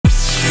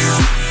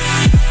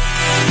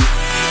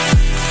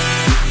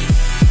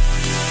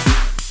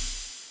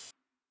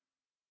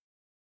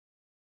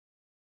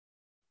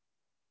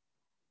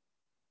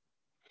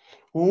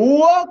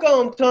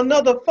Welcome to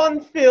another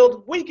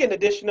fun-filled weekend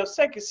edition of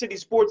Second City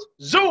Sports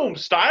Zoom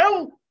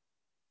style.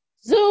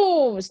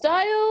 Zoom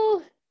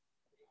style.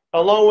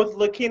 Along with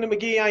Lakina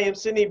McGee, I am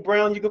Sydney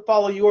Brown. You can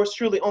follow yours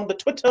truly on the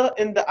Twitter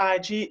and the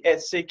IG at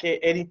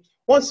CK80.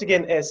 Once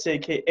again, at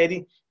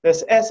CK80.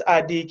 That's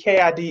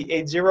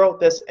SIDKID80.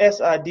 That's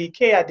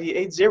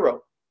SIDKID80.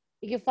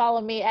 You can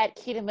follow me at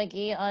Keita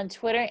McGee on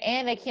Twitter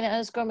and at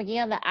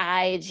Keita_McGee on the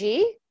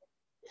IG.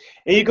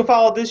 And you can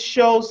follow this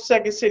show,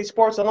 Second City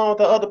Sports, along with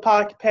the other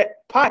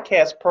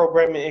podcast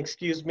programming,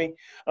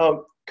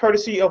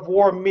 courtesy of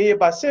War Media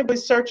by simply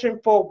searching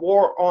for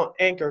War on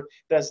Anchor.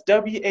 That's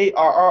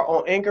WARR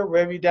on Anchor,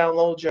 wherever you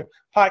download your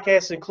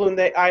podcasts, including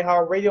the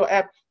iHeartRadio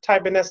app.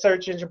 Type in that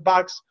search engine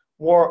box,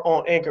 War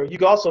on Anchor. You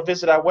can also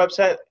visit our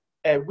website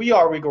at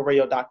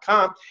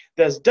weareregalradio.com.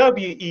 That's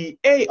WEAREREGAL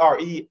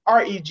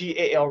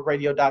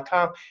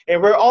radio.com.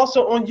 And we're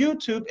also on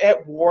YouTube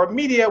at War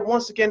Media.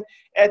 Once again,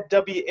 at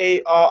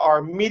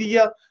WARR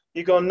Media.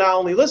 You can not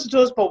only listen to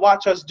us, but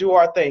watch us do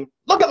our thing.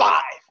 Look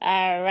alive!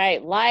 All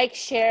right. Like,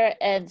 share,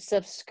 and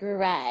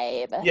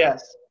subscribe.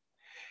 Yes.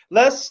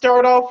 Let's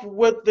start off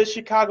with the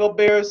Chicago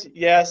Bears.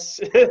 Yes.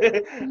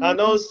 I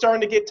know it's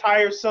starting to get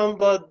tiresome,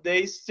 but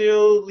they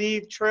still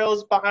leave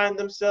trails behind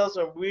themselves,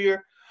 and we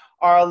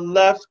are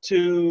left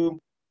to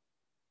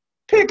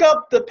pick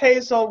up the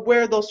pace of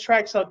where those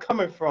tracks are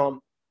coming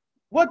from.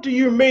 What do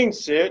you mean,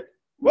 Sid?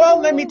 Well,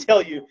 let me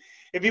tell you.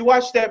 If you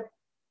watch that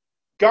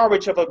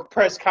garbage of a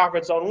press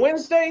conference on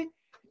Wednesday,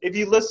 if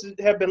you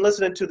have been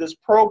listening to this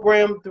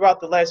program throughout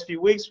the last few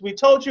weeks, we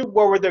told you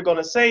what were they going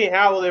to say and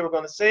how they were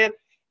going to say it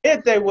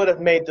if they would have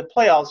made the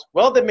playoffs.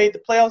 Well, they made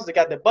the playoffs. They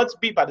got their butts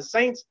beat by the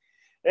Saints,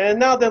 and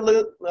now they're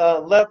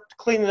left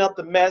cleaning up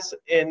the mess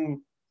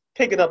and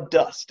picking up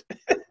dust.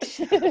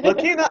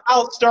 Lakina,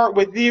 I'll start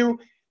with you.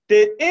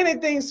 Did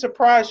anything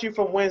surprise you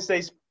from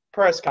Wednesday's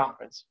press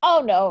conference?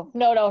 Oh, no,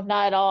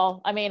 not at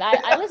all. I mean,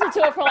 I listened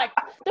to it for like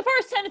the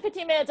first 10 to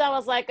 15 minutes. I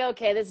was like,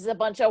 okay, this is a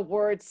bunch of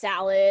word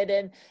salad.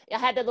 And I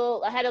had a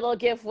little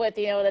gif with,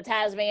 the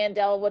Tasmanian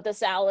devil with the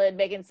salad,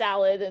 making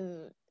salad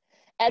and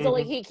as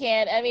only he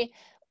can. I mean,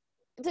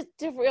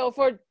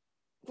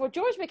 for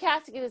George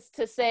McCaskey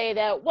to say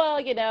that, well,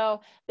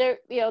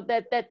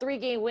 that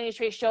 3-game winning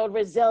streak showed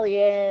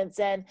resilience,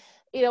 and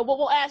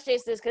we'll ask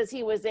Jason this because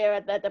he was there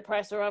at the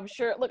presser. I'm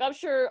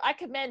sure I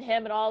commend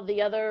him and all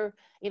the other,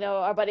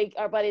 our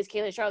buddies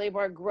Kayla, Charlie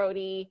Mark,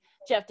 Grody,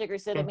 Jeff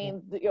Dickerson. I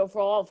mean,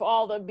 for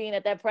all them being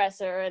at that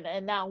presser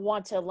and not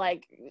want to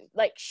like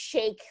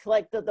shake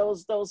like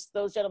those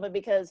gentlemen,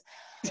 because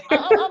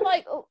I'm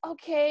like,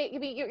 okay, I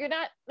mean,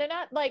 they're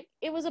not like,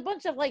 it was a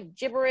bunch of like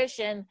gibberish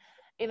and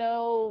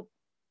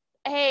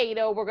hey,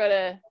 we're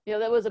gonna,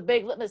 that was a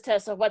big litmus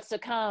test of what's to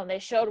come. They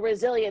showed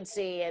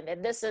resiliency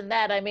and this and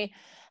that. I mean,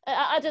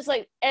 I just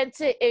like, and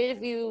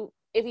if you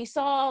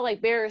saw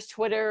like Bears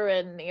Twitter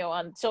and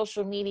on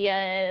social media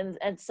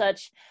and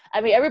such,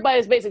 I mean,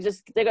 everybody's basically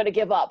just, they're going to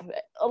give up.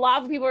 A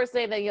lot of people are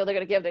saying that they're going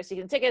to give their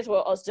season tickets.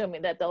 Well,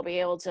 assuming that they'll be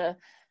able to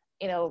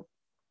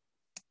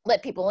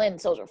let people in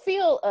Soldier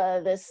Field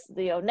this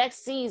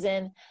next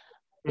season.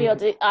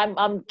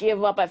 I'm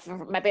give up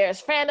my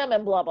Bears fandom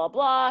and blah blah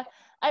blah.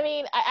 I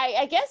mean,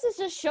 I guess it's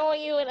just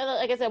showing you, and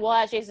like I said, we'll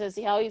ask Jason to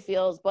see how he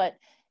feels, but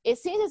it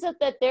seems as if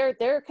that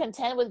they're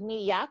content with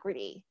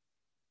mediocrity.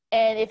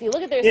 And if you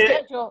look at their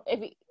schedule,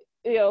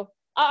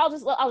 I'll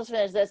just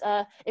finish this.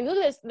 If you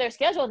look at their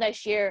schedule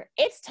next year,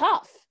 it's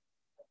tough.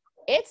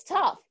 It's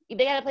tough.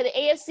 They got to play the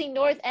AFC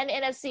North and the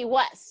NFC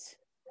West.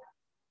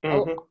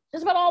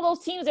 Just about all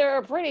those teams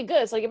are pretty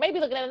good. So you may be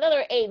looking at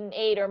another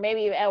 8-8, or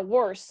maybe at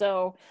worst.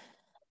 So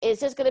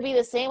it's just going to be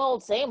the same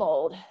old, same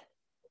old.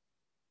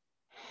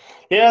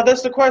 Yeah,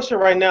 that's the question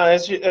right now.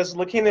 As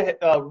Lakina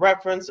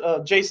referenced,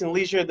 Jason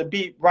Leisure, the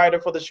beat writer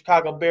for the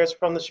Chicago Bears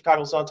from the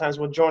Chicago Sun-Times,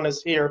 will join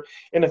us here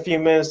in a few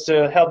minutes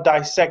to help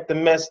dissect the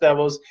mess that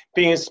was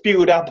being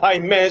spewed out by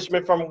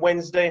management from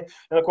Wednesday.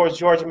 And, of course,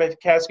 George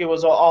McCaskey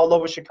was all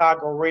over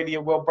Chicago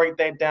radio. We'll break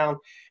that down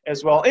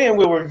as well. And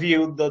we'll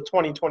review the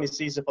 2020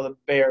 season for the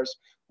Bears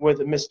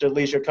with Mr.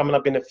 Leisure coming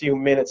up in a few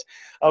minutes.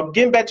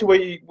 Getting back to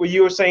what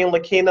you were saying,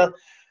 Lakina,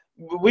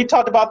 we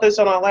talked about this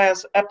on our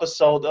last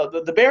episode.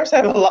 The Bears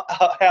have a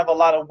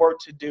lot of work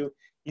to do.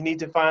 You need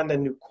to find a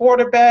new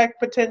quarterback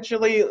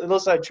potentially. It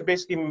looks like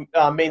Trubisky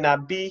may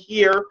not be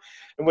here,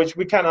 in which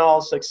we kind of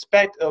also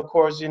expect. Of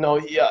course, he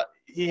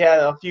had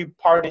a few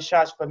parting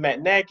shots for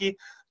Matt Nagy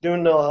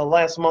during the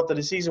last month of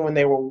the season when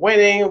they were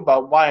winning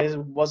about why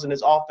wasn't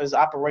his offense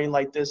operating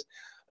like this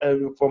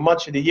for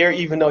much of the year,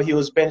 even though he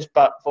was benched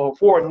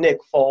for Nick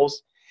Foles.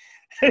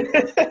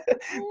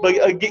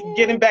 But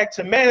getting back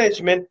to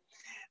management,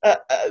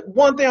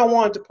 one thing I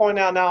wanted to point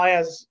out now,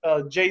 as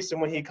Jason,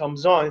 when he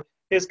comes on,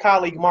 his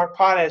colleague Mark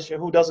Potash,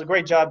 who does a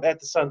great job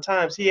at the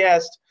Sun-Times, he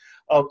asked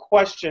a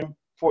question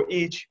for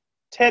each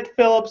Ted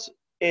Phillips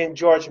and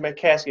George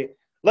McCaskey.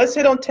 Let's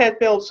hit on Ted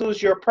Phillips,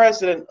 who's your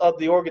president of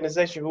the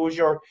organization, who was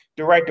your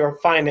director of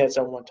finance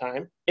at one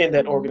time in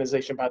that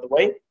organization, by the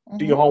way.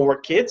 Do your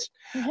homework, kids.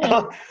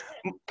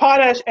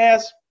 Potash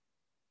asked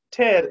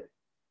Ted,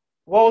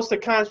 what was the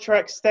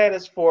contract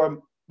status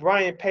for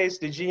Ryan Pace,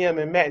 the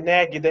GM, and Matt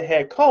Nagy, the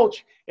head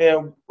coach,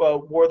 and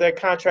were their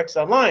contracts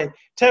aligned?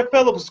 Ted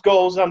Phillips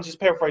goes, I'm just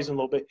paraphrasing a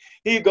little bit.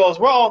 He goes,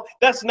 well,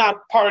 that's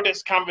not part of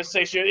this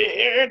conversation.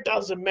 It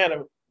doesn't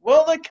matter.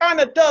 Well, it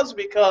kind of does,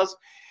 because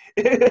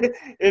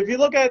if you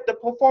look at the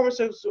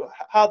performances,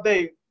 how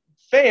they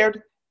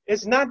fared,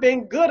 it's not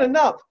been good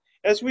enough.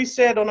 As we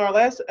said on our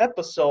last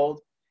episode,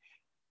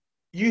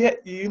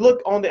 you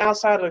look on the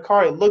outside of the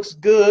car, it looks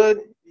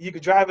good. You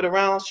could drive it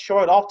around, show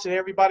it off to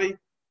everybody.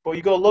 But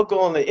you go look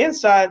on the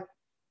inside,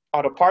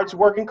 are the parts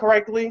working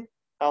correctly?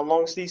 How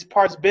long's these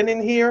parts been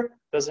in here?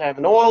 Does it have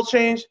an oil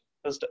change?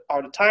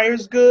 Are the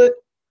tires good?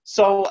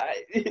 So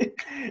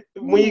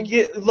when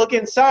you look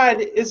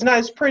inside, it's not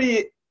as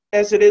pretty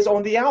as it is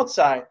on the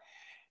outside.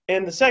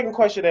 And the second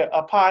question that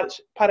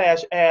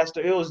Potash asked,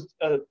 it was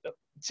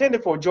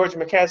intended for George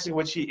McCaskey,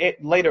 which he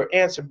later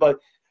answered. But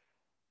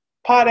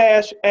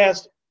Potash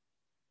asked,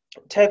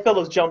 Ted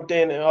Phillips jumped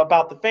in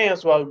about the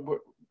fans. Well,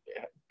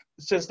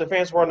 since the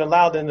fans weren't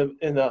allowed in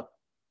the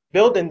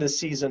building this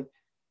season,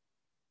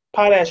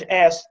 Potash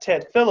asked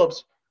Ted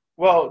Phillips,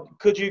 well,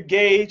 could you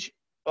gauge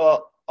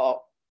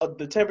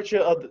the temperature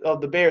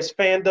of the Bears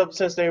fandom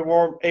since they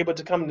weren't able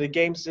to come to the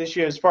games this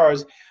year, as far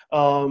as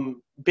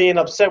being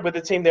upset with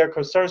the team, their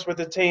concerns with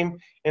the team,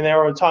 and they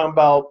were talking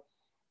about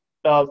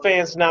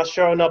fans not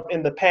showing up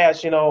in the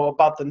past,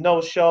 about the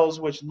no-shows,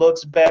 which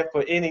looks bad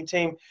for any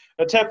team.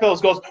 And Ted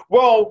Phillips goes,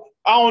 well,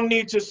 I don't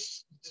need to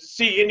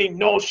see any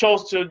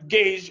no-shows to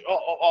gauge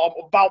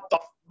about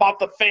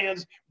the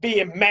fans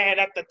being mad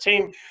at the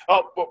team.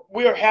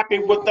 We're happy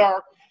with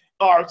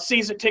our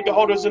season ticket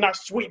holders and our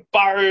suite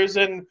buyers,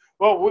 and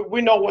well,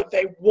 we know what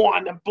they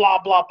want, and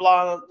blah blah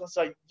blah. It's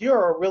like,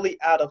 you're really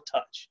out of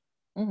touch.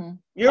 Mm-hmm.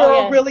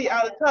 You're really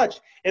out of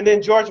touch. And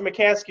then George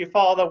McCaskey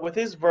followed up with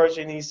his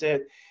version. He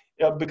said,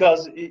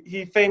 because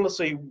he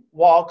famously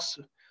walks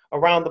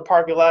around the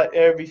parking lot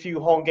every few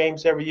home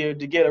games every year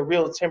to get a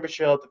real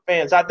temperature of the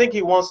fans. I think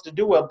he wants to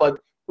do it, but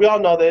we all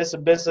know that it's a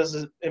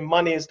business and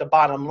money is the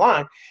bottom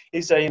line.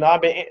 He said, I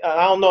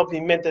don't know if he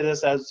meant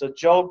this as a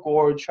joke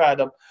or try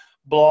to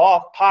blow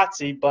off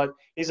Potsy, but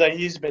he said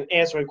he's been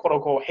answering quote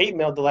unquote hate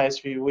mail the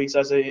last few weeks.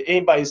 I said,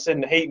 anybody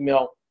sending hate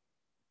mail,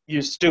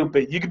 you're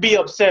stupid. You could be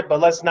upset, but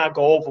let's not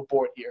go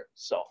overboard here.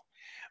 So,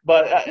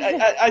 but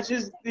I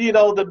just,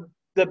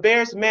 the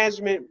Bears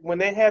management, when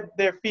they have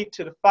their feet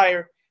to the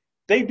fire,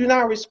 they do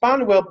not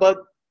respond well, but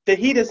the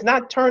heat is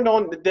not turned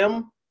on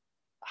them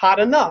hot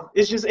enough.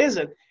 It just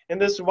isn't. And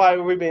this is why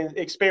we've been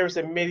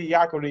experiencing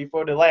mediocrity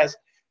for the last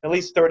at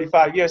least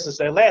 35 years since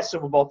their last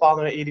Super Bowl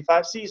following the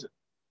 85 season.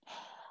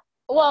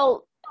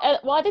 Well,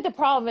 I think the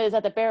problem is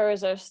that the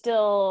Bears are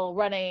still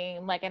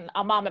running like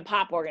a mom and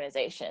pop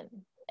organization.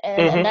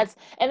 And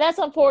that's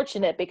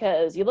unfortunate,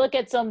 because you look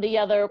at some of the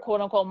other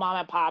quote unquote mom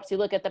and pops, you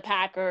look at the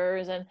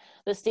Packers and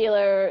the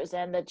Steelers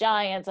and the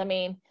Giants. I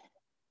mean,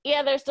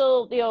 yeah, they're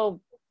still,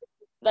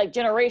 like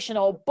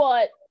generational,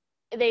 but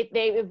they've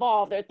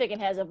evolved. Their thinking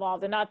has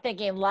evolved. They're not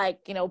thinking like,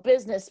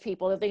 business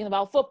people. They're thinking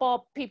about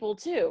football people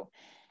too.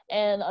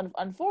 And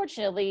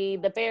unfortunately,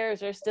 the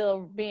Bears are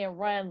still being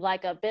run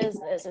like a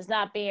business. It's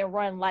not being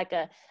run like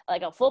a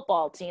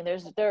football team.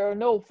 There are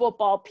no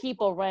football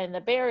people running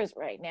the Bears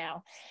right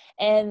now.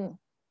 And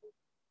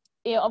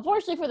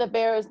unfortunately for the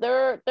Bears,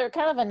 they're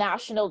kind of a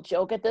national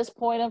joke at this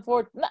point.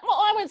 Unfortunately, well,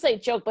 I wouldn't say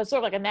joke, but sort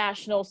of like a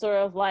national sort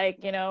of like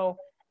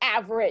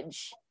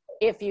average,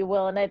 if you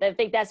will. And I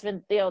think that's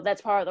been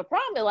that's part of the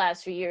problem the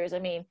last few years. I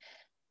mean,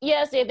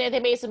 yes, they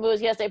made some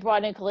moves. Yes, they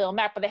brought in Khalil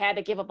Mack, but they had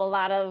to give up a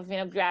lot of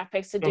draft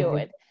picks to do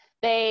it.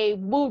 They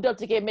moved up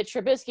to get Mitch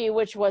Trubisky,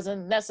 which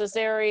wasn't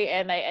necessary,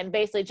 and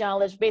basically John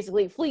Lynch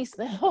basically fleeced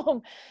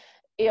them,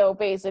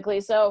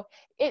 basically. So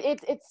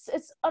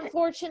it's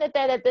unfortunate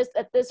that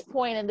at this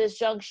point in this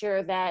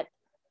juncture, that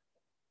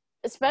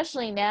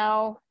especially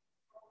now,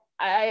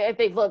 I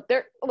think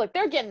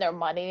they're getting their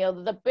money.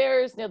 The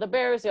Bears,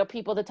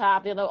 people at the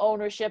top,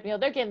 ownership, they're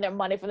getting their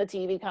money from the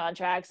TV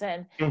contracts,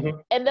 and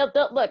they'll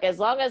look, as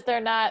long as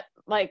they're not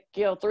like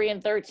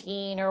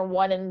 3-13 or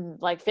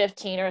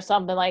 1-15 or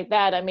something like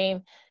that. I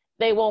mean,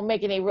 they won't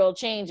make any real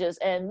changes.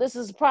 And this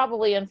is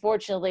probably,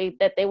 unfortunately,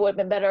 that they would have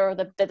been better,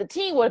 that the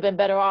team would have been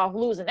better off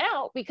losing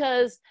out,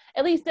 because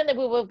at least then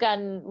we would have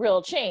gotten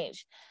real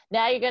change.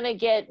 Now you're gonna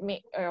get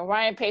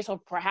Ryan Pace, or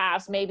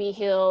perhaps maybe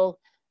you're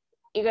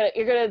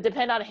gonna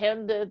depend on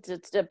him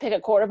to pick a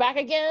quarterback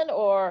again,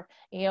 or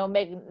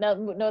make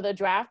another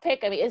draft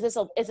pick. I mean, is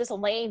this a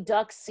lame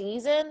duck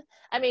season?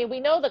 I mean, we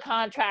know the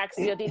contracts,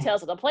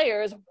 details of the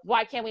players.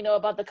 Why can't we know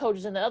about the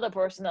coaches and the other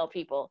personnel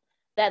people?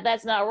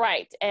 That's not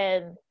right.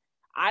 And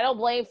I don't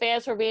blame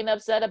fans for being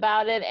upset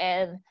about it.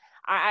 And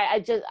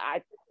I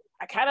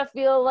kind of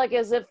feel like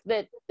as if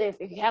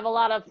you have a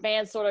lot of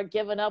fans sort of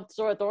giving up,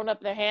 sort of throwing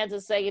up their hands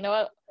and say,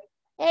 what,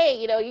 hey,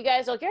 you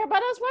guys don't care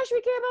about us. Why should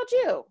we care about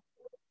you?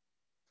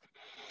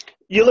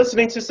 You're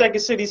listening to Second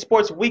City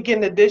Sports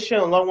Weekend Edition,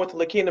 along with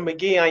Lakina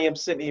McGee. I am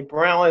Sydney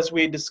Brown, as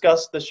we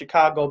discuss the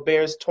Chicago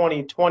Bears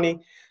 2020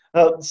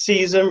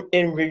 season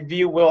in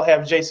review. We'll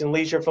have Jason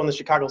Leisure from the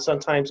Chicago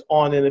Sun-Times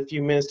on in a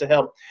few minutes to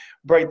help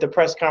break the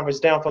press conference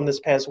down from this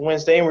past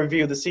Wednesday and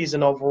review the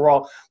season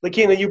overall.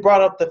 Lakina, you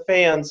brought up the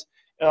fans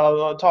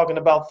talking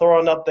about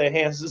throwing up their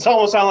hands. It's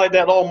almost sound like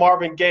that old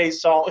Marvin Gaye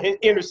song,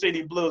 Inner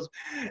City Blues.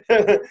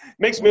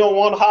 Makes me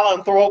want to holler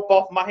and throw up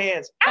both my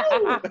hands.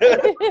 Ow!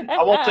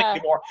 I won't sing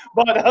anymore.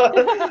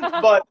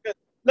 But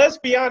let's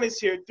be honest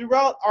here.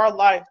 Throughout our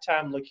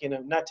lifetime,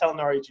 Lakina, not telling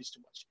our ages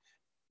too much,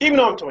 even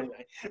though I'm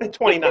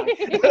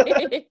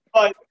 29.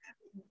 But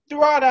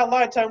throughout our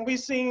lifetime, we've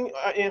seen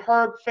and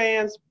heard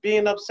fans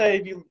being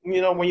upset. You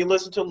know, when you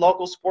listen to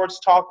local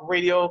sports talk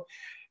radio,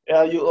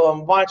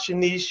 you watching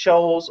these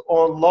shows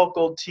on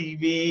local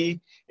TV,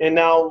 and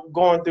now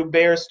going through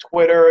Bears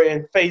Twitter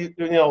and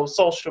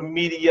social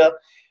media,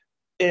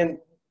 and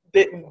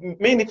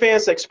many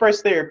fans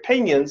express their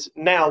opinions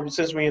now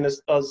since we're in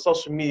a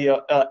social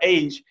media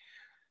age.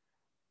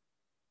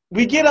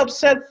 We get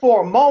upset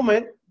for a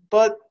moment,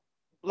 but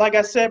like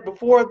I said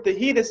before, the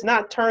heat is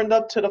not turned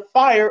up to the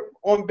fire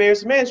on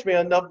Bears management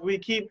enough. We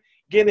keep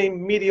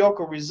getting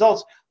mediocre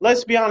results.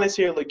 Let's be honest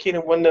here,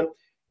 Lakina, when the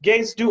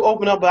gates do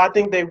open up, but I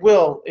think they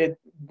will,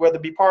 whether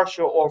it be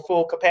partial or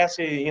full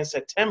capacity in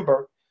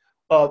September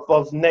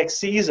of next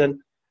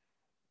season,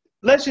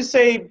 let's just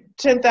say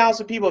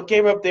 10,000 people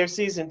gave up their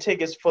season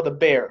tickets for the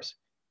Bears.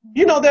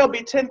 You know, there'll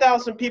be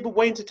 10,000 people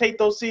waiting to take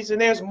those seats,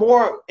 and there's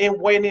more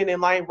waiting in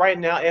line right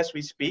now as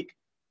we speak.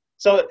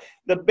 So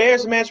the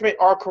Bears management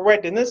are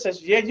correct in this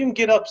sense. Yeah, you can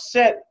get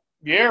upset.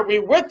 Yeah,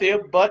 we're with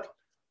you, but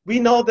we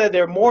know that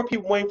there are more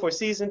people waiting for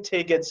season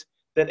tickets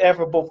than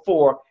ever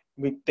before.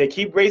 They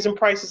keep raising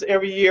prices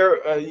every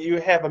year. You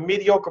have a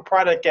mediocre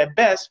product at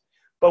best,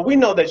 but we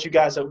know that you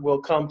guys will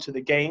come to the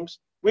games.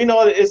 We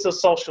know that it's a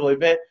social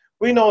event.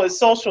 We know it's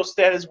social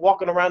status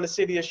walking around the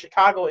city of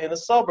Chicago in the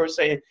suburbs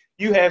saying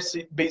you have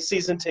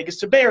season tickets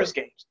to Bears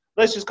games.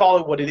 Let's just call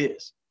it what it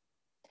is.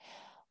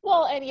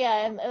 Well,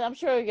 and I'm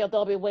sure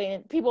they'll be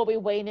waiting. People will be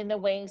waiting in the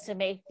wings to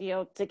make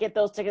to get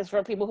those tickets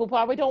for people who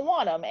probably don't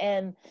want them.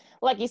 And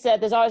like you said,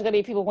 there's always going to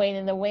be people waiting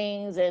in the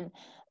wings. And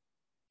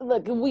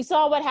look, we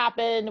saw what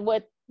happened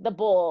with the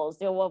Bulls.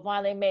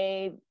 Why they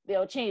made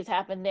changes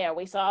happen there.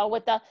 We saw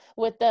with the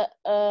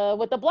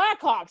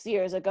Blackhawks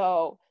years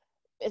ago,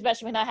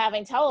 especially not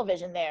having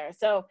television there.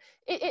 So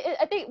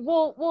I think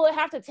will it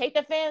have to take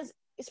the fans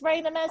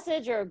spreading the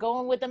message or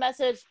going with the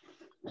message?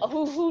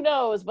 Who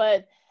knows?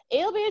 But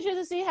it'll be interesting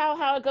to see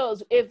how it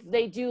goes if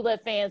they do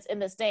let fans in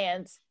the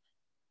stands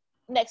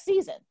next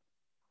season.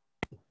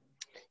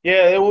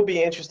 Yeah, it will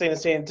be interesting to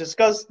see and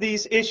discuss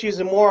these issues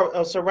and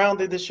more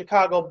surrounding the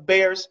Chicago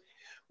Bears.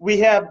 We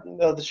have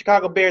the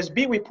Chicago Bears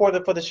beat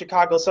reporter for the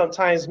Chicago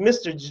Sun-Times,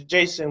 Mr.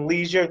 Jason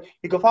Leisure.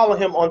 You can follow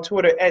him on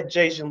Twitter at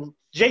Jason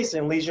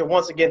Leisure.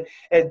 Once again,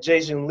 at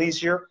Jason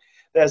Leisure.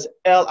 That's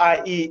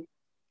Liesser.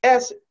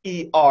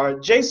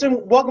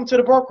 Jason, welcome to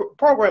the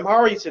program. How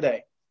are you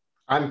today?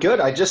 I'm good.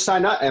 I just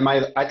signed up.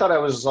 I thought I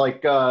was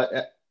like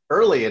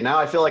early, and now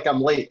I feel like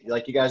I'm late.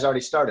 Like you guys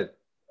already started.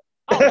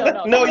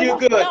 Oh, no, you're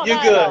good. No, you're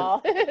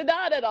good.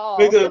 Not at all.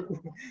 We're good.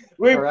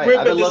 All right.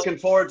 I've been looking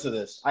forward to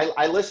this.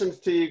 I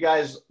listened to you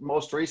guys'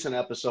 most recent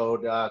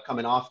episode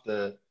coming off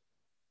the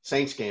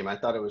Saints game. I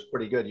thought it was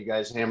pretty good. You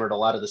guys hammered a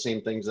lot of the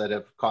same things that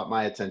have caught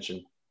my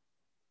attention.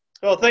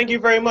 Well, thank you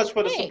very much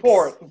for the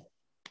support.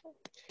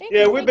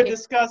 We've been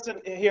discussing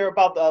here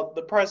about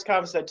the press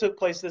conference that took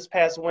place this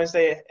past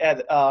Wednesday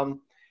at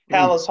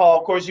Halas Hall.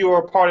 Of course, you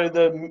were part of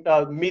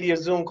the media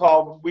Zoom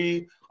call.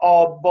 We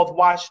all both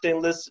watched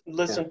and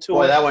listened to it.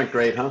 Boy, that went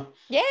great, huh?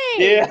 Yay!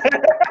 Yeah.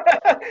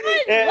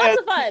 Lots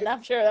of fun.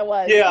 I'm sure that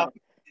was. Yeah.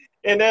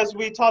 And as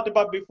we talked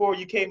about before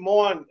you came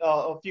on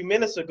a few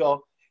minutes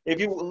ago, if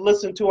you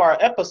listen to our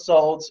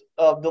episodes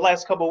of the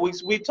last couple of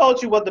weeks, we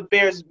told you what the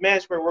Bears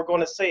management were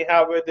going to say,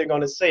 however they're going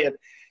to say it.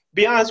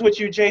 Be honest with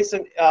you,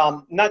 Jason,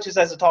 not just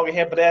as a talking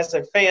head, but as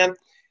a fan,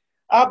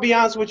 I'll be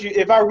honest with you.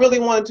 If I really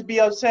wanted to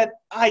be upset,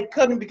 I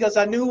couldn't because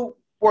I knew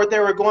what they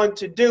were going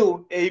to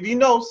do. If you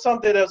know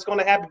something that's going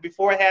to happen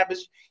before it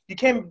happens, you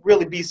can't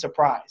really be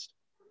surprised.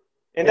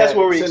 And that's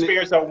what we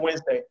experienced on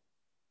Wednesday.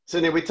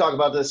 Sydney, we talk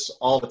about this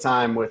all the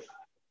time with,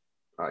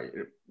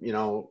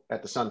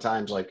 at the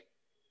Sun-Times, like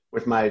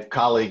with my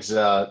colleagues,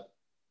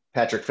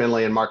 Patrick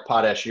Finley and Mark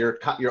Potash. You're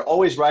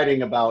always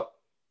writing about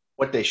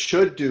what they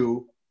should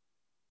do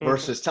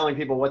versus telling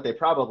people what they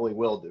probably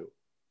will do.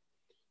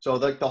 So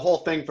the whole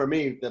thing for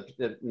me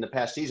in the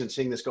past season,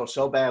 seeing this go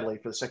so badly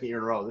for the second year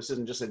in a row, this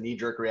isn't just a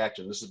knee-jerk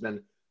reaction. This has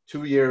been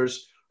 2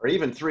 years or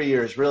even 3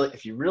 years. Really,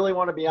 if you really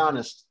want to be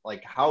honest,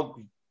 like how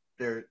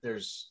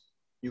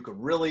you could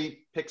really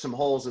pick some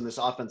holes in this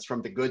offense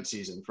from the good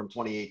season from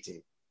 2018.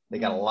 They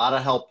got a lot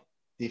of help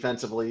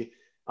defensively.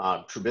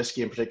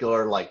 Trubisky in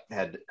particular,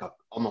 had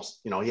almost,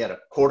 he had a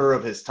quarter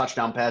of his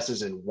touchdown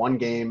passes in one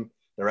game.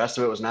 The rest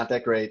of it was not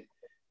that great.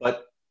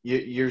 But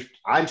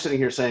I'm sitting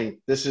here saying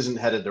this isn't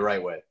headed the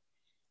right way.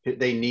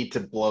 They need to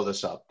blow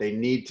this up. They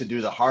need to do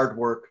the hard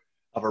work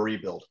of a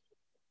rebuild.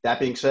 That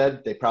being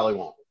said, they probably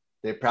won't.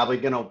 They're probably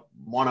going to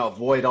want to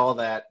avoid all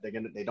that.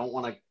 They don't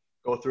want to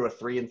go through a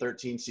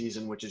 3-13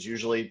 season, which is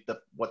usually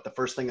the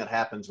first thing that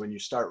happens when you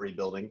start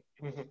rebuilding.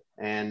 Mm-hmm.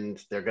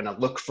 And they're going to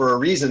look for a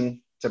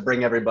reason to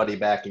bring everybody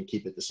back and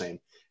keep it the same.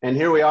 And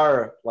here we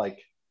are,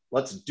 like,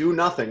 let's do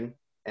nothing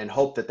and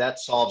hope that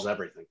solves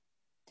everything.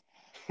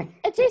 And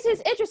Jason,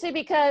 it's interesting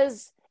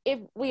because if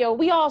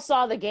we all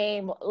saw the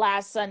game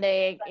last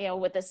Sunday,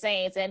 with the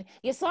Saints, and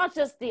you saw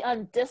just the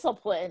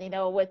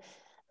undiscipline, with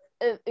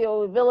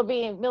Miller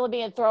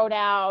being thrown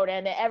out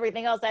and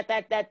everything else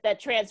that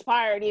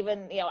transpired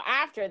even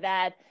after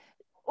that.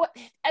 What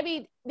I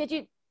mean, did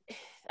you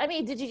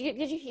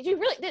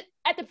really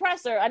at the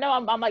presser? I know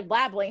I'm like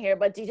blabbling here,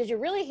 but did you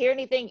really hear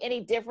anything any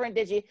different?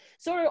 Did you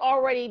sort of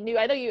already knew?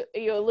 I know you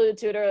alluded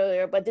to it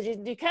earlier, but did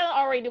you kind of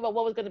already knew about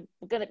what was going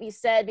to be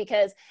said?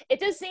 Because it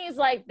just seems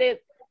like that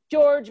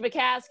George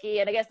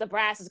McCaskey and I guess the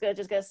brass is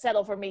just gonna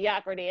settle for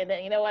mediocrity, and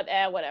then you know what?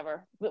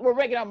 Whatever. We're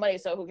making our money,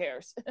 so who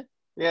cares?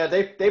 Yeah,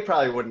 they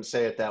probably wouldn't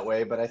say it that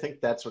way, but I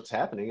think that's what's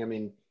happening. I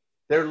mean,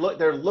 they're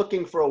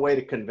looking for a way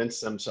to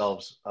convince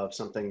themselves of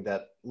something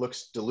that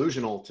looks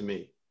delusional to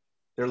me.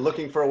 They're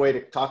looking for a way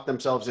to talk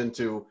themselves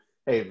into,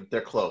 hey,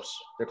 they're close.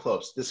 They're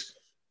close. This,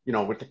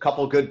 with a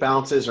couple good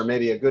bounces or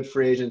maybe a good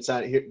free agent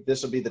sign, here,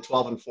 this will be the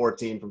 12-4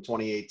 team from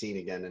 2018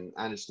 again, and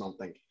I just don't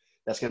think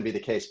that's going to be the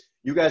case.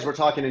 You guys were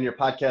talking in your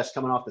podcast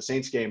coming off the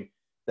Saints game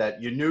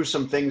that you knew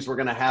some things were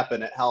going to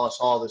happen at Hallis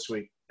Hall this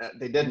week.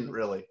 They didn't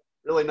really.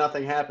 Really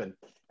nothing happened.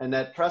 And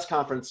that press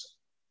conference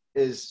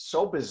is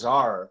so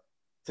bizarre,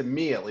 to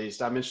me at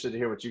least. I'm interested to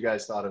hear what you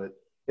guys thought of it.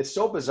 It's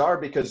so bizarre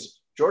because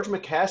George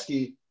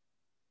McCaskey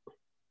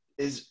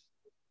is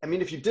 – I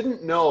mean, if you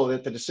didn't know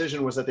that the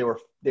decision was that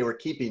they were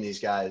keeping these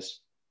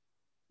guys,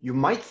 you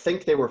might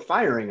think they were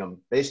firing them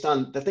based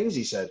on the things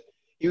he said.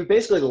 He would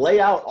basically lay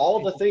out all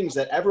the things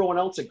that everyone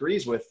else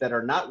agrees with that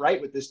are not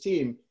right with this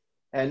team,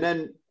 and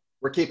then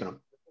we're keeping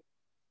them.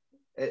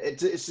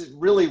 It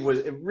really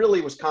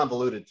was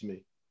convoluted to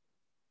me.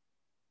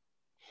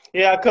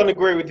 Yeah, I couldn't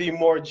agree with you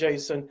more,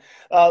 Jason.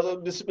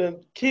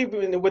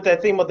 Keeping with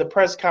that theme of the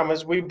press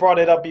conference, we brought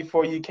it up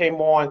before you came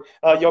on.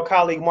 Your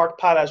colleague Mark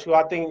Potash, who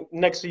I think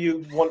next to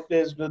you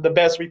is the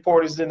best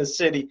reporters in the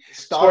city,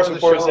 sports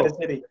reporters in the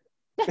city.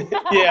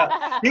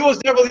 Yeah, he was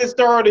definitely the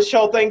star of the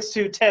show. Thanks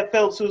to Ted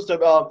Phillips, who's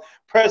the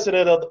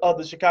president of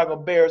the Chicago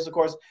Bears. Of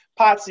course,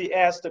 Potsy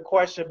asked a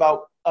question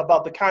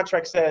about the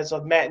contract status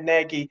of Matt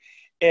Nagy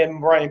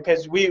and Ryan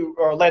Pace. We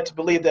are led to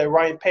believe that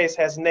Ryan Pace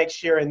has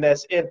next year, and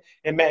that's it,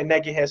 and Matt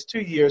Nagy has 2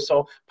 years.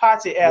 So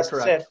Potsy asked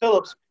Ted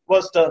Phillips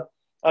what's the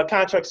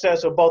contract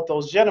status of both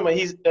those gentlemen.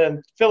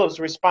 And Phillips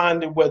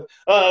responded with,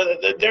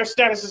 their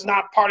status is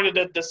not part of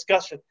the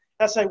discussion.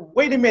 I said,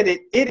 wait a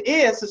minute, it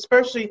is,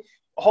 especially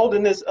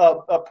holding this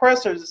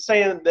presser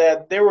saying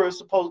that they were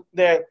supposed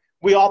that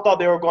we all thought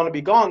they were going to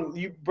be gone.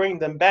 You bring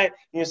them back,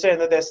 and you're saying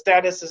that their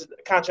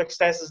contract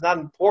status is not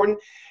important.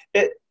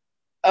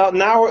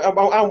 Now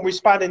I'm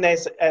responding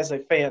as a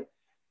fan.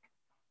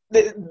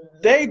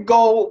 They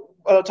go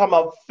talking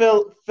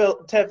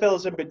about Ted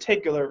Phillips in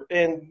particular,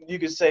 and you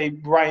could say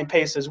Ryan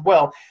Pace as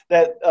well.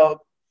 That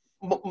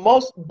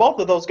both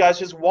of those guys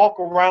just walk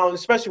around,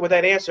 especially with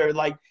that answer,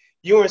 like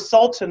you're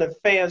insulting the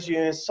fans,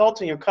 you're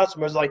insulting your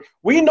customers. Like,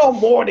 we know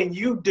more than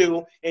you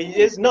do, and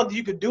there's nothing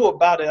you could do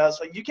about it. I was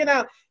like, you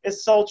cannot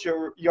insult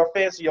your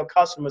fans and your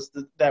customers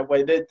that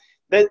way.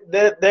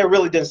 That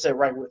really didn't sit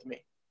right with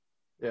me.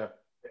 Yeah.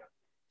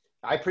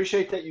 I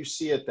appreciate that you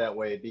see it that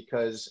way,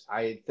 because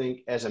I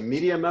think as a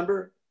media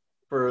member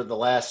for the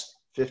last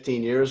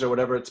 15 years or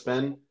whatever it's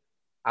been,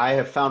 I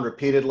have found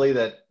repeatedly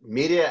that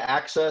media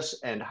access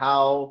and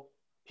how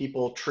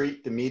people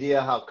treat the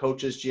media, how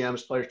coaches,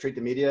 GMs, players treat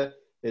the media,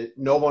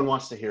 no one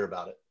wants to hear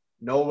about it.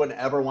 No one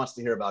ever wants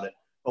to hear about it.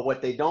 But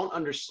what they don't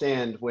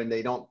understand when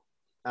they don't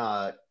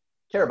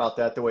care about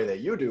that the way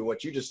that you do,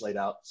 what you just laid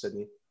out,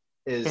 Sydney,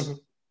 is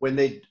when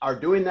they are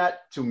doing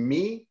that to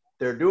me,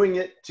 they're doing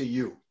it to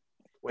you.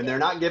 When they're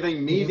not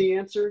giving me the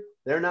answer,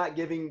 they're not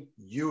giving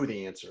you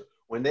the answer.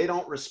 When they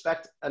don't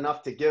respect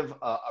enough to give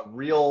a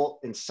real,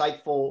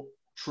 insightful,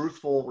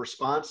 truthful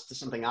response to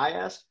something I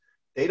asked,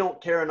 they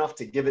don't care enough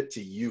to give it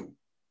to you.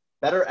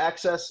 Better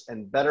access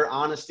and better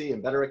honesty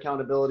and better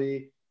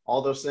accountability,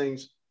 all those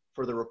things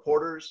for the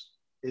reporters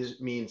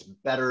means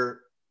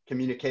better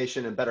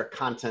communication and better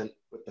content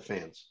with the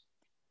fans.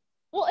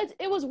 Well,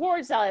 it was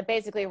word salad,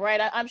 basically, right?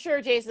 I'm sure,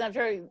 Jason, I'm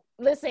sure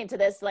listening to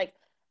this, like,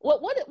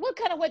 what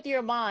kind of went through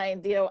your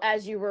mind,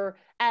 as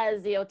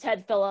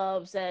Ted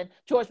Phillips and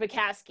George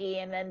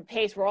McCaskey and then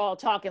Pace were all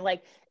talking,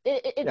 like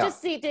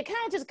it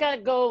kind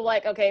of go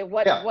like, okay,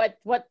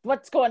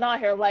 what's going on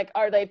here? Like,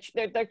 are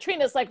they're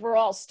treating us like we're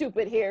all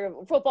stupid here?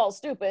 Football's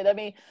stupid. I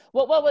mean,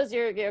 what was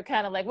your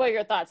kind of like, what are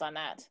your thoughts on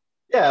that?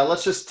 Yeah,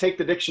 let's just take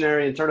the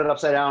dictionary and turn it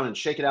upside down and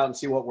shake it out and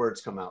see what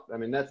words come out. I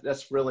mean,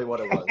 that's really what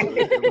it was.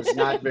 It was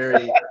not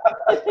very.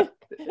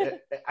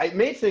 It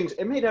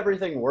made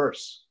everything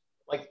worse.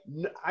 Like,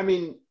 I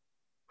mean,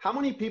 how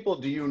many people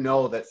do you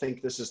know that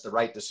think this is the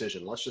right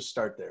decision? Let's just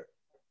start there.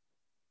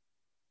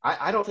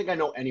 I don't think I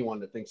know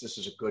anyone that thinks this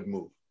is a good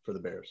move for the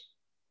Bears.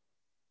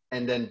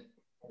 And then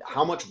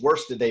how much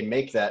worse did they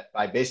make that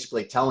by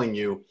basically telling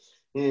you,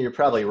 you're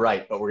probably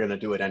right, but we're going to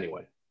do it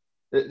anyway?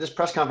 This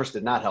press conference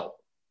did not help.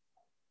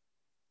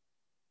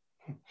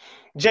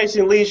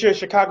 Jason Leisure,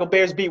 Chicago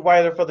Bears beat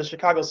writer for the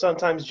Chicago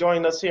Sun-Times,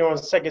 joining us here on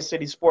Second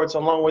City Sports,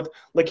 along with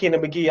Lakina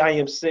McGee. I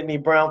am Sydney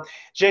Brown.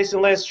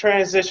 Jason, let's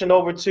transition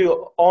over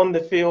to on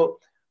the field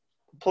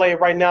play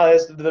right now,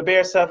 as the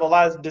Bears have a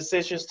lot of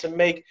decisions to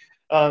make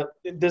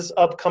this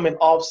upcoming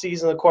off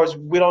season. Of course,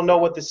 we don't know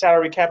what the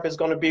salary cap is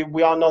going to be.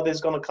 We all know that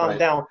it's going to come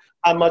down.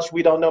 How much,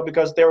 we don't know,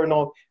 because there were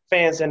no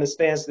fans in the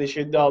stands this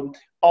year.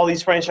 All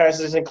these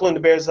franchises, including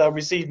the Bears,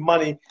 receive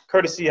money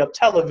courtesy of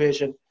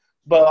television.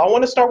 But I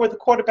want to start with the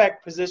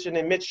quarterback position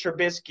and Mitch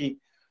Trubisky.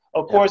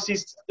 Of course,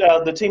 he's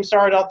the team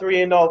started out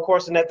 3-0. Of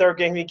course, in that third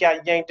game, he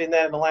got yanked in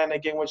that Atlanta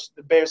game, which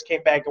the Bears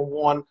came back and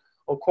won.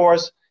 Of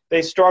course,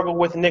 they struggled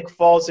with Nick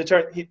Foles.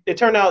 It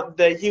turned out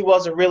that he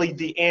wasn't really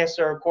the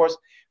answer. Of course,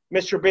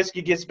 Mitch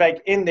Trubisky gets back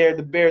in there.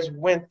 The Bears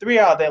win 3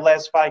 out of their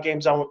last 5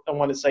 games, I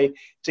want to say,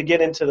 to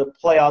get into the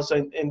playoffs.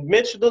 And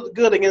Mitch looked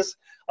good against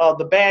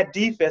the bad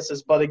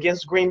defenses, but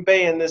against Green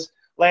Bay in this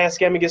last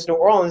game against New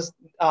Orleans,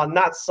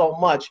 not so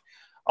much.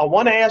 I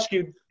want to ask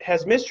you,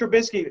 has Mitch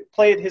Trubisky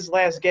played his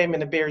last game in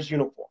the Bears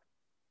uniform?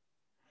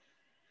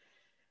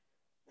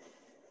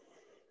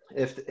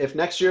 If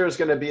next year is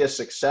going to be a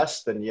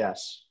success, then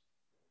yes.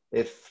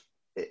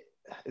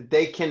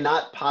 They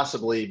cannot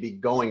possibly be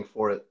going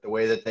for it the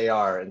way that they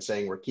are and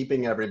saying we're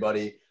keeping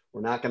everybody,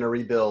 we're not going to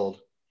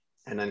rebuild,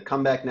 and then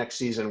come back next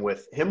season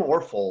with him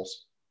or Foles.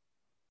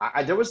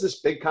 There was this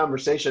big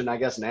conversation, I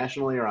guess,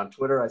 nationally or on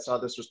Twitter. I saw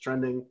this was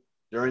trending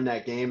during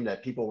that game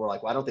that people were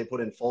like, why don't they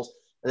put in Foles?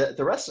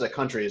 The rest of the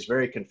country is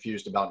very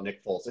confused about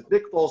Nick Foles. If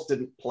Nick Foles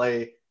didn't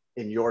play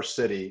in your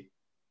city,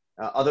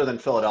 other than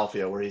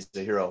Philadelphia, where he's a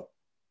hero,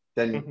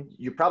 then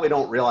you probably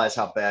don't realize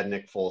how bad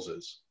Nick Foles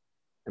is.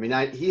 I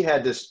mean, he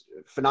had this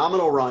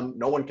phenomenal run.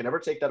 No one can ever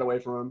take that away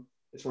from him.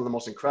 It's one of the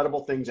most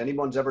incredible things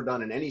anyone's ever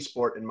done in any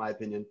sport, in my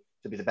opinion,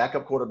 to be the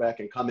backup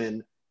quarterback and come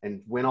in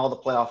and win all the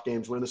playoff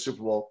games, win the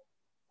Super Bowl.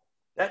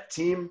 That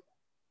team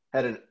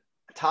had a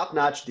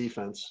top-notch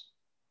defense,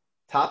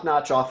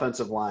 top-notch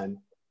offensive line,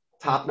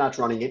 top-notch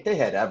running game. They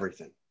had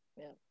everything.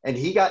 Yeah. And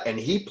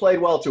he played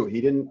well too.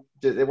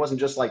 It wasn't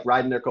just like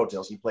riding their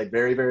coattails. He played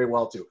very, very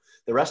well too.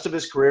 The rest of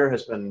his career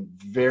has been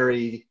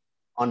very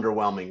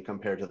underwhelming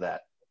compared to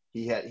that.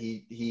 He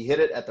hit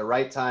it at the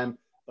right time,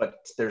 but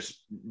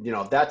there's,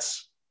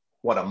 that's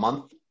what, a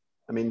month?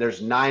 I mean,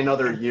 there's 9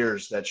 other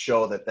years that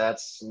show that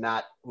that's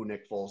not who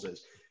Nick Foles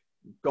is.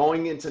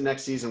 Going into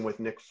next season with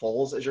Nick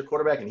Foles as your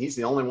quarterback, and he's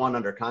the only one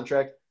under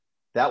contract,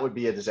 that would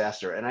be a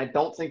disaster. And I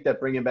don't think that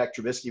bringing back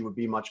Trubisky would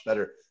be much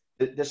better.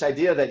 This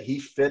idea that he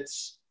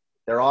fits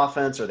their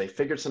offense, or they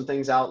figured some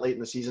things out late in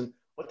the season,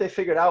 what they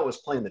figured out was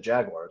playing the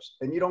Jaguars.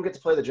 And you don't get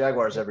to play the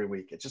Jaguars every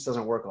week. It just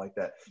doesn't work like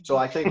that. So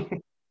I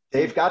think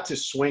they've got to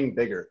swing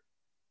bigger.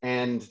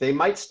 And they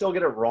might still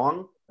get it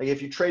wrong. Like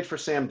if you trade for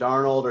Sam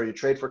Darnold or you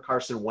trade for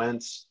Carson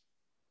Wentz,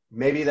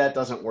 maybe that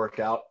doesn't work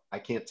out. I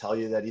can't tell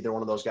you that either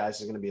one of those guys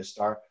is going to be a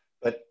star.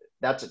 But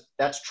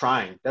that's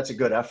trying. That's a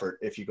good effort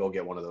if you go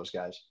get one of those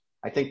guys.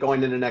 I think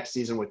going into next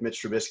season with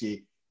Mitch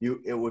Trubisky,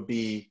 it would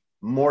be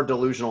more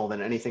delusional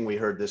than anything we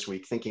heard this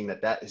week, thinking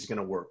that is going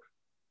to work.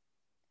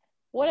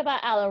 What about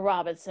Allen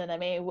Robinson? I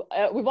mean,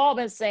 we've all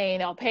been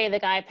saying, pay the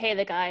guy, pay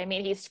the guy. I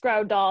mean, he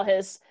scrubbed all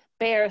his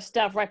Bears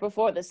stuff right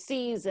before the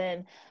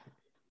season.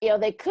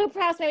 They could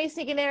perhaps maybe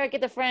sneak in there and get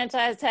the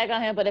franchise tag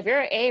on him. But if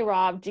you're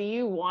A-Rob, do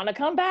you want to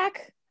come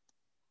back?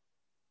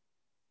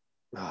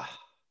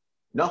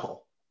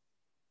 No,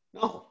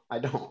 I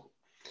don't.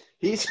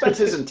 He spent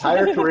his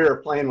entire career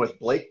playing with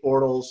Blake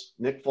Bortles,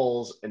 Nick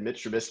Foles, and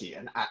Mitch Trubisky.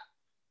 And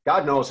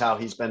God knows how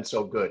he's been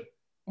so good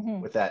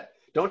with that.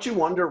 Don't you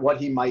wonder what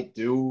he might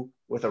do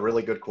with a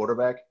really good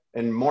quarterback?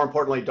 And more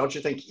importantly, don't you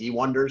think he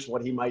wonders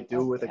what he might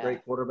do with a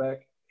great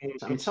quarterback?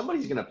 I mean,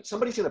 somebody's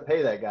gonna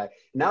pay that guy.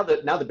 Now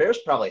the Bears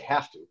probably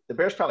have to. The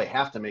Bears probably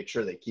have to make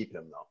sure they keep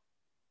him, though.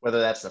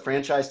 Whether that's the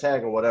franchise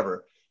tag or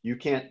whatever. You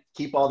can't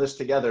keep all this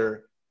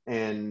together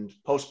and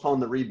postpone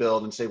the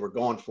rebuild and say we're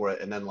going for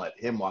it and then let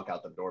him walk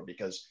out the door,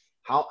 because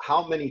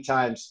how many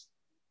times,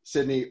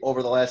 Sydney,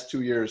 over the last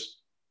 2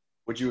 years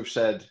would you have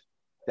said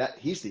that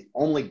he's the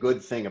only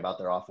good thing about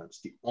their offense?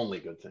 The only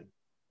good thing.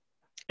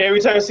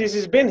 Every time since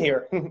he's been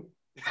here.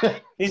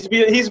 he's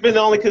been the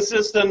only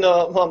consistent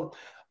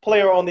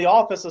player on the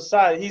offensive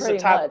side. He's a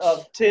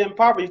top 10,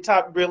 probably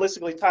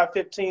realistically top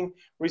 15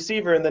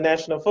 receiver in the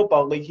National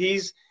Football League.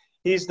 He's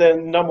the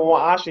number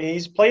one option.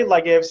 He's played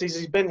like ever since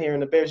he's been here in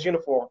the Bears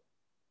uniform.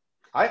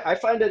 I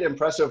find it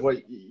impressive what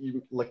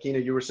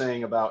Lakina, you were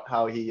saying about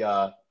how he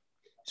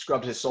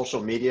scrubbed his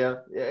social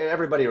media.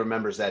 Everybody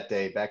remembers that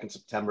day back in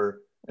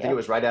September. I think it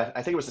was I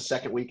think it was the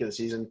second week of the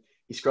season.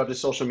 He scrubbed his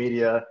social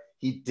media.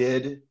 He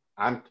did,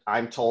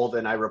 I'm told,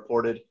 and I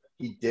reported,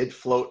 he did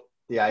float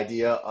the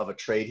idea of a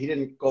trade. He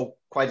didn't go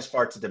quite as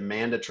far to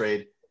demand a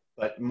trade,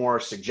 but more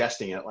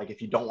suggesting it. Like,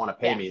 if you don't want to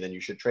pay me, then you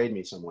should trade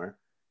me somewhere.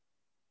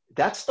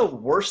 That's the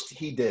worst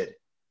he did.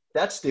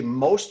 That's the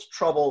most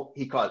trouble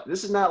he caused.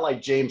 This is not like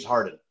James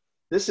Harden.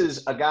 This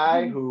is a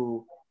guy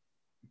who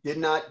did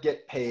not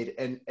get paid.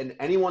 And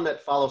anyone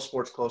that follows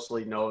sports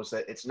closely knows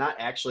that it's not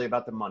actually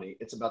about the money.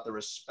 It's about the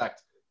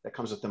respect that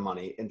comes with the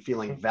money and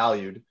feeling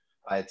valued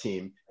by a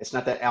team. It's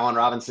not that Allen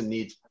Robinson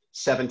needs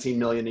 $17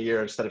 million a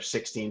year instead of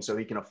 16 so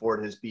he can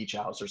afford his beach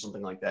house or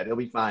something like that. He'll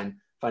be fine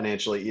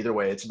financially either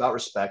way. It's about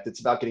respect. It's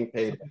about getting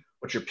paid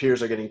what your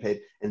peers are getting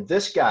paid. And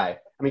this guy,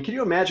 I mean, can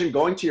you imagine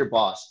going to your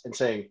boss and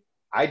saying,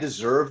 I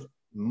deserve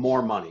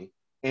more money,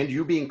 and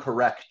you being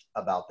correct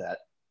about that,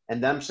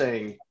 and them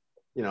saying,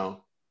 you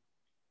know,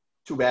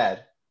 too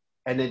bad.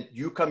 And then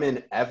you come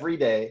in every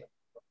day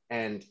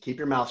and keep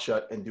your mouth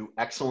shut and do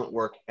excellent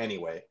work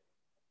anyway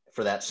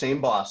for that same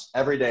boss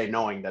every day,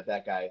 knowing that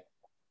that guy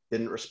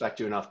didn't respect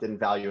you enough, didn't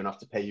value enough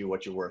to pay you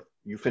what you're worth.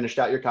 You finished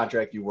out your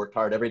contract. You worked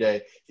hard every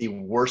day. The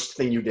worst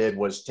thing you did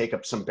was take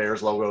up some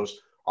Bears logos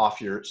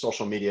off your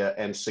social media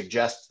and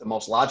suggest the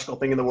most logical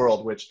thing in the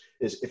world, which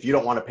is, if you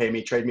don't want to pay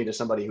me, trade me to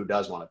somebody who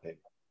does want to pay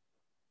me.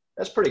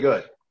 That's pretty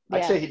good. Yeah.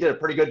 I'd say he did a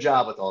pretty good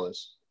job with all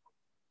this.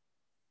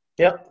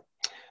 Yep.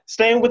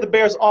 Staying with the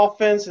Bears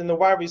offense and the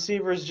wide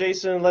receivers,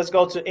 Jason, let's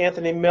go to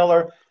Anthony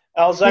Miller.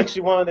 I was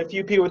actually one of the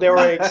few people that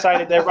were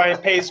excited that Ryan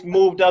Pace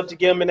moved up to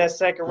get him in that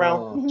second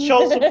round.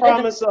 Showed some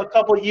promise a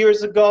couple of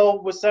years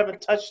ago with 7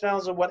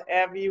 touchdowns or what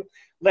have you.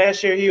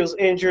 Last year he was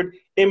injured,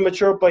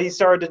 immature, but he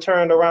started to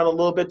turn around a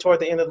little bit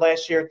toward the end of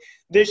last year.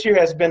 This year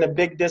has been a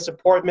big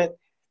disappointment.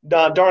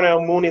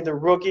 Darnell Mooney, the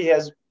rookie,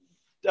 has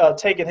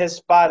taken his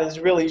spot, has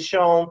really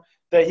shown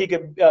that he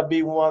could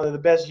be one of the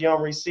best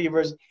young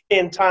receivers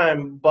in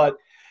time, but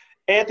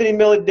Anthony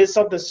Miller did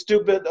something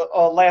stupid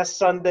last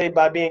Sunday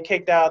by being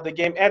kicked out of the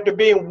game after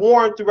being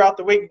warned throughout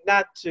the week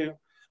not to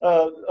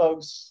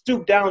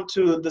stoop down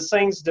to the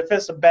Saints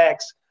defensive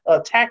backs'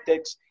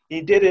 tactics.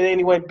 He did it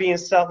anyway, being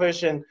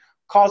selfish, and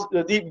caused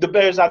the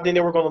Bears. I think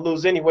they were going to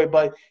lose anyway,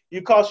 but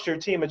you cost your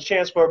team a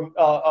chance for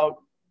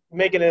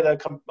making it a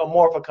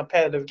more of a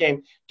competitive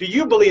game. Do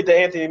you believe that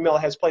Anthony Miller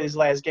has played his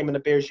last game in the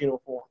Bears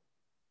uniform?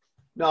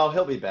 No,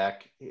 he'll be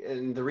back.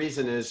 And the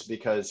reason is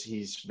because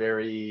he's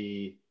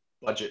very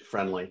budget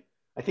friendly.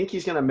 I think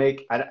he's going to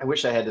make, I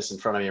wish I had this in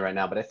front of me right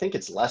now, but I think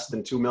it's less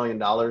than $2 million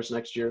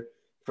next year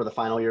for the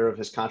final year of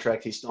his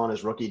contract. He's still on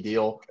his rookie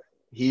deal.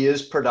 He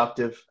is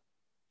productive.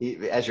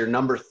 As your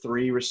number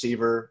 3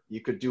 receiver,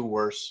 you could do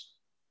worse.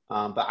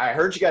 But I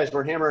heard you guys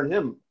were hammering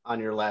him on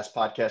your last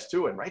podcast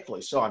too, and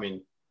rightfully so. I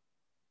mean,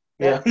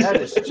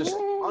 that is just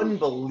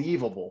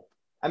unbelievable.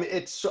 I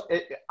mean,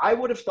 I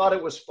would have thought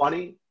it was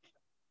funny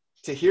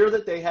to hear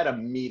that they had a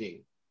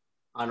meeting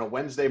on a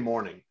Wednesday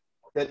morning,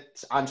 that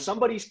on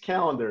somebody's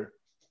calendar,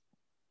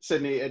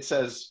 Sydney, it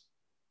says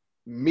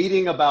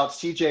meeting about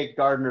CJ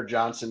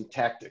Gardner-Johnson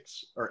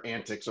tactics or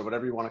antics or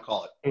whatever you want to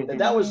call it. Mm-hmm.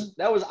 That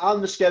was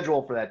on the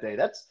schedule for that day.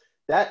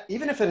 That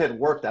even if it had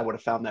worked, I would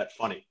have found that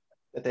funny,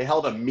 that they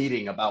held a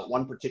meeting about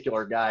one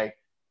particular guy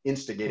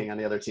instigating on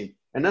the other team.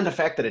 And then the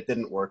fact that it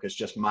didn't work is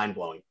just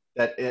mind-blowing.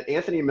 That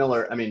Anthony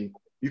Miller, I mean,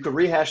 you could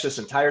rehash this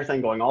entire thing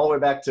going all the way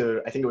back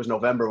to, I think it was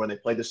November when they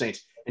played the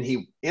Saints.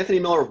 And Anthony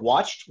Miller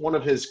watched one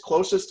of his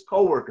closest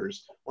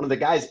coworkers, one of the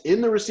guys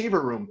in the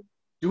receiver room,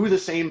 do the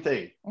same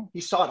thing.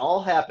 He saw it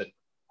all happen.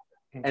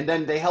 And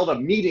then they held a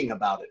meeting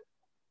about it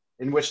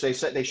in which they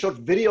showed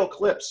video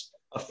clips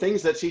of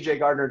things that CJ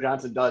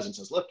Gardner-Johnson does and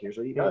says, look, here's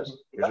what he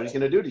does. Here's what he's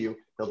going to do to you.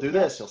 He'll do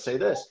this. He'll say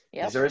this.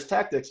 Yep. These are his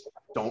tactics.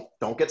 Don't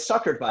get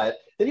suckered by it.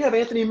 Then you have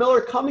Anthony Miller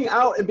coming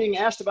out and being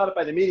asked about it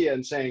by the media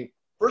and saying,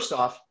 First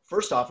off,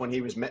 when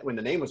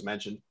the name was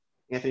mentioned,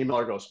 Anthony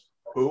Miller goes,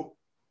 "Who?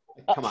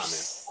 Come on,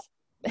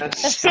 man!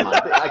 Come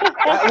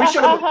on! We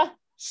should have,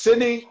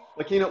 Sydney,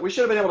 Lakina, we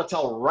should have been able to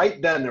tell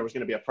right then there was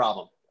going to be a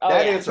problem.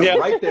 Answer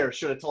right there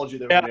should have told you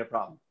there was going to be a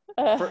problem.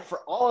 For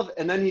all of,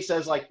 and then he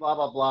says like blah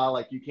blah blah,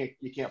 like you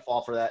can't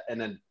fall for that,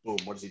 and then boom,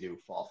 what does he do?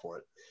 Fall for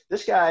it.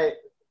 This guy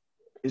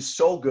is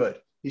so good.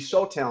 He's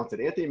so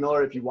talented. Anthony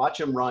Miller, if you watch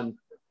him run,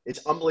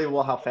 it's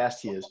unbelievable how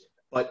fast he is.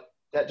 But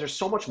there's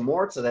so much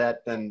more to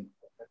that than.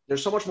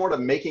 There's so much more to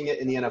making it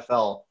in the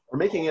NFL or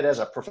making it as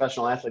a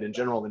professional athlete in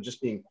general than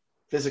just being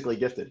physically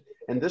gifted.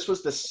 And this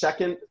was the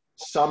second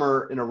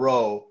summer in a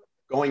row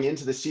going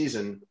into the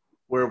season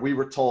where we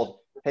were told,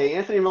 hey,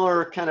 Anthony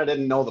Miller kind of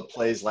didn't know the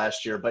plays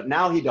last year, but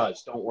now he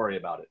does. Don't worry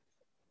about it.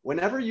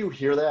 Whenever you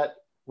hear that,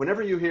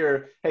 whenever you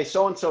hear, hey,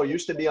 so-and-so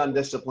used to be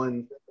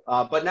undisciplined,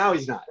 but now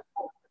he's not.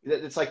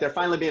 It's like they're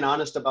finally being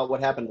honest about what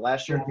happened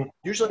last year.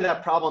 Usually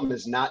that problem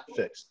is not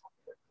fixed.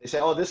 They say,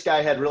 oh, this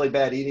guy had really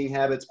bad eating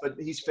habits, but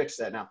he's fixed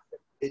that now.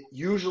 It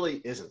usually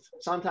isn't.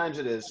 Sometimes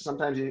it is.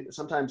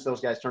 Sometimes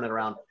those guys turn it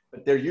around,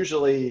 but that's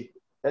usually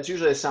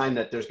a sign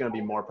that there's going to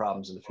be more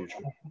problems in the future.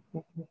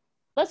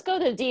 Let's go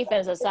to the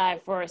defensive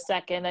side for a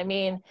second. I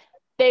mean,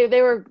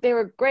 they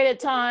were great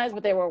at times,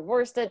 but they were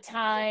worse at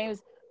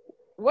times.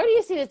 Where do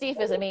you see this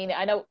defense? I mean,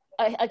 I know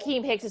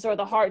Akeem Hicks is sort of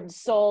the heart and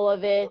soul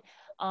of it.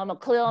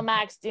 Khalil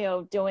Mack's,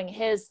 doing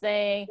his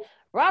thing.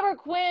 Robert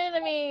Quinn, I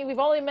mean, we've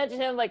only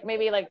mentioned him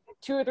maybe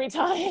 2 or 3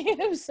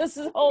 times this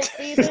whole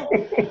season.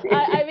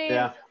 I mean,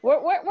 yeah. Where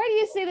do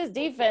you see this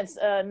defense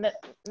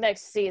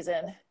next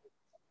season?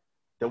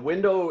 The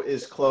window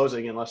is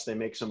closing unless they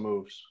make some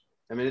moves.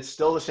 I mean, it's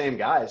still the same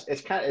guys.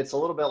 It's a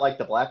little bit like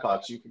the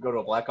Blackhawks. You could go to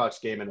a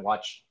Blackhawks game and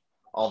watch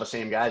all the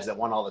same guys that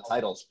won all the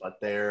titles, but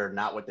they're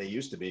not what they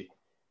used to be.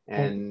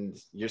 And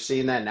you're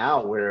seeing that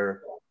now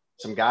where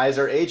some guys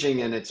are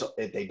aging and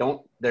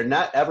they're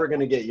not ever going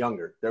to get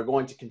younger. They're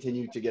going to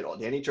continue to get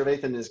old. Danny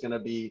Trevathan is going to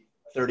be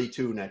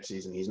 32 next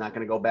season. He's not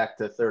going to go back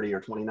to 30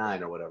 or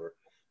 29 or whatever.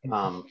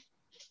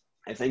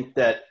 I think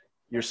that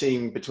you're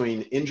seeing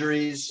between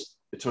injuries,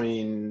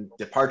 between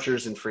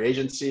departures in free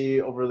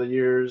agency over the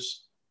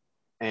years,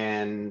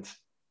 and,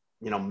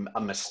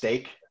 a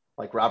mistake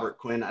like Robert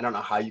Quinn. I don't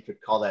know how you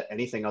could call that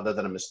anything other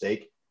than a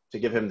mistake to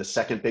give him the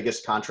second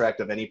biggest contract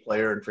of any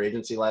player in free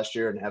agency last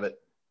year and have it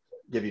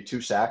give you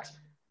 2 sacks.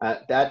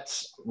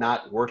 That's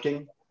not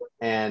working.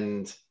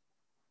 And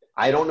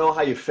I don't know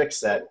how you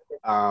fix that.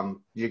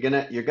 There's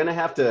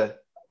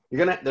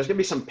gonna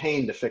be some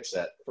pain to fix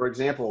that. For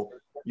example,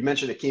 you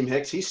mentioned Akeem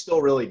Hicks. He's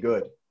still really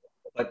good,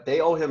 but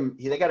they owe him.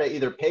 They got to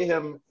either pay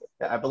him.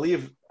 I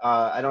believe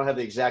I don't have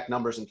the exact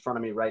numbers in front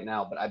of me right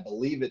now, but I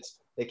believe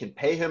they can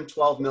pay him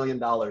 $12 million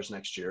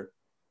next year,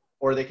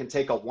 or they can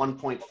take a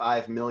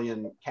 $1.5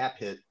 million cap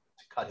hit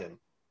to cut him.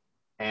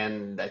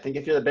 And I think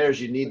if you're the Bears,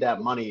 you need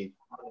that money.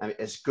 I mean,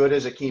 as good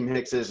as Akeem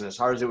Hicks is, and as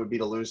hard as it would be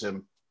to lose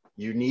him,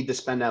 you need to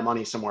spend that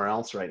money somewhere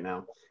else right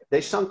now.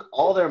 They sunk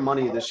all their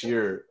money this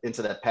year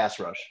into that pass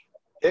rush.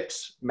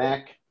 Hicks,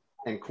 Mack,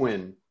 and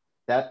Quinn.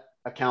 That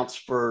accounts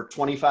for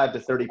 25 to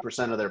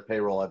 30% of their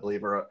payroll, I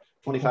believe, or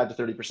 25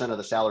 to 30% of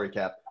the salary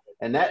cap.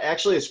 And that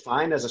actually is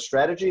fine as a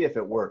strategy if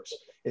it works.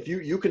 If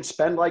you can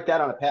spend like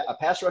that on a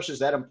pass rush is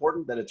that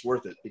important that it's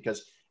worth it,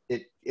 because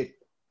it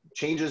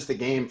changes the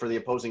game for the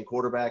opposing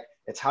quarterback.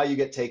 It's how you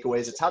get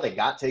takeaways. It's how they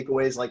got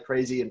takeaways like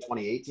crazy in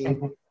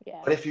 2018.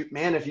 Yeah. But if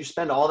you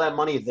spend all that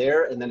money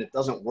there and then it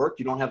doesn't work,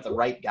 you don't have the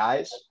right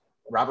guys.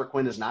 Robert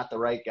Quinn is not the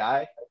right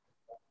guy.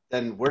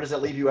 Then where does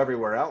that leave you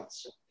everywhere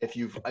else? If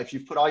you've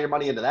put all your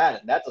money into that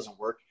and that doesn't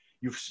work,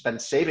 you've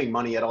spent saving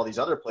money at all these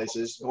other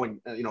places,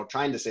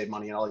 trying to save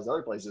money in all these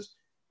other places.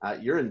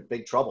 You're in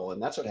big trouble,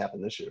 and that's what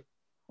happened this year.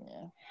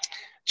 Yeah.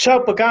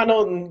 Chuck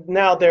Pagano,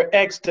 now their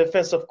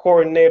ex-defensive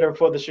coordinator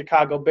for the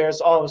Chicago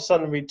Bears, all of a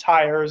sudden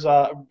retires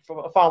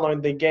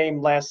following the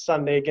game last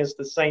Sunday against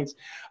the Saints.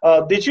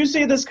 Did you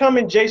see this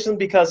coming, Jason?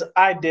 Because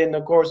I didn't.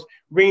 Of course,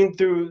 reading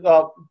through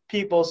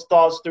people's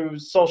thoughts through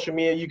social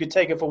media, you could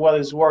take it for what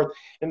it's worth.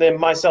 And then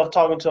myself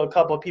talking to a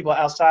couple of people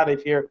outside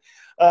of here,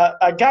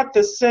 I got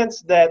the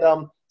sense that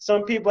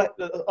some people's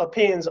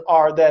opinions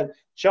are that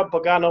Chuck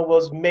Pagano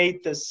was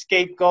made the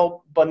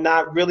scapegoat, but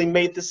not really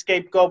made the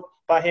scapegoat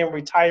by him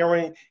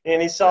retiring,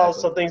 and he saw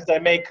some things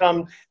that may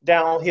come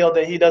downhill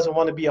that he doesn't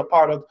want to be a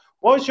part of.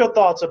 What was your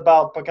thoughts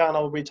about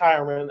Pagano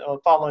retiring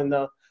following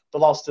the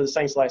loss to the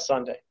Saints last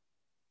Sunday?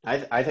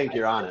 I think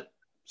you're on it,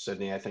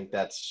 Sydney. I think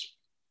that's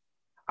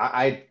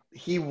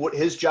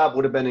his job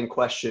would have been in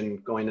question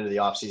going into the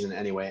offseason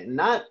anyway.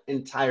 Not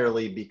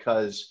entirely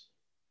because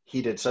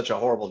he did such a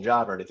horrible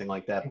job or anything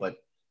like that, but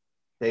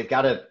they've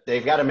got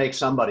to make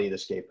somebody the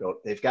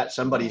scapegoat. They got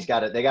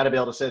to be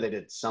able to say they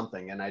did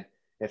something. And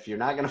if you're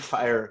not going to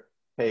fire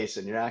Pace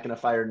and you're not going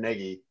to fire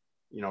Nagy,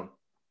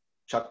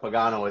 Chuck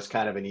Pagano is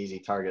kind of an easy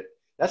target.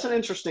 That's an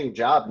interesting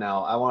job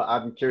now.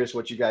 I'm curious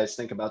what you guys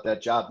think about that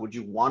job. Would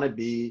you want to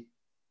be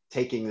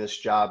taking this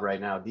job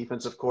right now?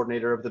 Defensive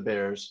coordinator of the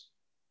Bears.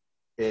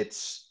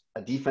 It's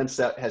a defense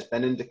that has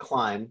been in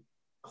decline.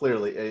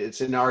 Clearly, it's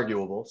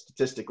inarguable.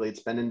 Statistically,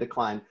 it's been in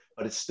decline,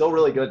 but it's still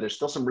really good. There's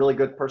still some really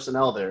good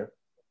personnel there.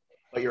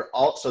 But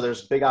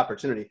there's big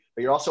opportunity.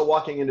 But you're also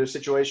walking into a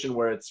situation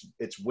where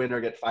it's win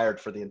or get fired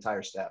for the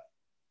entire staff.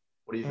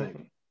 What do you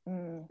think?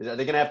 Mm-hmm. Are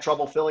they going to have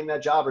trouble filling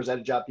that job, or is that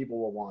a job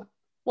people will want?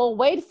 Well,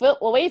 Wade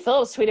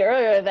Phillips tweeted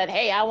earlier that,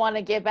 hey, I want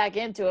to get back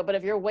into it. But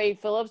if you're Wade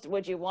Phillips,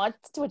 would you want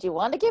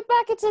to get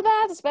back into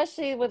that?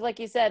 Especially with, like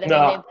you said,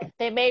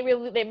 they may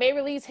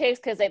release Hicks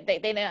because they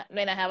may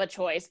not have a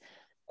choice.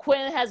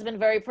 Quinn has been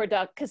very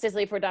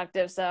consistently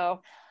productive,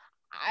 so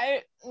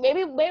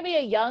maybe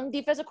a young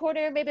defensive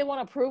coordinator, maybe they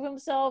want to prove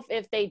himself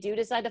if they do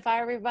decide to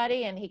fire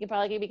everybody, and he could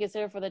probably be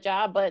considered for the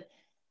job. But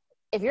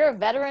if you're a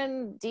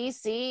veteran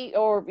DC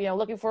or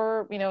looking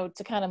for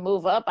to kind of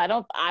move up,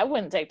 I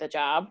wouldn't take the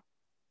job.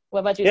 What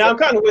about you? Yeah, I'm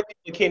kind of with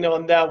you, Keno,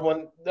 on that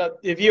one.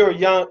 If you're a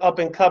young up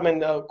and coming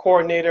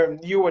coordinator,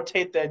 you would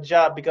take that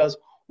job because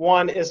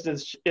one is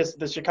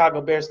the Chicago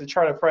Bears, the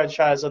charter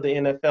franchise of the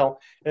NFL,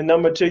 and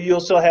number two,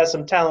 you'll still have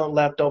some talent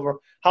left over.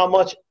 How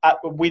much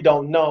we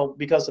don't know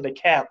because of the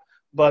cap.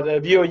 But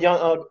if you're a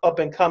young up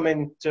and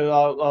coming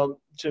to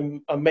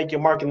make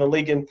your mark in the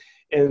league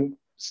and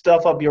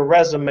stuff up your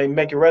resume,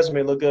 make your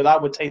resume look good, I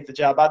would take the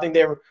job. I think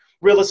they're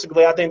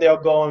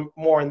going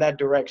more in that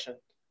direction.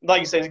 Like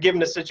you said, given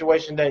the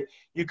situation that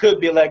you could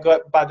be let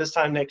go by this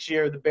time next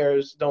year, the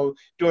Bears don't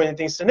do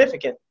anything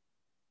significant.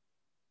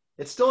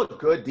 It's still a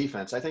good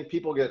defense. I think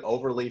people get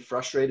overly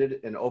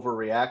frustrated and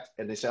overreact,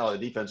 and they say, oh, the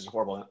defense is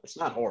horrible. It's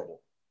not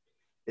horrible.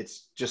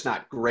 It's just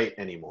not great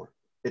anymore.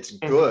 It's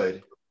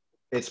good.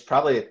 It's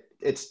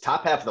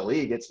top half of the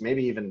league. It's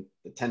maybe even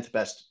the 10th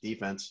best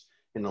defense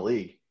in the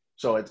league.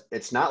 So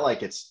it's not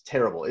like it's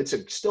terrible. It's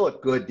still a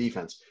good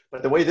defense.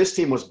 But the way this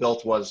team was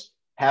built was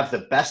have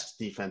the best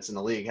defense in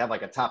the league, have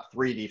like a top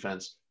 3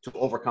 defense to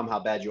overcome how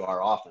bad you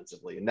are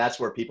offensively. And that's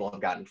where people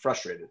have gotten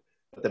frustrated.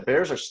 But the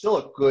Bears are still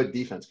a good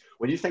defense.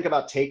 When you think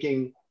about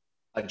taking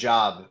a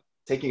job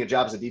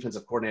as a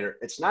defensive coordinator,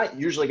 it's not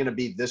usually going to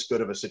be this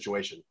good of a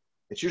situation.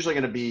 It's usually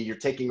going to be you're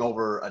taking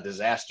over a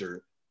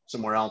disaster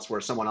somewhere else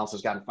where someone else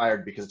has gotten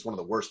fired because it's one of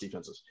the worst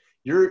defenses.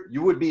 You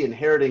would be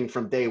inheriting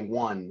from day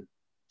one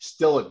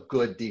still a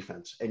good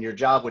defense. And your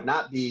job would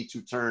not be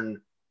to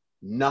turn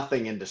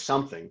nothing into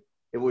something.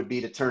 It would be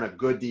to turn a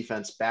good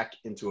defense back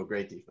into a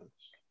great defense.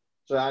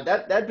 So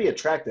that'd be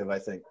attractive, I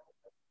think.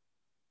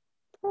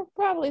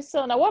 Probably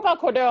so. Now, what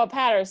about Cordero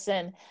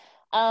Patterson?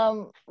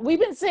 We've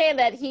been saying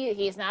that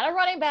he's not a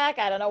running back.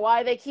 I don't know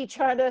why they keep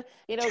trying to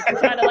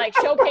like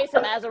showcase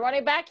him as a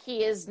running back.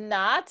 He is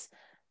not.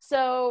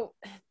 So,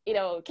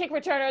 kick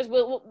returners,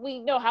 we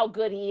know how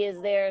good he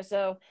is there.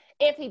 So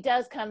if he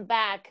does come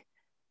back,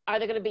 are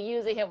they going to be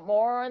using him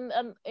more on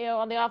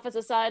the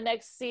offensive side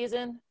next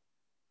season?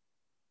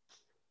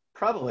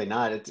 Probably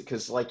not.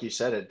 Because like you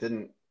said, it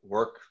didn't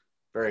work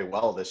very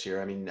well this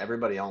year. I mean,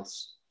 everybody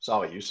else saw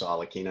what you saw,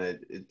 Lakina.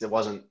 It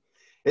wasn't.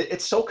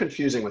 It's so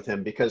confusing with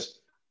him because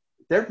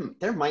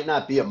there might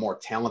not be a more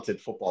talented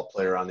football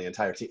player on the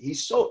entire team.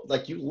 He's so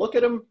you look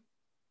at him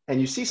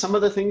and you see some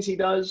of the things he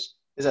does.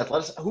 His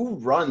athletics. Who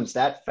runs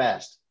that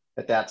fast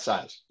at that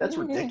size? That's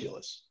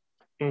ridiculous.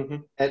 Mm-hmm.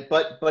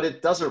 But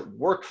it doesn't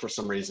work for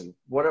some reason.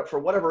 For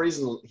whatever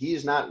reason,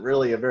 he's not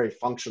really a very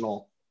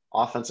functional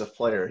offensive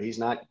player. He's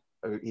not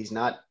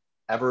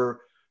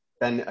ever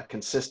been a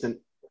consistent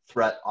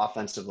threat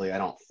offensively, I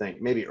don't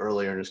think. Maybe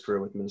earlier in his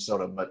career with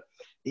Minnesota, but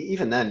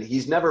even then,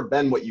 he's never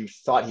been what you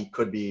thought he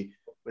could be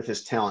with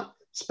his talent.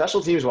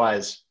 Special teams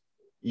wise,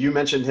 you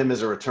mentioned him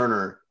as a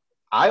returner.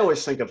 I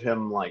always think of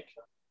him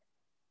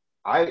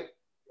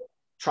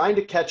trying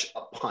to catch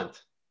a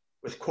punt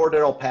with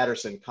Cordero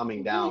Patterson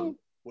coming down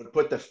would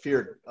put the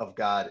fear of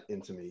God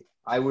into me.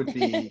 I would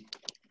be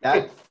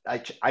that.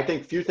 I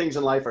think few things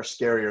in life are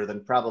scarier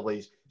than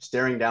probably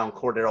staring down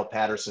Cordero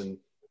Patterson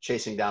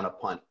chasing down a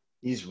punt.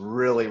 He's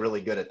really, really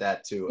good at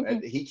that too.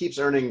 And he keeps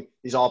earning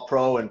these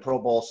All-Pro and Pro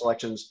Bowl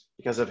selections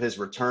because of his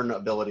return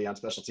ability on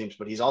special teams,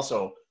 but he's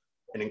also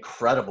an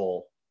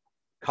incredible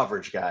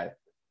coverage guy.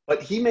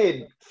 But he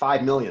made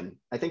 $5 million.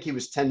 I think he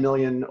was $10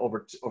 million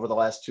over the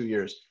last 2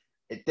 years.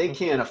 They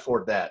can't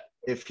afford that.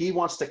 If he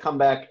wants to come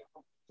back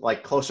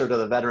closer to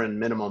the veteran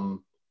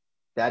minimum,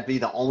 that'd be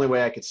the only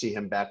way I could see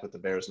him back with the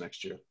Bears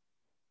next year.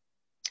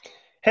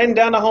 Heading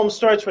down the home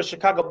stretch for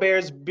Chicago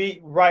Bears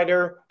beat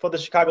writer for the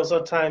Chicago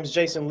Sun-Times,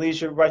 Jason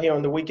Lieser, right here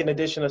on the weekend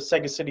edition of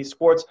Second City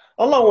Sports,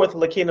 along with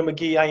Lakina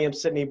McGee. I am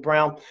Sydney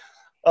Brown.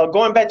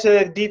 Going back to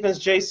the defense,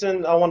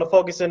 Jason, I want to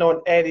focus in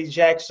on Eddie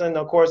Jackson.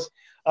 Of course,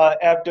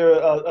 after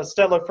a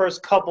stellar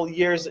first couple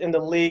years in the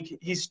league,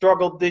 he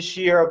struggled this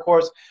year. Of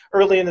course,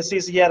 early in the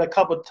season, he had a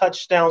couple of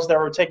touchdowns that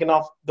were taken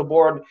off the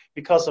board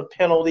because of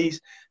penalties.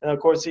 And, of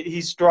course,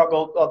 he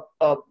struggled.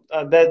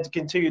 That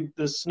continued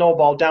the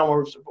snowball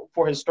downwards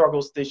for his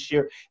struggles this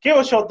year. Give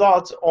us your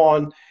thoughts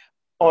on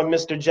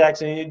Mr.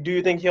 Jackson. Do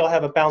you think he'll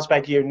have a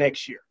bounce-back year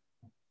next year?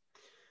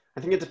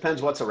 I think it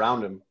depends what's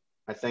around him.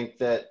 I think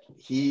that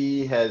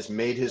he has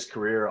made his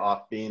career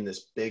off being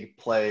this big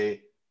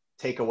play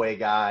takeaway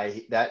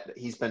guy, that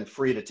he's been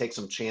free to take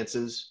some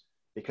chances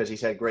because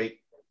he's had great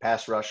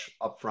pass rush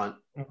up front.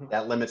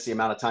 That limits the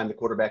amount of time the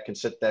quarterback can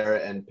sit there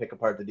and pick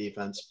apart the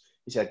defense.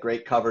 He's had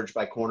great coverage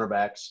by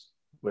cornerbacks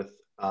with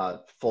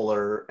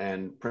Fuller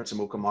and Prince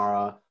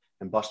Amukamara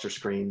and Buster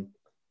Screen.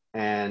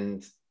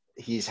 And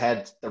he's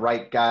had the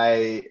right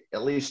guy,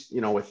 at least,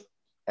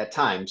 at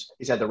times,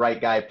 he's had the right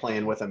guy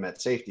playing with him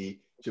at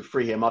safety to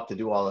free him up to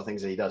do all the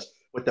things that he does.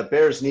 What the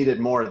Bears needed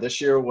more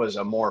this year was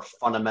a more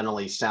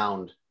fundamentally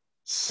sound,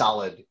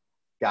 solid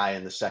guy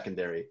in the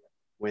secondary.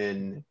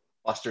 When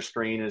Buster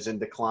Screen is in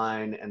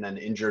decline and then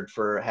injured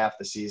for half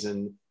the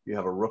season, you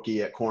have a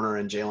rookie at corner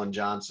in Jalen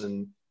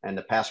Johnson, and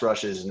the pass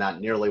rush is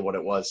not nearly what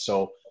it was.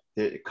 So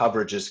the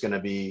coverage is going to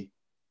be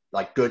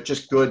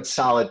good,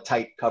 solid,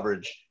 tight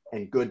coverage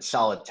and good,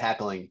 solid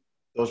tackling.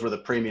 Those were the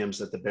premiums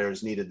that the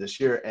Bears needed this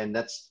year. And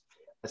that's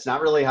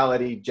not really how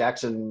Eddie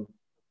Jackson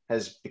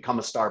has become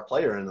a star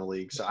player in the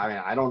league. So,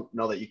 I don't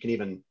know that you can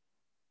even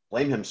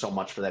blame him so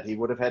much for that. He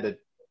would have had to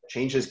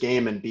change his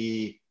game and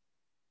be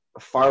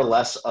far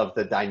less of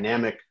the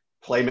dynamic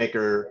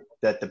playmaker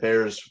that the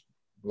Bears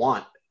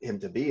want him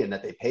to be and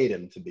that they paid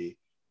him to be.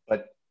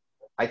 But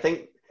I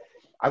think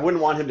I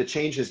wouldn't want him to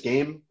change his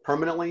game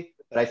permanently,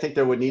 but I think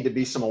there would need to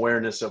be some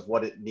awareness of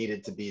what it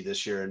needed to be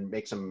this year and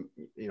make some,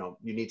 you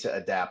need to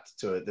adapt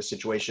to the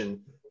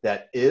situation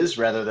that is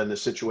rather than the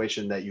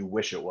situation that you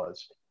wish it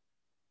was.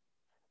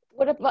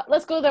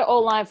 Let's go to their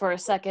O-line for a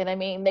second. I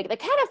mean, they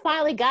kind of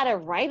finally got it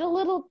right a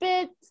little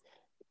bit,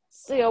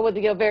 with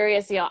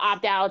various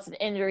opt-outs and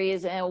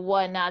injuries and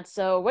whatnot.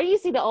 So where do you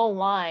see the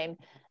O-line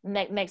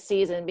next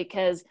season?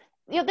 Because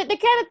they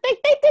kind of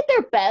they did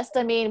their best.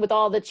 I mean, with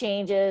all the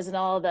changes and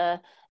all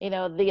the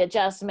the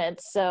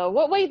adjustments. So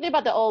what do you think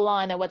about the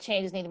O-line and what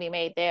changes need to be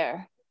made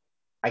there?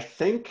 I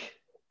think,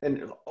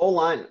 and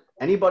almost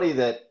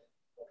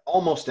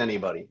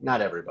anybody,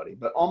 not everybody,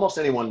 but almost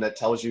anyone that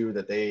tells you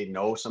that they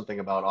know something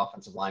about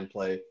offensive line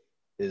play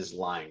is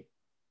lying.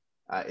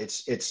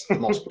 It's the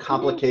most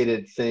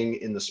complicated thing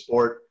in the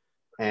sport,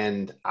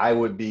 and I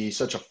would be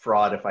such a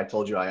fraud if I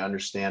told you I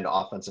understand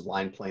offensive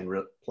line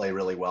play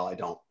really well. I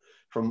don't.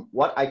 From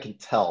what I can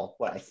tell,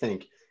 what I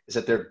think is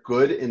that they're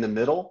good in the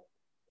middle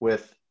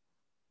with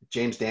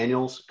James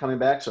Daniels coming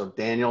back. So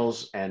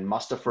Daniels and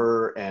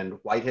Mustipher and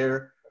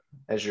Whitehair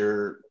as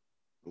your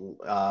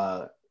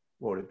what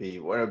would it be?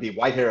 What would it be?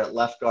 Whitehair at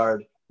left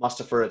guard,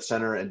 Mustipher at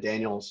center, and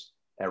Daniels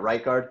at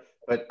right guard.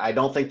 But I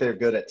don't think they're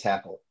good at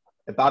tackle.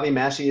 And Bobby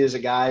Massey is a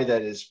guy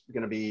that is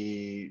going to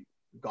be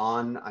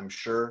gone, I'm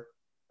sure,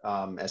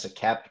 as a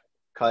cap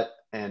cut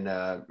and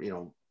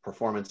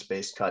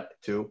performance-based cut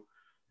too.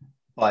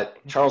 But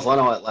Charles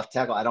Leno at left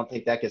tackle, I don't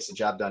think that gets the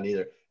job done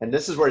either. And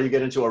this is where you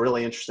get into a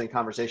really interesting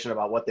conversation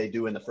about what they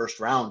do in the first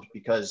round,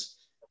 because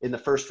in the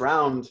first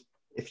round,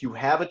 if you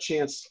have a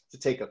chance to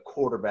take a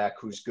quarterback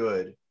who's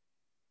good,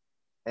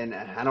 and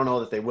I don't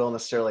know that they will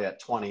necessarily at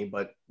 20,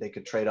 but they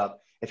could trade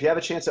up. If you have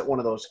a chance at one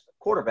of those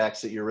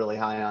quarterbacks that you're really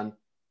high on,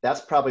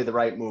 that's probably the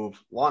right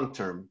move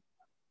long-term,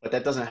 but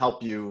that doesn't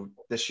help you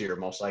this year.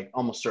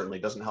 Almost certainly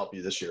doesn't help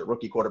you this year.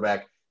 Rookie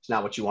quarterback is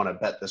not what you want to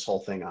bet this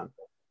whole thing on.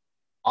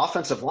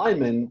 Offensive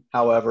lineman,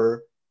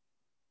 however,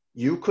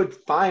 you could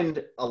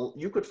find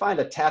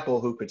a tackle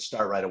who could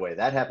start right away.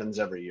 That happens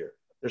every year.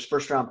 There's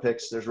first-round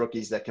picks. There's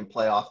rookies that can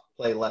play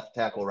left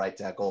tackle, right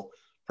tackle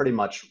pretty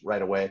much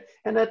right away.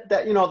 And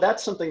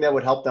that's something that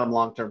would help them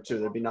long-term too.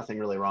 There'd be nothing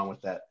really wrong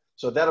with that.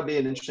 So that'll be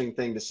an interesting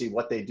thing to see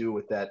what they do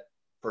with that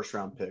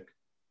first-round pick.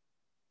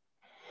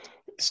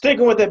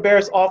 Sticking with the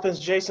Bears offense,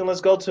 Jason,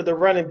 let's go to the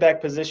running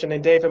back position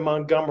and David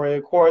Montgomery.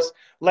 Of course,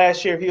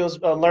 last year he was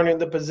learning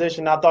the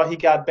position. I thought he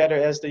got better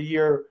as the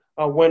year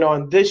went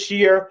on. This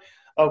year,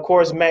 of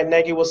course, Matt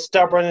Nagy was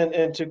stubborn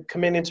and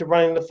committing to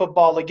running the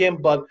football again,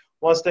 but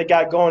once they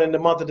got going in the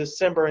month of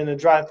December in the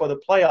drive for the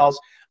playoffs,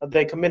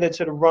 they committed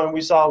to the run. We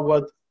saw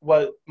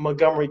what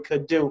Montgomery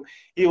could do.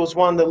 He was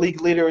one of the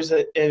league leaders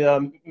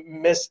in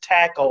missed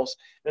tackles,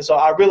 and so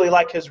I really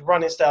like his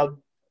running style.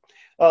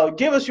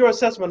 Give us your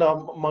assessment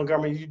of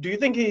Montgomery. Do you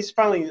think he's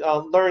finally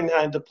learning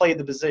how to play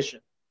the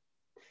position?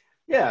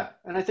 Yeah,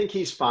 and I think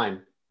he's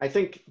fine. I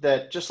think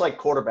that just like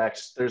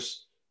quarterbacks,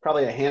 there's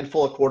probably a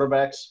handful of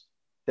quarterbacks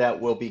that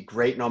will be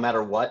great no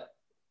matter what,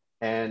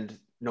 and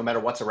no matter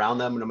what's around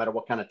them, no matter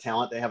what kind of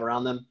talent they have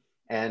around them.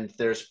 And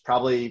there's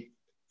probably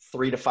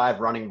 3 to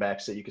 5 running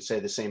backs that you could say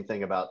the same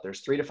thing about.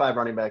 There's 3 to 5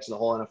 running backs in the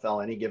whole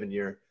NFL any given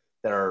year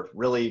that are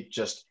really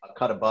just a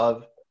cut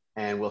above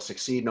and will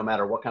succeed no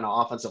matter what kind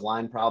of offensive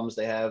line problems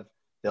they have.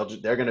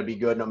 They're going to be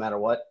good no matter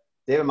what.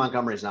 David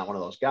Montgomery is not one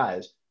of those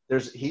guys.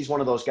 He's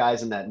one of those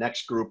guys in that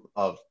next group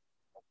of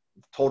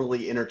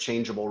totally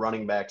interchangeable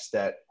running backs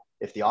that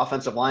if the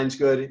offensive line's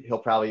good, he'll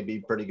probably be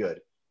pretty good.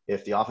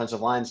 If the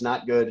offensive line's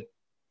not good,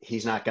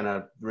 he's not going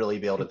to really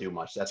be able to do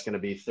much. That's going to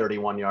be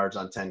 31 yards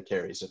on 10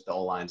 carries if the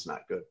O-line's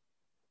not good.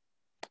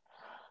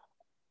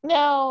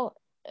 Now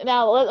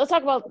let's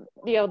talk about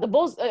the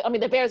Bulls. I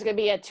mean, the Bears are going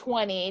to be at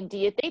 20. Do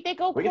you think they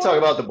go? We can talk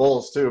about the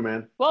Bulls too,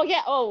 man. Well,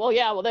 yeah. Oh, well,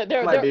 yeah. Well,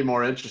 they're might be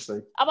more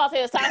interesting. I'm about to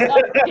say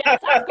the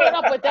size going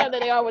up with them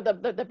than they are with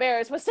the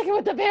Bears. We're sticking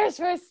with the Bears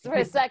for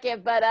a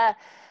second, but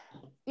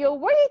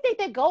where do you think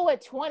they go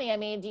at 20? I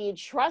mean, do you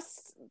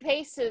trust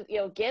Pace to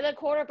get a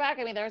quarterback?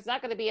 I mean, there's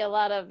not going to be a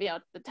lot of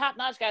the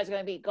top-notch guys are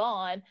going to be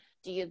gone.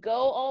 Do you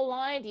go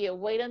O-line? Do you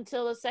wait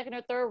until the second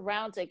or third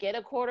round to get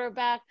a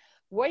quarterback?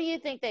 Where do you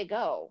think they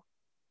go?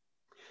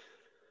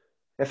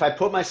 If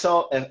I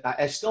still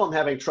am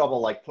having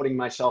trouble putting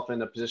myself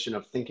in a position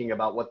of thinking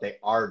about what they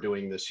are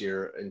doing this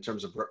year in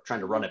terms of trying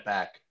to run it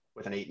back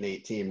with an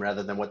 8-8 team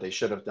rather than what they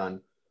should have done.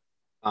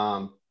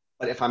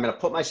 But if I'm going to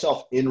put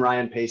myself in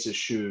Ryan Pace's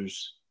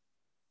shoes,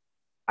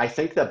 I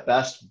think the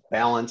best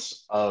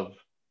balance of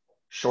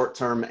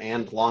short-term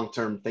and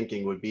long-term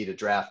thinking would be to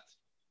draft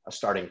a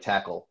starting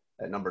tackle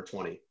at number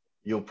 20.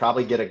 You'll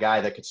probably get a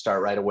guy that could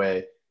start right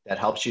away that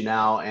helps you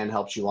now and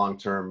helps you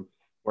long-term,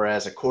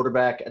 whereas a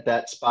quarterback at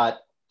that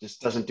spot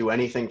just doesn't do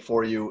anything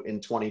for you in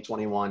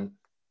 2021.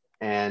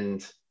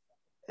 And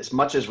as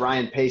much as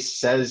Ryan Pace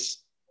says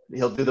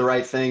he'll do the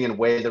right thing and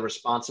weigh the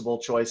responsible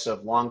choice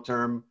of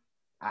long-term,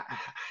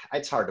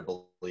 it's hard to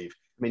believe.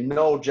 I mean,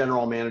 no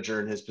general manager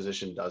in his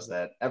position does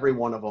that. Every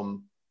one of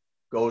them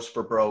goes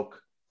for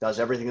broke, does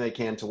everything they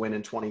can to win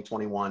in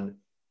 2021.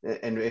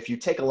 And if you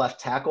take a left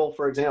tackle,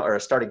 for example, or a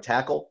starting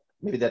tackle,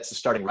 maybe that's the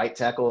starting right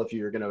tackle if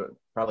you're going to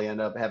probably end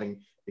up having,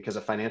 because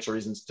of financial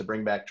reasons, to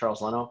bring back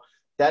Charles Leno,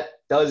 that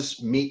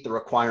does meet the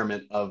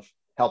requirement of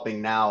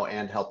helping now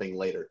and helping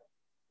later.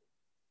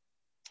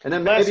 And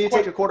then maybe you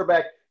take a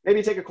quarterback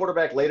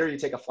later, you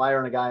take a flyer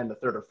on a guy in the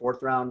 3rd or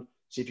 4th round,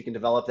 see if you can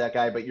develop that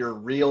guy. But your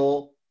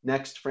real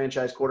next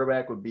franchise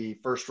quarterback would be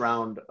first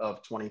round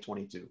of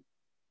 2022.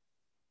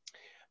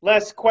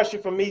 Last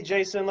question from me,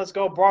 Jason. Let's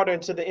go broader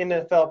into the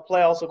NFL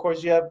playoffs. Of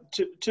course, you have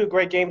two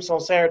great games on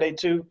Saturday,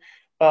 two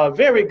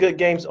very good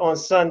games on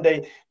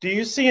Sunday. Do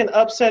you see an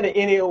upset in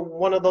any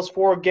one of those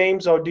four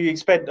games, or do you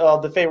expect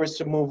the favorites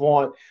to move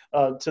on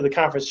to the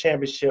conference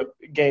championship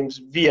games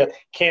via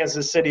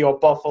Kansas City or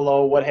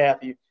Buffalo, what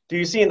have you? Do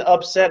you see an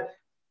upset?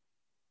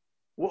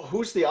 Well,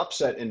 who's the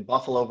upset in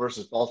Buffalo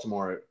versus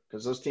Baltimore?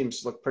 Because those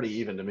teams look pretty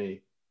even to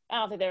me. I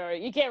don't think they're.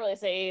 You can't really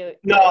say.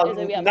 No,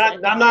 I'm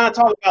not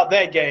talking about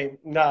that game.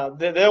 No,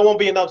 there won't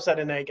be an upset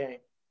in that game.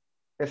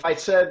 If I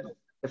said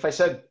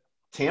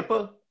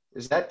Tampa,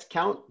 does that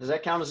count? Does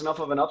that count as enough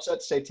of an upset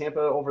to say Tampa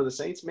over the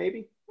Saints?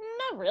 Maybe.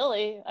 Not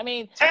really. I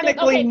mean,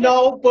 technically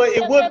no, but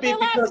it would be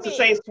because the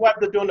Saints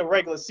swept it during the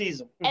regular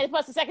season. And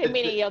plus, the second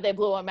meeting, they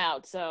blew them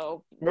out.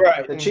 So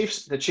right.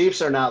 The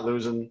Chiefs are not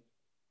losing.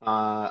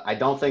 I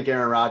don't think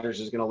Aaron Rodgers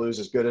is going to lose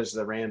as good as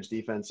the Rams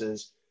defense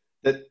is.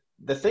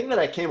 The thing that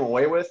I came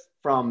away with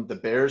from the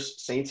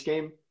Bears-Saints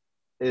game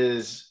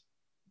is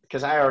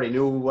because I already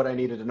knew what I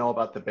needed to know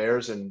about the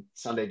Bears, and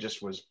Sunday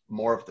just was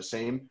more of the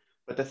same.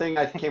 But the thing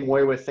I came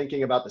away with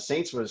thinking about the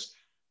Saints was,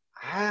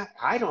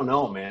 I don't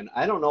know, man.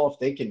 I don't know if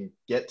they can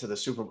get to the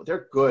Super Bowl.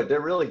 They're good. They're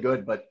really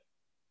good. But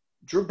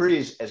Drew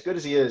Brees, as good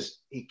as he is,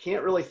 he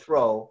can't really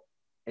throw,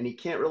 and he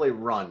can't really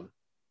run.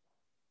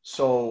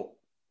 So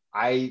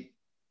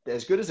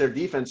as good as their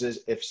defense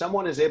is, if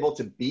someone is able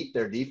to beat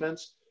their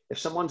defense, if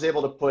someone's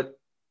able to put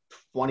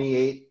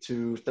 28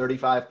 to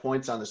 35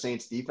 points on the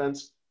Saints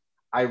defense,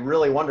 I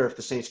really wonder if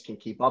the Saints can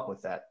keep up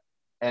with that.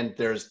 And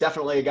there's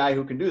definitely a guy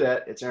who can do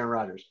that. It's Aaron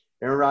Rodgers.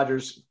 Aaron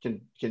Rodgers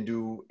can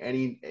do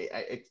any,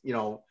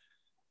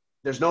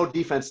 there's no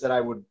defense that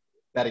I would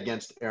bet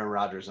against Aaron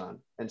Rodgers on.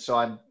 And so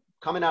I'm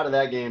coming out of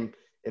that game.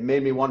 It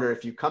made me wonder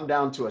if you come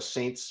down to a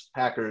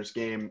Saints-Packers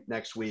game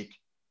next week,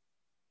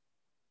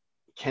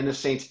 can the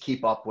Saints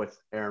keep up with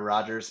Aaron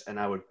Rodgers? And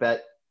I would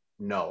bet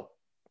no.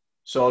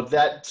 So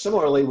that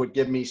similarly would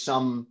give me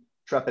some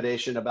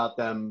trepidation about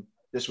them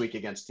this week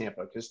against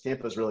Tampa, because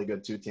Tampa's really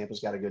good too. Tampa's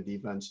got a good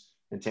defense,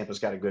 and Tampa's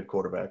got a good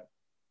quarterback.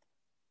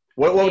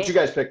 What would you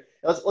guys pick?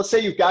 Let's say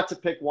you've got to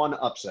pick one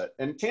upset,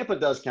 and Tampa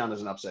does count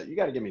as an upset. You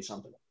got to give me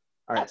something.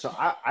 All right, so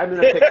I'm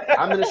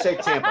gonna say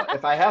Tampa.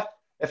 If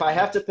I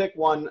have to pick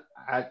one,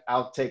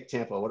 I'll take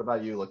Tampa. What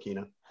about you,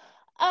 Lakina?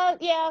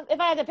 Yeah, if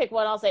I had to pick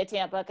one, I'll say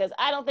Tampa, because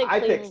I don't think I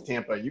picked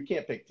Tampa. You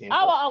can't pick Tampa.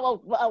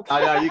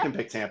 Okay. No, you can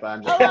pick Tampa.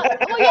 I'm just well,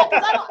 yeah,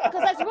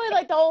 because that's really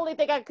like the only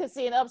thing I could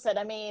see an upset.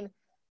 I mean,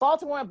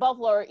 Baltimore and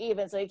Buffalo are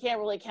even, so you can't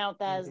really count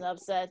that as an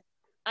upset.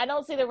 I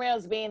don't see the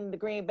Rams being the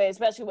Green Bay,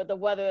 especially with the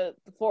weather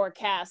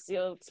forecast.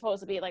 It's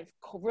supposed to be like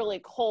really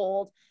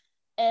cold,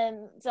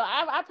 and so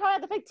I probably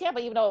have to pick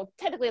Tampa, even though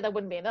technically that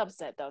wouldn't be an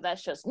upset, though.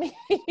 That's just me.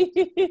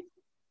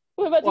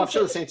 Well, I'm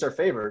sure the Saints are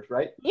favored,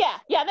 right? Yeah,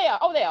 they are.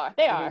 Oh, they are.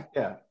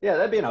 Yeah,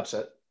 that'd be an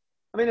upset.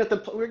 I mean,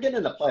 we're getting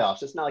into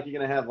playoffs. It's not like you're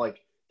going to have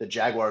like the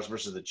Jaguars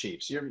versus the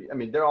Chiefs.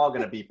 They're all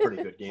going to be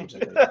pretty good games. I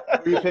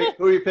think.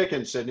 Who are you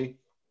picking, Sydney?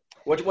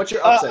 What's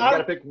your upset? You got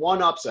to pick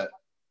one upset.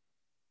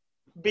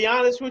 Be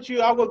honest with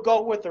you, I would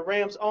go with the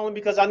Rams only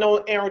because I know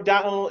Aaron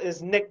Donald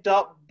is nicked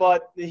up,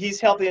 but he's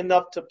healthy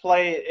enough to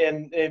play.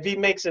 And if he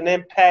makes an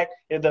impact,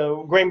 if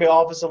the Green Bay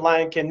offensive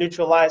line can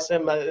neutralize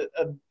him,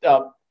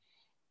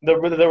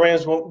 the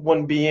Rams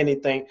wouldn't be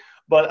anything.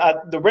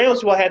 But the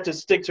Rams will have to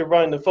stick to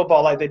running the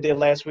football like they did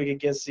last week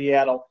against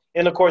Seattle.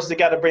 And, of course, they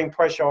got to bring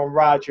pressure on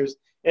Rodgers.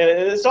 And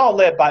it's all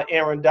led by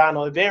Aaron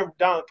Donald. If Aaron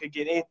Donald could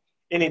get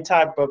any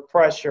type of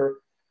pressure,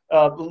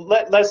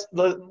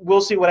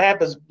 we'll see what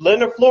happens.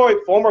 Leonard Floyd,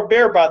 former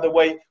Bear, by the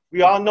way,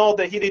 we all know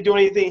that he didn't do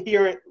anything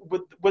here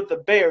with the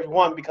Bears,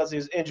 one, because he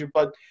was injured.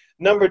 But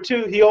number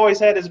two, he always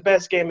had his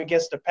best game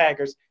against the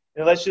Packers.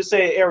 And let's just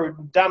say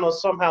Aaron Donald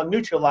somehow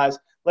neutralized.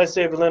 Let's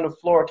say if Leonard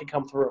Floyd can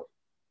come through.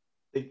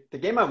 The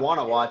game I want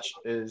to watch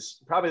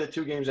is probably the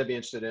two games I'd be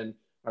interested in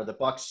are the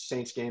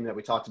Bucs-Saints game that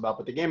we talked about.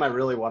 But the game I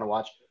really want to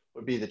watch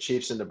would be the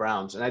Chiefs and the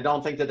Browns. And I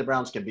don't think that the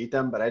Browns can beat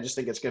them, but I just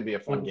think it's going to be a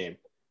fun game.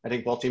 I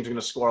think both teams are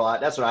going to score a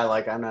lot. That's what I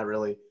like. I'm not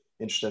really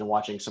interested in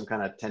watching some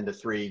kind of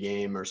 10-3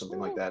 game or something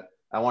like that.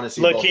 I want to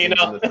see both teams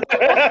in the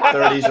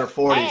 30s or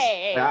 40s.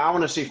 Hey. I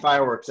want to see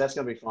fireworks. That's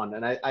going to be fun.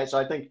 And so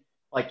I think,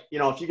 like,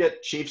 if you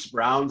get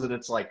Chiefs-Browns and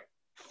it's like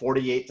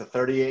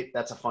 48-38,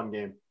 that's a fun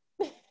game.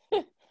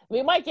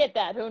 We might get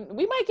that.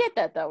 We might get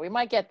that, though. We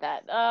might get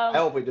that. I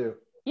hope we do.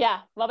 Yeah,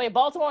 well, I mean,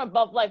 Baltimore and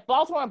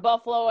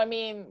Buffalo. I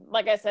mean,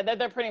 like I said,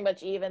 they're pretty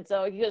much even.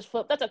 So you just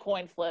flip. That's a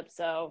coin flip.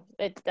 So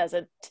it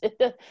doesn't.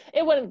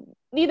 It wouldn't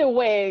either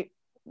way.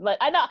 But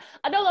I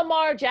know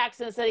Lamar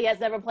Jackson said he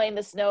has never played in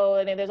the snow.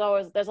 I mean, there's a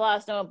lot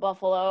of snow in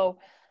Buffalo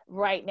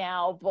right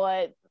now.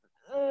 But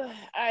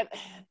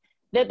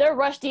their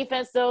rush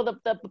defense, though,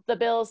 the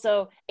Bills.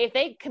 So if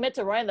they commit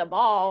to running the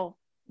ball,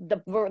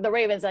 the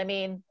Ravens, I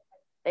mean,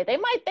 they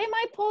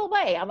might pull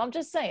away. I'm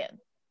just saying.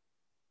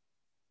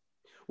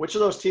 Which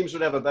of those teams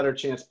would have a better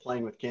chance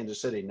playing with Kansas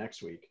City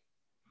next week?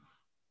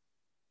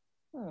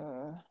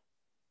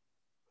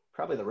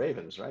 Probably the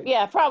Ravens, right?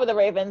 Yeah, probably the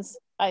Ravens,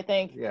 I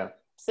think. Yeah.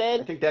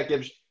 Sid?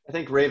 I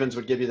think Ravens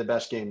would give you the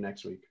best game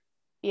next week.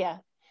 Yeah.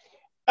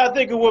 I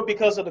think it would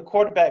because of the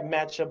quarterback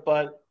matchup.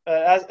 But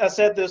I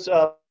said this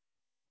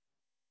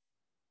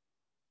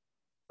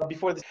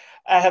before this.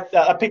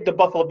 I picked the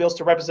Buffalo Bills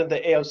to represent the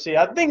AFC.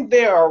 I think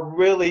they are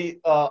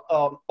really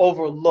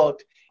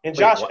overlooked. And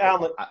Josh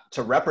Allen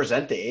to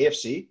represent the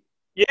AFC.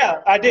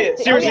 Yeah, I did.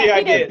 Seriously,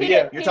 I did.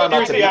 Yeah, you're talking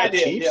about seriously, I the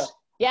did. Chiefs.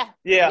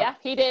 Yeah,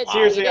 he did.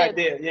 Seriously, he did. I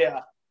did.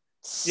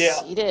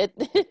 Yeah, he did.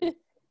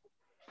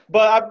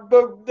 But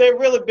they've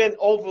really been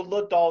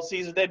overlooked all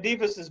season. Their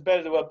defense is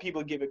better than what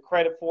people give it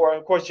credit for. And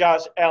of course,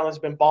 Josh Allen's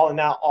been balling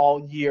out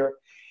all year.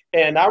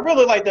 And I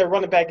really like their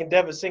running back in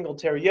Devin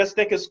Singletary. Yes,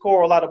 they can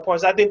score a lot of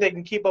points. I think they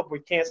can keep up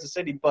with Kansas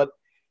City. But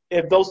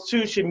if those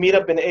two should meet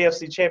up in the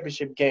AFC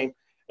Championship game,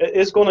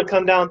 it's going to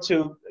come down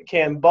to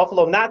can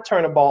Buffalo not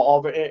turn the ball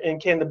over, and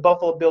can the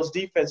Buffalo Bills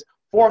defense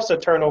force a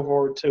turnover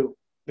or two?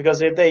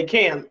 Because if they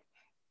can,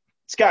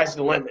 sky's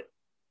the limit.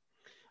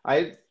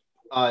 I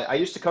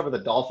used to cover the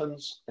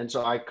Dolphins, and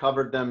so I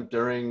covered them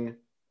during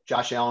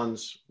Josh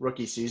Allen's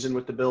rookie season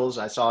with the Bills.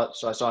 I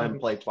saw him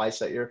play twice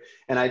that year.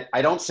 And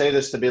I don't say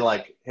this to be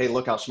like, hey,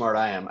 look how smart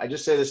I am. I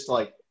just say this to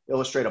like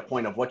illustrate a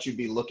point of what you'd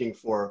be looking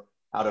for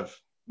out of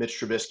Mitch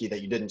Trubisky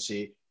that you didn't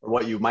see, or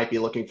what you might be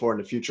looking for in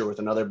the future with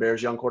another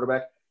Bears young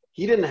quarterback.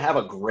 He didn't have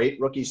a great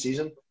rookie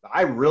season.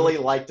 I really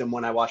liked him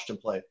when I watched him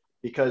play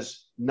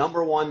because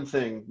number one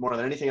thing, more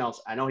than anything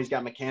else, I know he's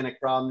got mechanic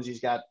problems.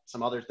 He's got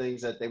some other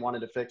things that they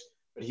wanted to fix,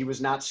 but he was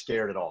not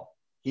scared at all.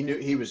 He knew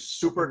he was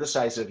super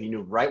decisive. He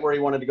knew right where he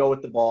wanted to go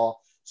with the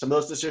ball. Some of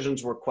those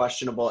decisions were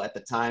questionable at the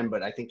time,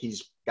 but I think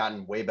he's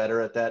gotten way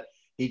better at that.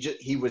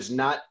 He was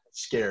not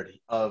scared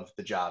of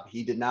the job.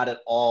 He did not at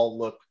all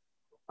look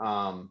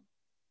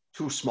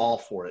too small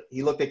for it.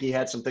 He looked like he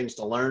had some things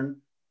to learn,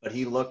 but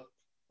he looked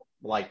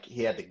like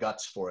he had the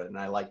guts for it, and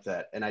I like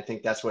that. And I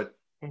think that's what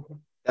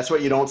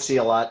you don't see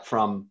a lot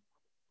from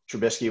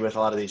Trubisky with a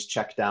lot of these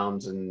check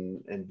downs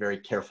and very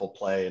careful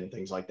play and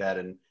things like that.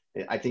 And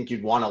I think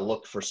you'd want to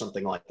look for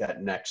something like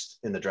that next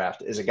in the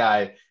draft. Is a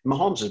guy,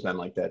 Mahomes has been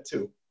like that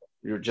too.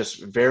 You're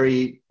just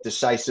very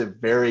decisive,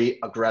 very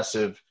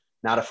aggressive,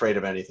 not afraid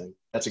of anything.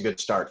 That's a good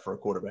start for a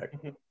quarterback.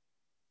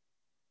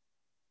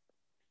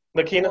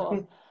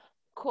 Lakina?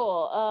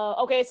 Cool.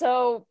 Okay,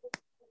 so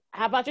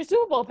how about your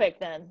Super Bowl pick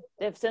then?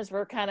 Since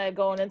we're kind of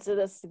going into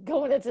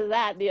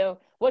that,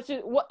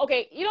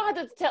 okay, you don't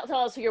have to tell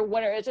us who your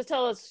winner is. Just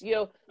tell us,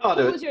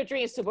 who's your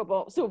dream Super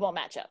Bowl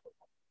matchup?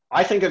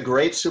 I think a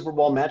great Super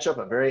Bowl matchup,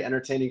 a very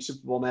entertaining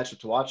Super Bowl matchup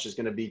to watch is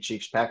going to be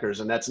Chiefs-Packers.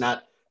 And that's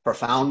not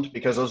profound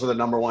because those are the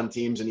number one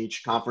teams in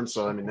each conference.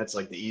 So, I mean, that's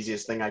like the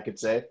easiest thing I could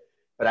say.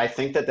 But I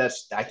think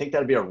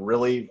that'd be a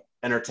really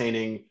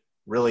entertaining,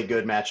 really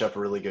good matchup, a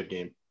really good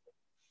game.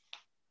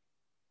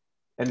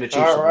 And the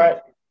Chiefs all right.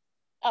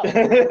 Oh.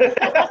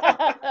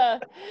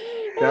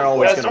 They're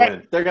always going to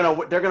win. They're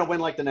going to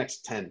win like the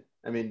next 10.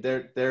 I mean,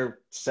 they're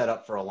set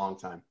up for a long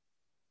time.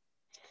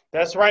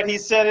 That's right. He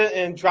said it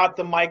and dropped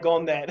the mic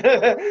on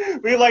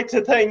that. We'd like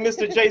to thank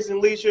Mr. Jason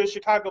Lieser,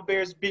 Chicago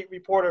Bears beat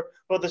reporter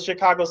for the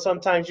Chicago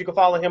Sun-Times. You can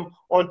follow him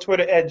on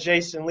Twitter at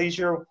Jason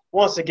Lieser.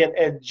 Once again,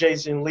 at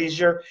Jason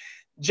Lieser.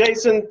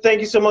 Jason, thank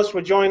you so much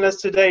for joining us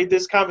today.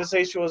 This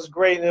conversation was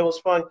great and it was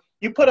fun.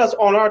 You put us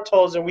on our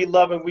toes, and we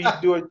love it. We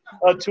do it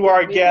to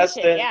our guests.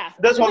 And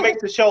that's what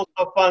makes the show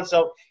so fun.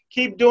 So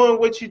keep doing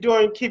what you're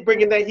doing. Keep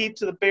bringing that heat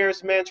to the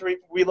Bears, man.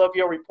 We love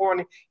your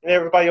reporting and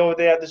everybody over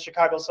there at the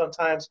Chicago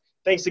Sun-Times.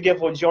 Thanks again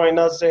for joining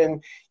us,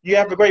 and you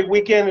have a great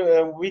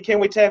weekend. We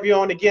can't wait to have you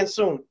on again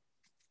soon.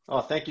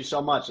 Oh, thank you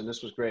so much, and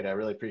this was great. I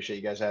really appreciate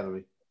you guys having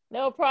me.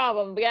 No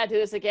problem. We got to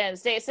do this again.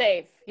 Stay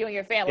safe, you and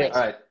your family. Yeah,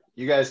 all right.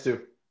 You guys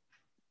too.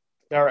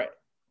 All right.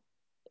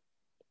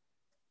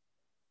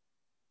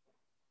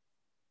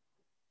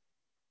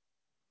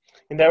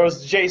 And that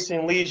was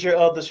Jason Lieser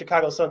of the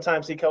Chicago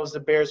Sun-Times. He covers the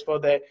Bears for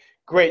that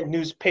great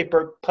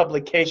newspaper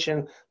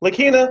publication.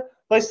 Lakina,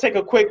 let's take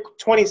a quick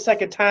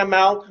 20-second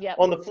timeout. Yep.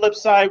 On the flip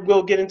side,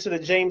 we'll get into the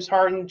James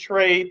Harden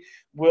trade.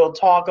 We'll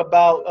talk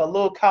about a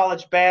little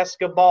college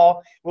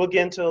basketball. We'll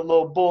get into a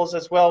little Bulls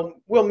as well.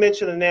 We'll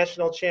mention the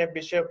national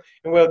championship,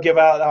 and we'll give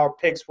out our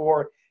picks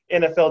for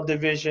NFL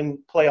Division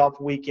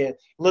playoff weekend.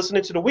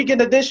 Listening to the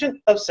weekend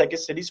edition of Second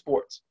City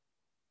Sports.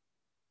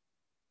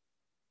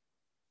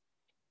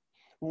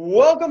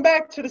 Welcome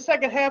back to the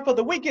second half of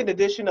the weekend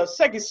edition of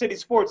Second City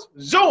Sports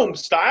Zoom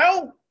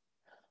Style.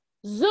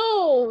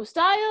 Zoom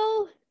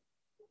Style.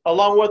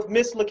 Along with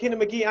Miss Lakina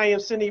McGee, I am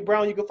Cindy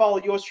Brown. You can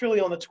follow yours truly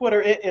on the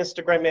Twitter and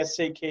Instagram at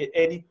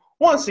SidKid80.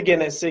 Once again,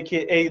 that's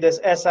SidKid80. That's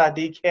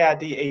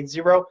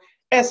SIDKID80.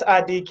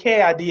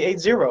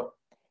 SIDKID80.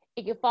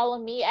 You can follow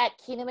me at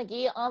Keena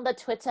McGee on the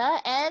Twitter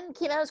and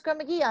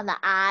Keena_McGee on the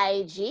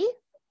IG.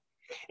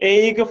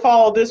 And you can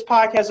follow this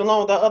podcast along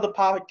with the other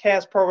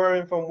podcast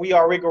programming from We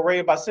Are Regal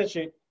Radio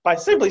by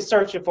simply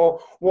searching for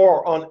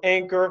War on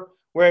Anchor.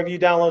 Wherever you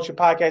download your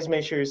podcast,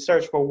 make sure you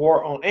search for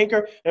War on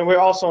Anchor. And we're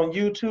also on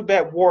YouTube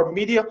at War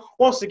Media.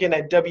 Once again,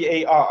 at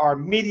WARR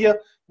Media.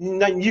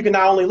 You can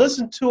not only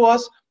listen to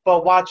us,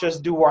 but watch us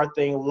do our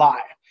thing live.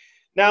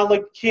 Now,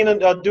 look, Keenan,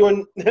 we're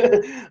going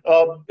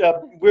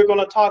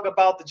to talk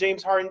about the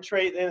James Harden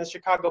trade in the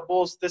Chicago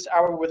Bulls this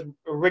hour with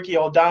Ricky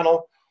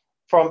O'Donnell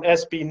from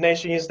SB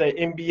Nation. He's the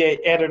NBA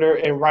editor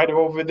and writer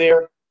over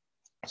there.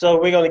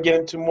 So we're going to get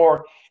into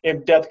more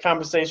in-depth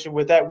conversation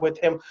with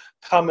him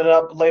coming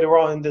up later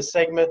on in this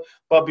segment.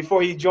 But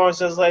before he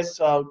joins us, let's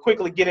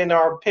quickly get into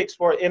our picks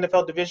for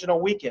NFL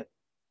Divisional Weekend.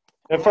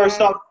 And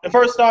first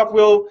off,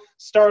 we'll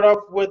start off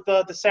with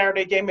the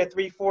Saturday game at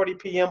 3:40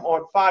 p.m.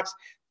 on Fox.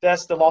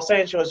 That's the Los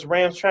Angeles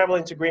Rams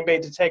traveling to Green Bay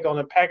to take on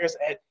the Packers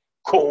at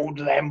cold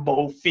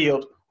Lambeau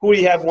Field. Who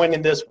do you have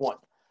winning this one?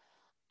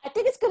 I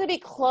think it's going to be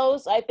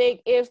close. I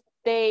think if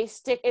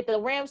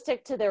the Rams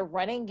stick to their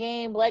running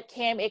game, let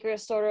Cam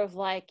Akers sort of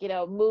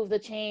move the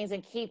chains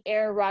and keep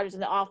Aaron Rodgers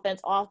and the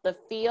offense off the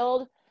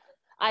field.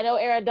 I know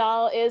Aaron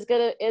Donald is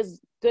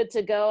good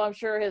to go. I'm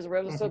sure his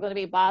ribs are still going to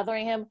be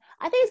bothering him.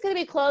 I think it's going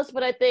to be close,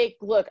 but I think,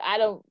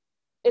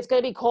 it's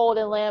going to be cold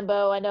in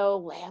Lambeau. I know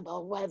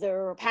Lambeau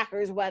weather or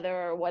Packers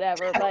weather or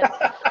whatever,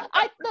 but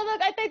I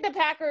think the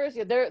Packers,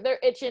 they're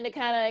itching to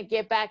kind of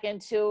get back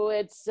into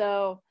it.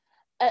 So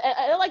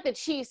I like the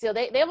Chiefs.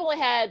 They've only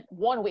had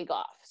 1 week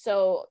off,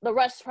 so the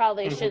rest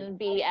probably shouldn't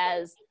be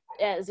as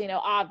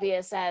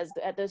obvious as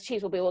the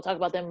Chiefs will be. We'll talk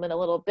about them in a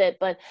little bit,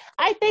 but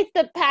I think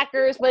the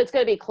Packers, but it's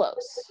going to be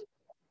close.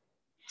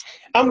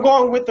 I'm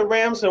going with the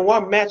Rams, and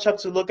one matchup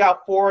to look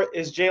out for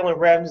is Jalen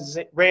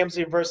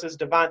Ramsey versus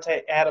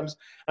Devontae Adams.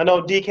 I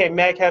know DK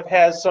Metcalf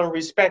has some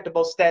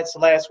respectable stats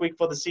last week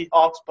for the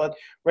Seahawks, but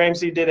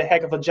Ramsey did a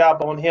heck of a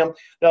job on him.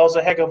 That was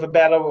a heck of a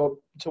battle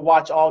to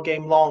watch all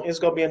game long. It's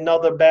going to be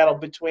another battle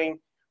between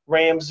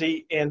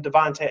Ramsey and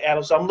Devontae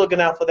Adams. So I'm looking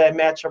out for that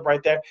matchup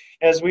right there.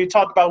 As we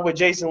talked about with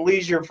Jason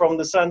Leisure from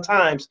the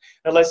Sun-Times,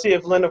 and let's see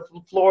if Leonard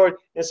Floyd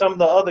and some of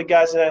the other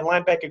guys in that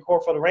linebacker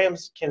core for the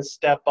Rams can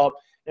step up.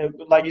 And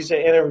like you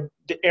said,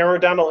 Aaron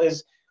Donald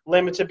is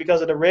limited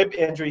because of the rib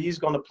injury. He's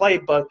going to play,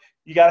 but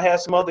you got to have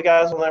some other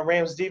guys on that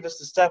Rams defense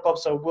to step up.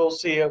 So we'll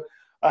see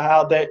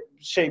how that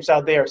shapes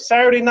out there.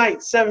 Saturday night,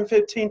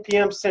 7:15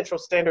 p.m. Central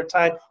Standard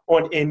Time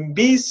on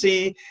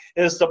NBC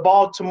is the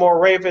Baltimore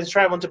Ravens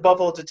traveling to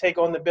Buffalo to take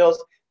on the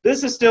Bills.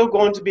 This is still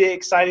going to be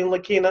exciting,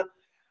 Lakina.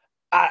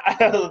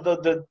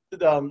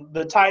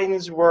 The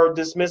Titans were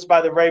dismissed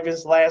by the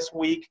Ravens last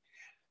week.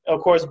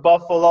 Of course,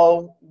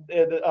 Buffalo,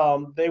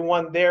 they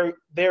won their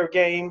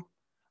game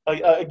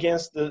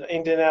against the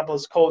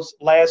Indianapolis Colts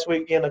last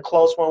week in a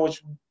close one,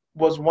 which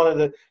was one of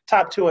the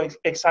top two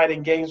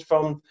exciting games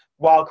from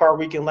Wild Card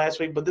Weekend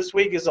last week. But this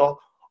week is a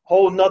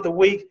whole nother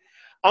week.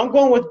 I'm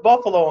going with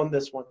Buffalo on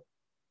this one,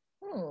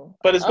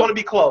 but it's going to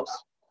be close.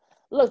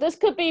 Look, this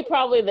could be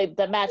probably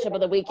the matchup of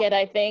the weekend,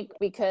 I think,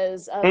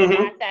 because of the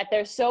fact that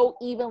they're so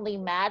evenly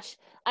matched.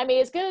 I mean,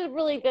 it's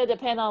really going to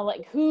depend on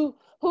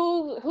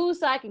whose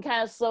side can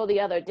kind of slow the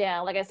other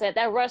down. Like I said,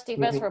 that rush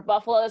defense for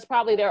Buffalo is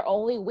probably their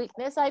only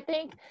weakness, I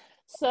think.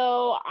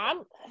 So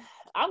I'm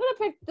gonna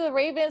pick the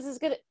Ravens.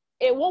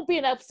 It won't be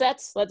an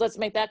upset. Let's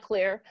make that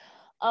clear.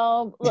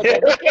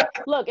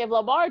 If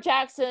Lamar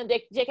Jackson,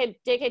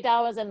 J.K.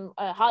 Dobbins, and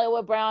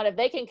Hollywood Brown, if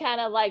they can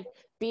kind of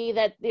be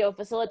that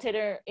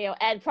facilitator,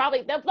 and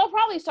they'll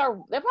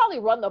probably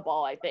run the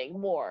ball, I think,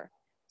 more.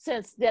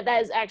 Since that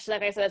is actually,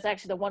 like I said, that's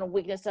actually the one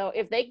weakness. So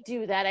if they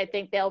do that, I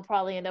think they'll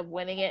probably end up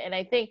winning it. And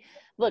I think,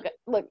 look,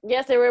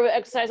 yes, they were able to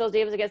exercise those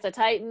defenses against the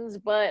Titans,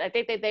 but I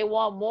think that they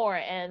want more.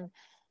 And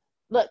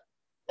look,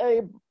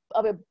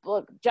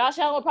 Josh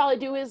Allen will probably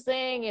do his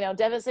thing.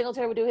 Devin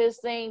Singletary will do his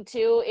thing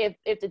too.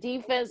 If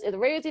the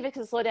Ravens defense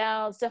can slow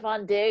down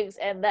Stephon Diggs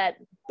and that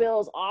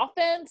Bills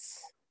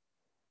offense,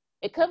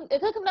 it could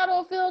come down to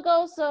a field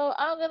goal. So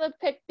I'm gonna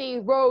pick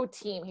the road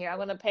team here. I'm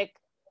gonna pick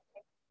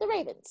the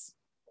Ravens.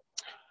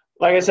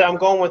 Like I said, I'm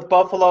going with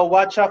Buffalo.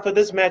 Watch out for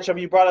this matchup.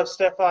 You brought up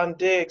Stephon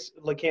Diggs.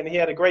 He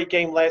had a great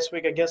game last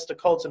week against the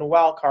Colts in the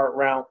wild card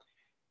round.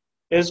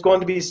 It's going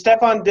to be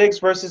Stephon Diggs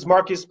versus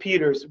Marcus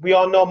Peters. We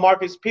all know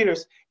Marcus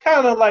Peters,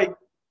 kind of like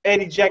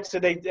Eddie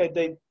Jackson.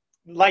 They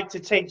like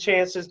to take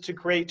chances to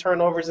create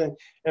turnovers and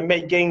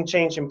make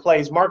game-changing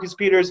plays. Marcus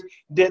Peters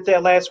did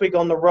that last week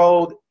on the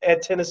road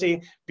at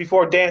Tennessee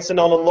before dancing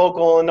on the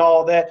local and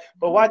all that.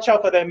 But watch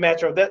out for that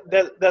matchup.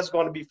 That's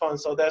going to be fun.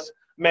 So that's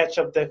a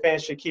matchup that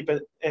fans should keep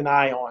an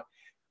eye on.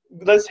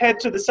 Let's head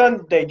to the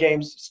Sunday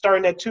games.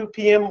 Starting at 2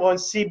 p.m. on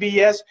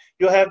CBS,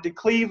 you'll have the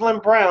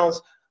Cleveland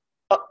Browns,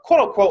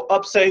 quote-unquote,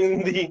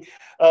 upsetting the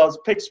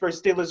Pittsburgh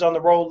Steelers on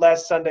the road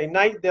last Sunday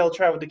night. They'll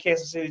travel to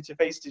Kansas City to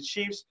face the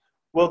Chiefs.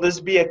 Will this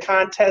be a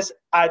contest?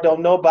 I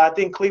don't know, but I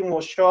think Cleveland will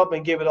show up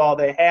and give it all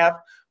they have.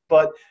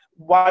 But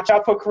watch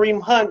out for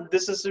Kareem Hunt.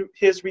 This is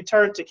his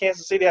return to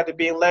Kansas City after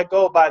being let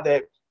go by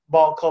that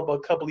ball club a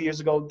couple of years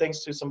ago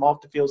thanks to some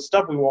off-the-field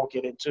stuff we won't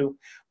get into.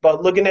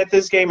 But looking at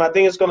this game, I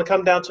think it's going to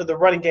come down to the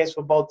running games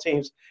for both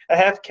teams. I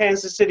have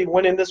Kansas City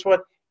winning this one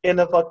in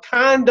a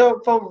kind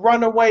of a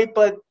runaway,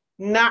 but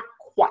not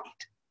quite.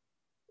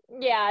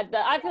 Yeah,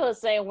 I feel the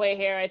same way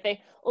here. I think,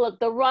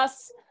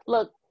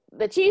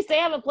 the Chiefs, they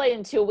haven't played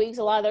in 2 weeks.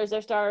 A lot of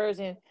their starters,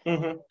 and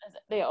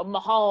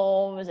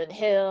Mahomes and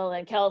Hill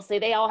and Kelsey,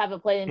 they all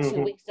haven't played in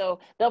 2 weeks. So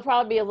they'll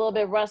probably be a little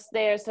bit rust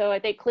there. So I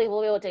think Cleveland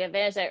will be able to take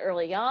advantage of that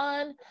early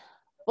on.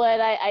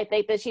 But I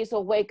think the Chiefs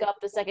will wake up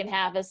the second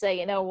half and say,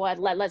 you know what,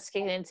 let's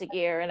kick it into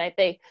gear. And I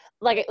think,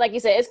 like you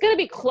said, it's going to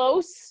be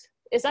close.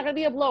 It's not going to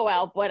be a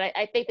blowout, but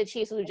I think the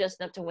Chiefs will do just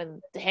enough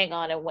to hang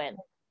on and win.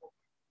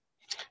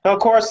 Of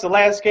course, the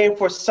last game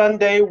for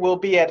Sunday will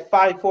be at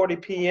 5:40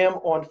 p.m.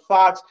 on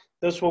Fox.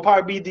 This will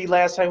probably be the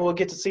last time we'll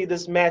get to see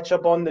this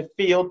matchup on the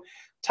field.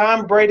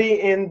 Tom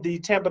Brady and the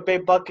Tampa Bay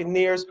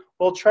Buccaneers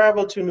will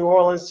travel to New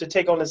Orleans to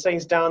take on the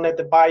Saints down at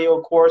the Bayou,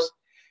 of course.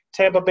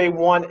 Tampa Bay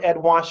won at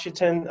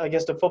Washington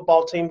against the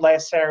football team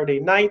last Saturday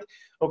night.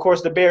 Of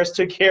course, the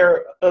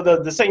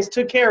Saints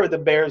took care of the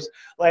Bears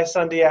last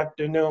Sunday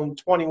afternoon,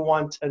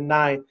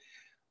 21-9.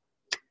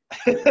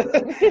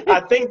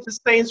 I think the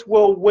Saints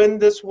will win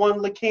this one,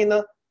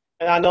 Lakina.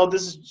 And I know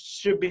this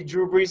should be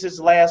Drew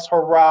Brees' last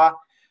hurrah.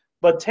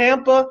 But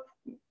Tampa,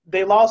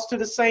 they lost to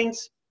the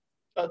Saints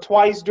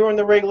twice during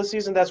the regular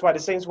season. That's why the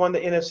Saints won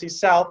the NFC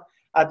South.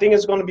 I think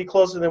it's going to be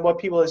closer than what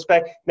people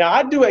expect. Now,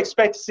 I do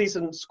expect to see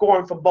some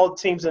scoring for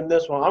both teams in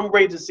this one. I'm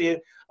ready to see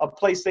a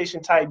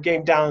PlayStation-type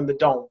game down in the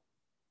Dome.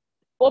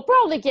 We'll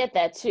probably get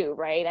that too,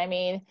 right? I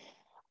mean,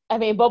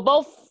 but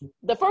both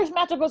the first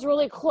matchup was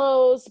really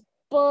close,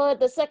 but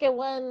the second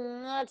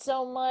one not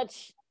so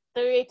much.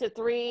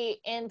 38-3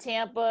 in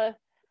Tampa.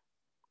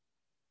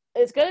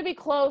 It's going to be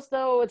close,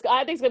 though.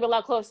 I think it's going to be a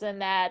lot closer than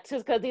that,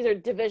 just because these are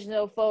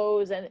divisional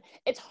foes, and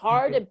it's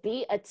hard to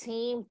beat a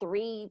team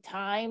 3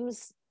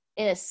 times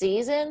in a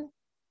season.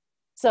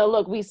 So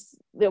look, we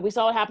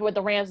saw what happened with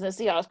the Rams and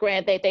the Seahawks.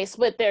 Granted, they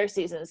split their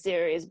season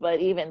series, but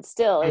even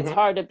still, it's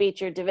hard to beat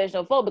your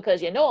divisional foe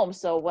because you know them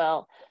so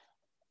well.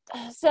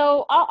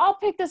 So I'll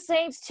pick the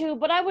Saints too,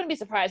 but I wouldn't be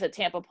surprised if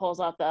Tampa pulls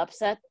off the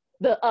upset.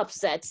 The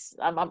upsets.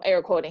 I'm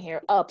air quoting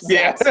here.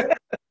 Upsets. Yeah.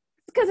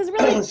 Because it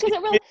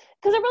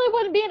really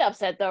wouldn't be an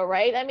upset though,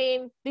 right? I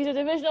mean, these are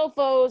divisional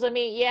foes. I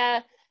mean,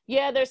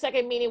 yeah, their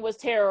second meeting was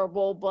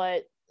terrible,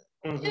 but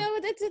you know,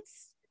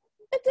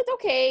 it's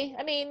okay.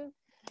 I mean,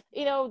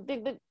 you know,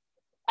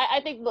 I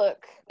think,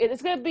 look,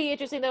 it's going to be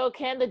interesting, though.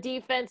 Can the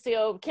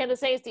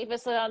Saints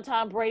defense slow down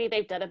Tom Brady?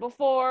 They've done it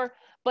before.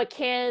 But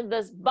can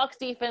the Bucs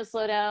defense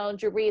slow down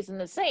Drew Brees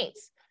and the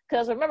Saints?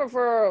 Because remember,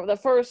 for the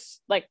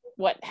first,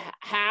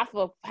 half,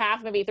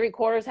 maybe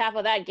 3/4, half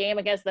of that game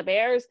against the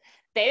Bears,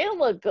 they didn't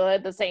look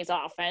good, the Saints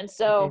offense.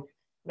 So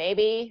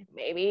maybe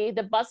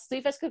the Bucs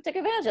defense could take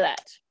advantage of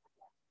that.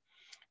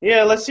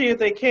 Yeah, let's see if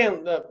they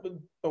can.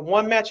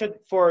 One matchup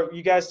for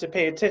you guys to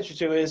pay attention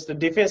to is the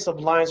defensive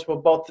lines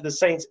for both the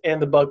Saints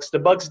and the Bucs. The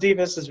Bucs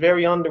defense is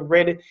very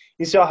underrated.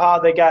 You saw how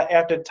they got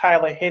after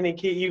Tyler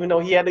Heineke, even though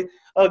he had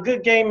a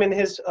good game in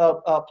his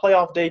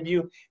playoff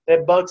debut.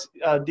 That Bucs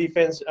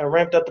defense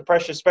ramped up the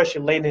pressure,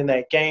 especially late in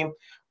that game.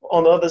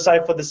 On the other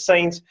side for the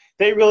Saints,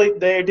 their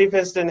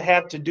defense didn't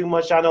have to do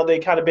much. I know they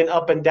kind of been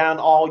up and down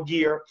all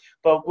year,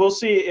 but we'll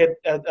see it,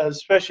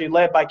 especially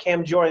led by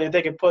Cam Jordan, if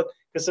they can put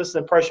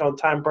consistent pressure on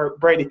Tom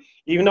Brady.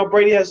 Even though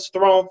Brady has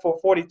thrown for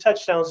 40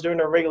 touchdowns during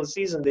the regular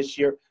season this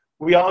year,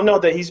 we all know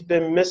that he's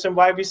been missing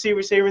wide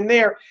receivers here and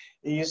there.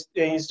 And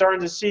you're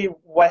starting to see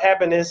what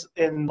happened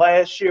in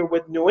last year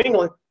with New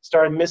England,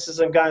 started missing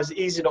some guys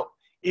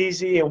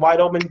easy and wide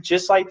open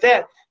just like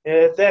that. And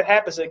if that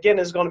happens again,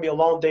 it's going to be a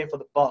long day for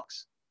the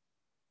Bucs.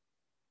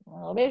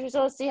 Well, maybe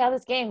we'll see how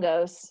this game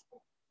goes.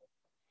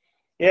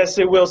 Yes,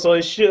 it will. So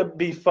it should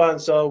be fun.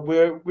 So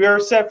we're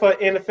set for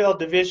NFL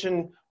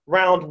division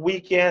round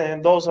weekend,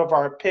 and those are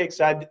our picks.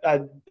 I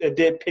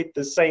did pick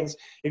the Saints.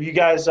 If you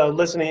guys are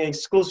listening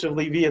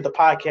exclusively via the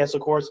podcast,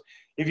 of course,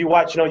 if you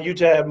watch, you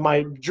have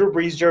my Drew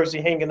Brees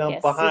jersey hanging up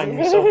behind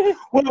me. So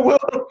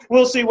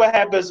we'll see what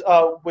happens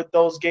with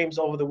those games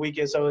over the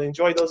weekend. So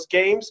enjoy those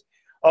games.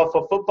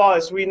 For football,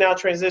 as we now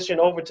transition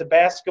over to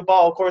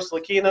basketball, of course,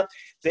 Lakina,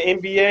 the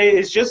NBA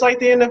is just like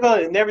the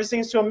NFL. It never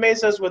seems to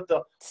amaze us with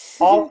the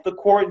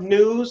off-the-court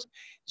news.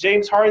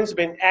 James Harden's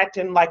been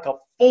acting like a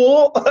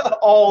fool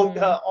all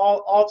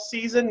off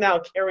season,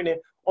 now carrying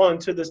it on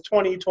to this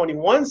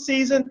 2021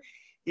 season.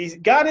 He's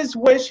got his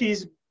wish.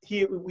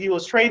 He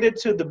was traded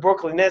to the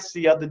Brooklyn Nets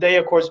the other day.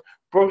 Of course,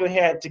 Brooklyn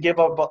had to give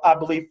up, I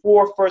believe,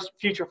 4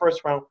 future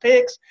first-round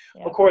picks.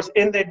 Yeah. Of course,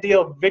 in that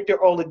deal, Victor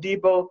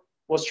Oladipo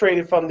was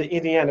traded from the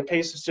Indiana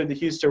Pacers to the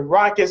Houston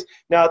Rockets.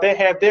 Now they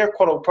have their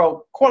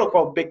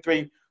quote-unquote big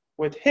three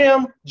with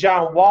him,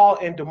 John Wall,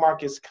 and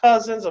DeMarcus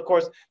Cousins. Of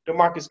course,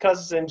 DeMarcus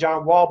Cousins and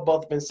John Wall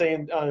both been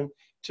saying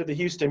to the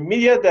Houston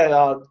media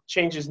that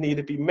changes need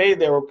to be made.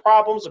 There were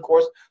problems. Of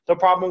course, the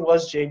problem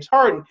was James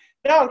Harden.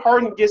 Now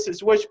Harden gets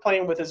his wish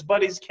playing with his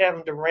buddies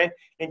Kevin Durant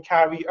and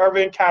Kyrie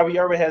Irving. Kyrie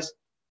Irving has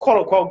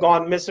quote-unquote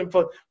gone missing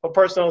for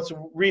personal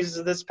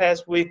reasons this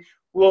past week.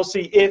 We'll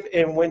see if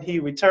and when he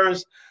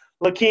returns.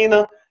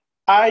 Lakina,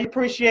 I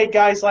appreciate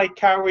guys like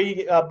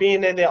Kyrie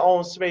being in their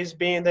own space,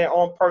 being their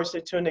own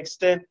person to an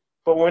extent.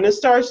 But when it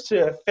starts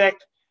to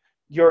affect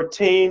your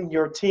team,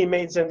 your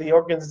teammates, and the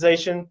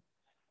organization,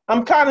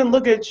 I'm kind of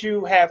looking at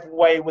you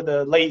halfway with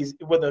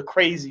a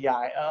crazy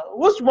eye.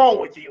 What's wrong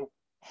with you?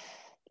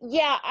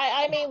 Yeah,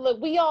 I mean,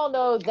 look, we all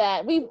know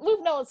that we've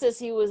known since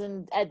he was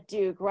at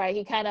Duke, right?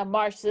 He kind of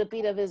marched to the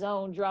beat of his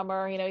own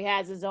drummer. You know, he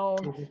has his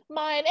own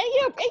mind, and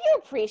you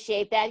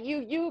appreciate that.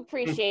 You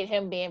appreciate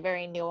him being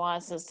very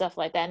nuanced and stuff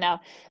like that.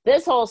 Now,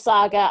 this whole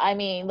saga, I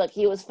mean, look,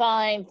 he was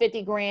fined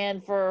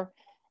 $50,000 for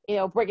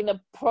breaking the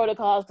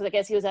protocols because I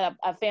guess he was at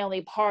a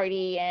family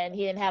party and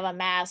he didn't have a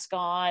mask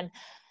on,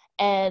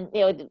 and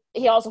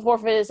he also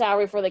forfeited his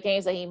salary for the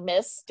games that he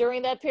missed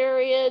during that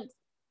period.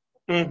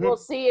 Mm-hmm. We'll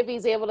see if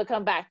he's able to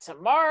come back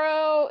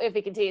tomorrow. If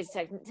he continues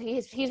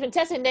he's been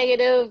testing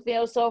negative,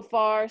 so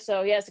far.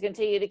 So he has to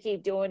continue to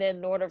keep doing it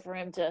in order for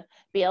him to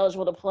be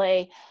eligible to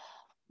play.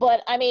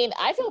 But I mean,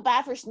 I feel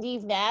bad for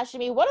Steve Nash. I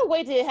mean, what a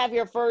way to have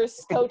your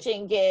first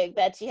coaching gig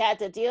that you had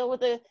to deal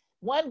with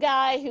one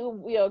guy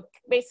who,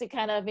 basically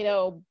kind of,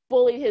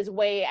 bullied his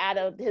way out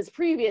of his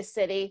previous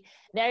city.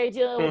 Now you're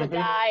dealing with a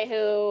guy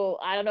who,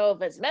 I don't know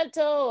if it's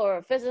mental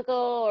or physical,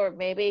 or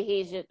maybe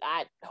he's just,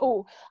 I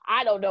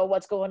don't know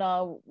what's going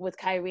on with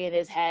Kyrie in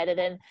his head. And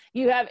then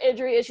you have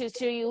injury issues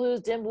too. You lose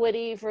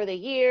Dinwiddie for the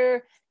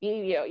year.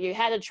 You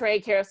had to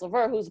trade Karis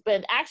LeVert, who's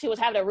was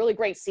having a really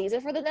great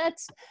season for the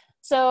Nets.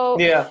 So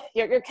yeah,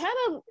 you're kind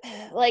of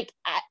like,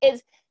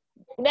 it's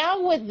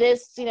now with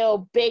this,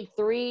 big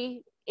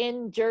three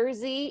in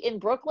Jersey, in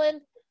Brooklyn,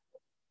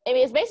 I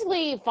mean, it's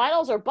basically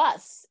finals or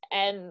bust.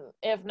 And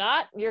if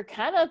not, you're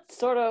kind of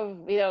sort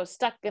of,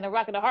 stuck in a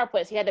rock and a hard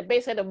place. You had to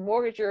basically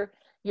mortgage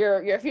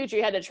your future.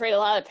 You had to trade a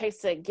lot of picks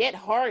to get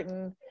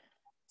Harden.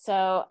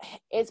 So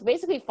it's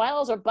basically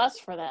finals or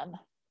bust for them.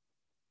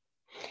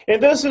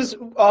 And this is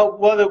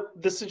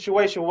what the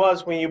situation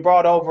was when you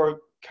brought over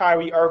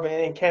Kyrie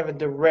Irving and Kevin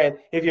Durant.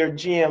 If you're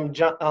GM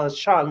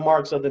Sean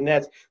Marks of the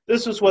Nets,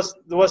 this was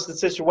what's the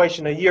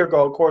situation a year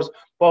ago. Of course,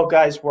 both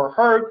guys were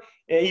hurt,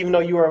 and even though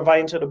you were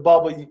invited to the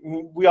bubble,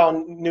 we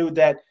all knew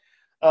that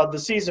the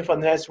season for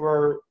the Nets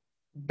were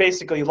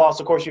basically lost.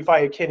 Of course, you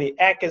fired Kenny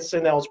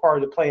Atkinson. That was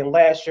part of the plan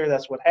last year.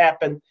 That's what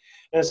happened,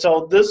 and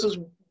so this is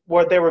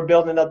what they were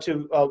building up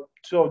to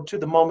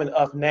the moment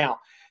of now.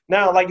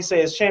 Now, like you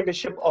say, it's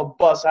championship or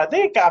bust. I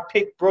think I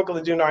picked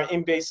Brooklyn during our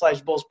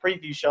NBA/Bulls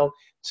preview show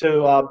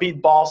to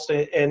beat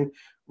Boston and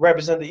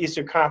represent the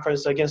Eastern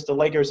Conference against the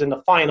Lakers in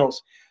the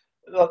finals.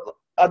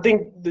 I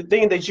think the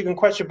thing that you can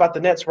question about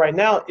the Nets right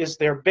now is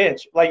their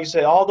bench. Like you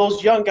said, all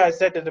those young guys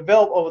that they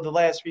developed over the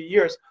last few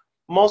years,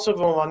 most of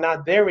them are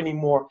not there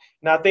anymore.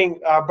 And I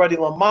think our buddy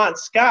Lamont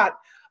Scott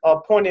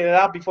pointed it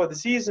out before the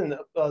season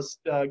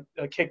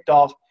kicked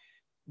off.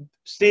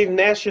 Steve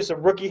Nash is a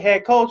rookie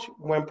head coach.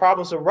 When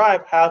problems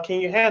arrive, how can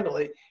you handle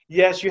it?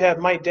 Yes, you have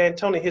Mike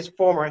D'Antoni, his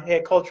former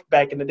head coach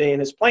back in the day in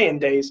his playing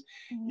days.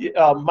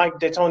 Mike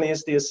D'Antoni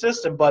is the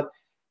assistant, but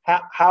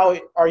how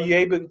are you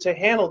able to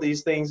handle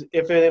these things?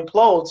 If it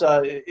implodes,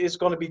 it's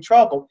going to be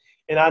trouble.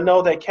 And I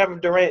know that Kevin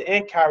Durant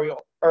and Kyrie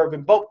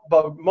Irving, both,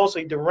 but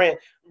mostly Durant,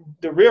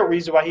 the real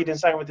reason why he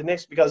didn't sign with the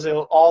Knicks because of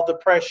all the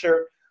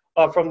pressure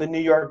from the New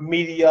York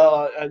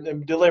media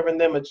and delivering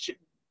them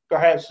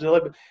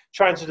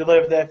trying to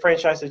deliver that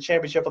franchise a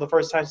championship for the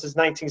first time since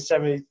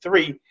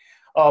 1973.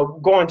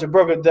 Going to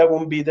Brooklyn, there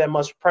won't be that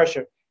much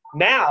pressure.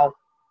 Now,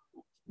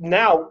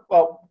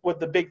 with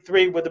the big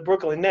three, with the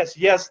Brooklyn Nets,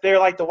 yes, they're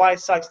like the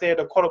White Sox. They're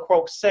the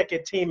quote-unquote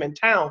second team in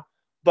town.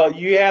 But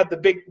you have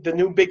the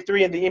new big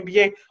three in the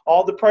NBA.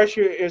 All the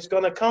pressure is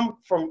going to come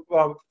from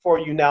for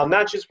you now,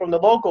 not just from the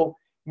local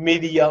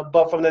media,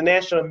 but from the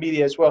national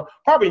media as well.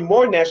 Probably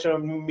more national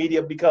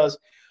media because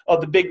of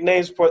the big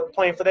names for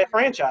playing for that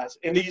franchise,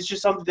 and it's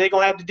just something they're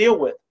gonna have to deal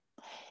with.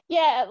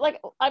 Yeah, like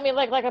I've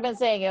been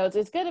saying,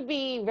 it's going to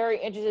be very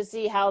interesting to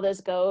see how this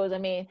goes. I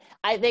mean,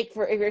 I think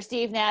if you're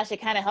Steve Nash,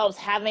 it kind of helps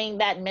having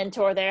that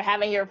mentor there,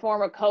 having your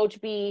former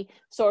coach be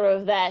sort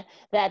of that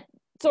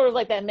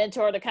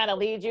mentor to kind of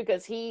lead you,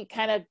 because he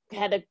kind of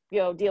had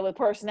to deal with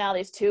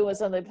personalities too in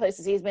some of the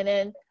places he's been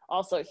in.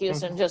 Also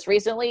Houston just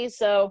recently.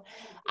 So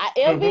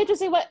it'll be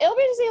interesting what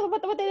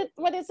they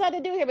decide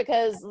to do here,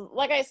 because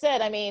like I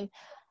said, I mean,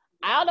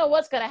 I don't know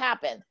what's going to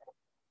happen.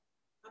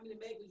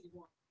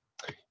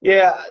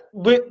 Yeah,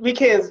 we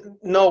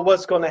can't know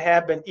what's going to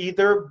happen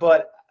either,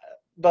 but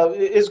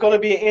it's going to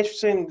be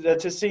interesting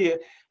to see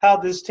how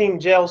this team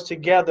gels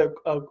together,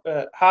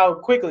 how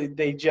quickly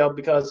they gel,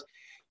 because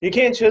you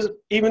can't just,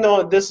 even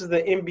though this is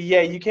the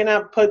NBA, you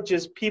cannot put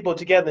just people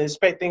together and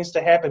expect things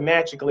to happen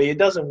magically. It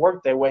doesn't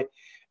work that way.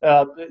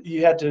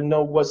 You have to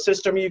know what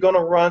system you're going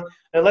to run.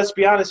 And let's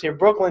be honest here,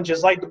 Brooklyn,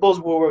 just like the Bulls,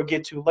 we'll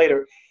get to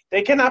later,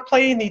 they cannot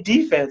play any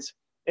defense.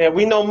 And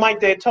we know Mike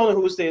D'Antoni,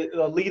 who's the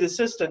lead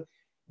assistant,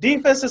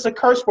 defense is a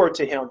curse word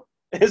to him.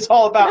 It's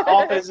all about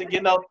offense and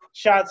getting up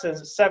shots in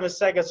 7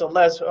 seconds or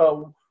less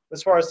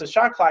as far as the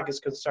shot clock is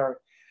concerned.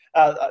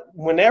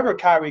 Whenever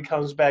Kyrie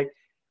comes back,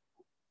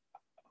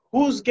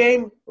 whose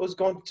game was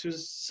going to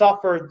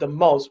suffer the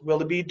most?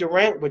 Will it be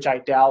Durant, which I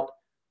doubt?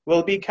 Will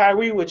it be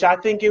Kyrie, which I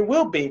think it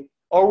will be?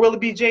 Or will it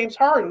be James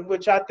Harden,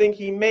 which I think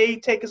he may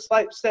take a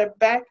slight step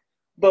back?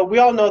 But we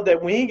all know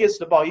that when he gets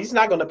the ball, he's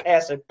not going to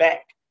pass it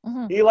back.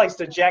 Mm-hmm. He likes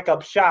to jack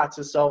up shots,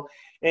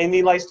 and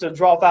he likes to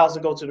draw fouls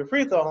and go to the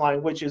free throw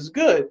line, which is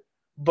good.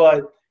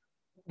 But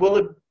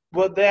will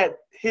that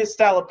his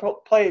style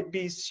of play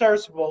be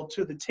serviceable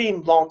to the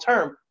team long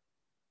term?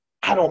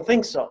 I don't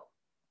think so.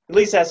 At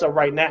least as of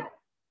right now.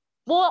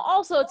 Well,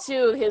 also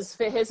too his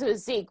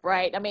physique,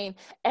 right? I mean,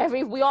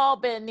 we all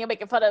been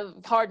making fun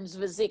of Harden's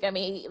physique. I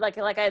mean, like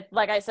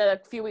I said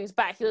a few weeks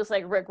back, he looks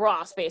like Rick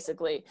Ross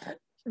basically.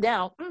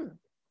 Now,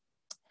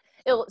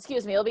 it'll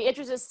be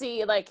interesting to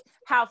see like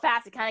how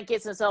fast he kind of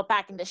gets himself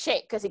back into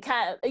shape, because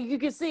you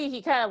can see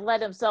he kind of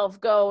let himself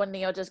go and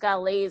just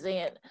got lazy.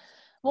 And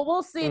well,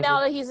 we'll see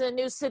now that he's in a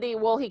new city.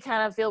 Will he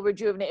kind of feel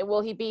rejuvenated?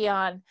 Will he be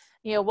on?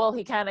 Will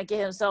he kind of get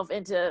himself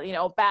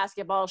into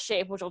basketball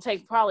shape, which will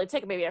probably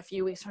take maybe a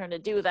few weeks for him to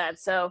do that.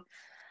 So,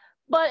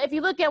 but if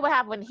you look at what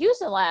happened in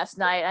Houston last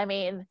night, I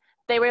mean,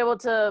 they were able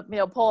to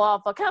pull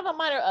off a kind of a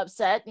minor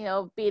upset,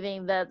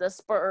 beating the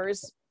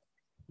Spurs.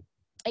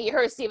 And you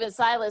heard Stephen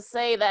Silas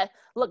say that,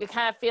 look, it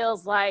kind of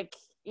feels like,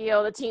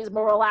 the team's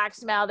more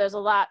relaxed now. There's a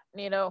lot,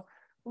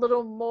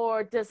 little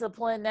more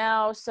discipline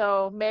now.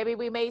 So maybe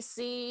we may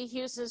see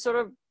Houston sort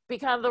of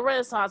become the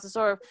Renaissance, and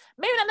sort of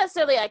maybe not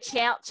necessarily a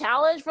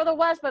challenge for the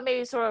West, but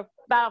maybe sort of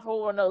battle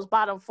for one of those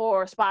bottom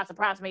four spots and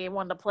perhaps maybe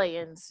one of the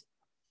play-ins.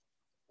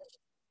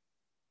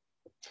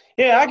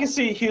 Yeah, I can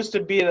see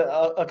Houston being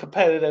a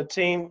competitive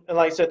team. And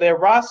like I said, their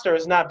roster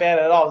is not bad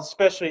at all,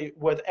 especially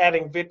with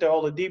adding Victor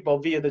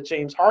Oladipo via the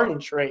James Harden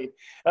trade.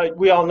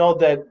 We all know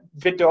that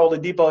Victor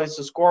Oladipo is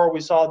a scorer. We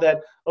saw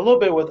that a little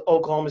bit with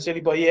Oklahoma City,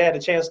 but he had a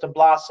chance to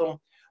blossom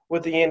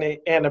with the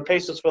Indiana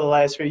Pacers for the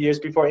last few years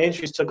before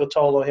injuries took a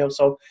toll on him.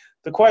 So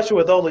the question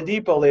with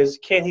Oladipo is,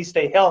 can he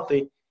stay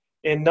healthy?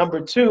 And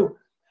number two,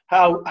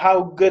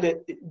 how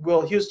good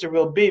will Houston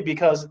will be,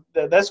 because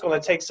that's going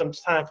to take some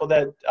time for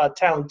that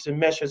talent to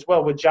mesh as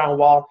well with John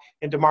Wall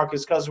and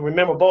DeMarcus Cousins.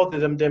 Remember, both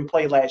of them didn't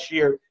play last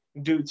year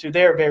due to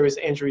their various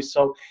injuries.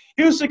 So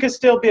Houston could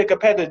still be a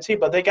competitive team,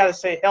 but they got to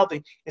stay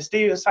healthy. And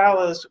Steven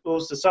Silas,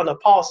 who's the son of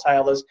Paul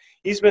Silas,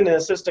 he's been an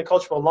assistant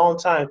coach for a long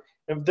time.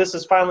 And this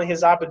is finally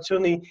his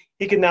opportunity.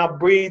 He can now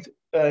breathe,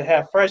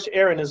 have fresh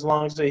air in his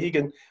lungs, so he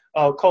can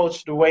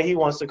coach the way he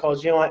wants to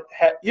coach. You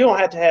don't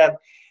have to have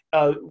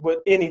with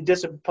any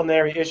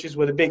disciplinary issues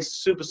with a big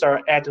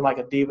superstar acting like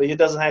a diva. It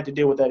doesn't have to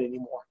deal with that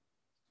anymore.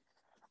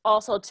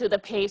 Also, to the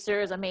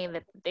Pacers, I mean,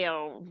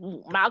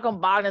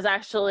 Malcolm Brogdon has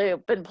actually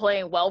been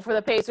playing well for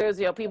the Pacers.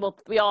 We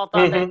all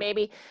thought that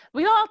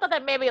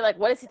maybe, like,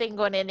 what is he thinking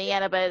going to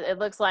Indiana? But it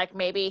looks like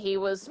maybe he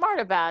was smart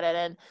about it.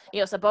 And,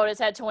 Sabonis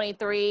had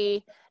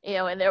 23,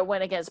 in their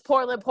win against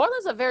Portland.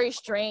 Portland's a very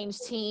strange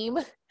team.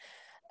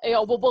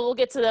 We'll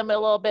get to them in a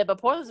little bit, but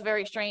Portland's a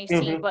very strange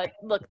team. But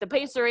look, the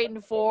Pacers are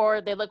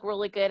 8-4. They look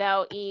really good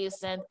out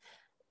east, and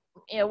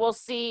we'll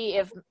see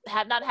if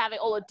not having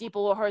Oladipo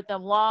will hurt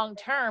them long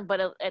term.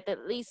 But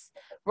at least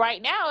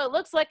right now, it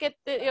looks like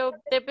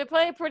they've been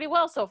playing pretty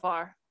well so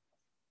far.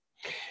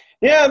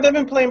 Yeah, they've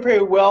been playing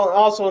pretty well.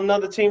 Also,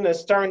 another team that's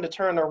starting to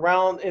turn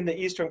around in the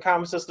Eastern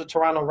Conference is the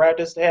Toronto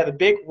Raptors. They had a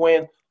big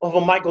win over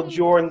Michael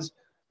Jordan's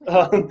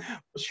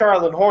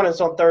Charlotte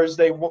Hornets on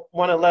Thursday,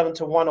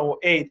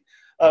 111-108.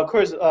 Of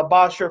course,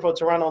 Bob Scher for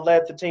Toronto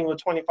led the team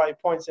with 25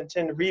 points and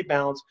 10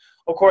 rebounds.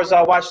 Of course,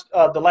 I watched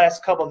the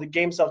last couple of the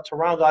games of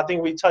Toronto. I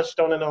think we touched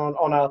on it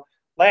on our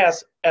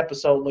last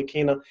episode,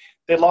 Lakina.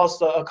 They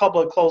lost a couple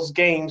of close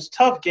games,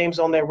 tough games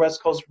on their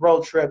West Coast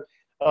road trip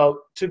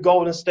to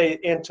Golden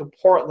State and to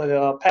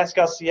Portland.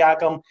 Pascal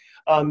Siakam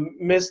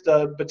missed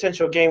the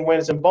potential game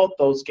winners in both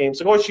those games.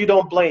 Of course, you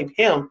don't blame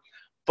him,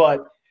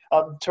 but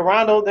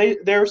Toronto,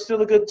 they're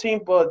still a good team,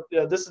 but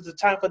this is the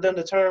time for them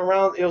to turn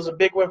around. It was a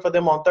big win for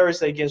them on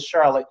Thursday against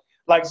Charlotte.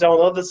 Like on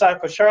the other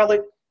side for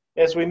Charlotte,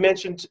 as we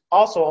mentioned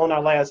also on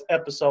our last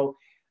episode,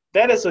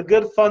 that is a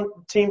good, fun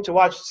team to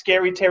watch.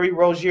 Scary Terry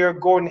Rozier,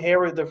 Gordon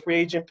Hayward, the free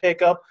agent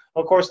pickup.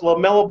 Of course,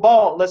 LaMelo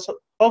Ball.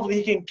 Hopefully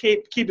he can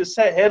keep his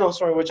head on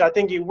straight, which I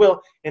think he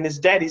will, and his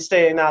daddy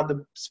staying out of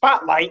the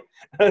spotlight.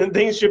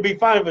 Things should be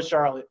fine for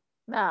Charlotte.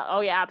 Oh,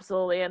 yeah,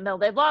 absolutely. And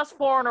they've lost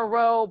 4 in a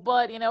row,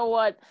 but you know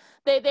what?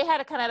 They had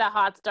a kind of a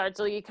hot start,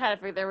 so you kind of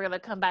figured they were going to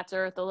come back to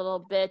earth a little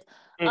bit.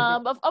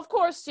 Of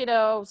course,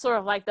 sort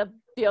of like the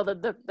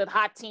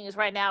hot teams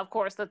right now. Of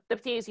course, the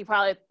teams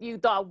you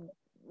thought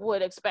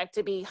would expect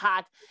to be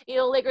hot.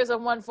 Lakers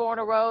have won 4 in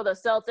a row. The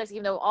Celtics,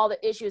 all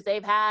the issues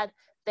they've had,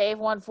 they've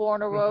won 4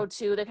 in a row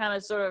too. They kind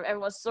of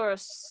everyone's sort of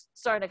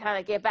starting to kind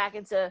of get back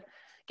into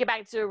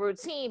a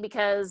routine,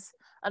 because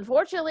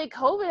unfortunately,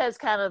 COVID has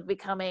kind of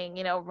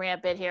becoming,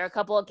 rampant here. A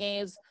couple of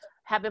games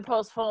have been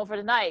postponed for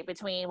tonight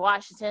between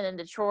Washington and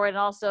Detroit, and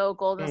also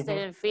Golden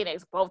State and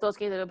Phoenix. Both those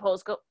games have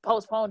been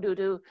postponed due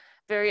to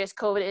various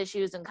COVID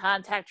issues and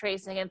contact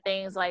tracing and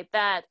things like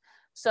that.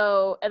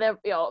 So, and then,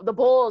 the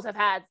Bulls have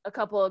had a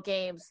couple of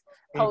games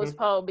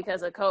postponed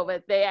because of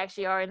COVID. They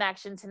actually are in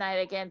action tonight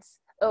against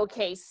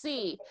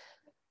OKC.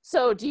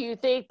 So do you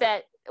think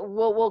that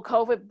will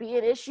COVID be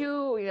an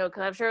issue? You know,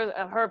 because I'm sure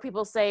I've heard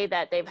people say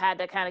that they've had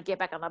to kind of get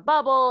back on the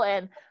bubble,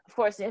 and of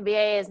course the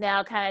NBA has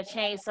now kind of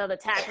changed some of the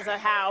tactics of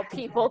how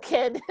people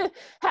can,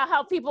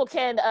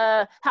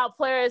 how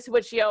players,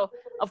 which, you know,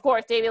 of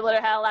course David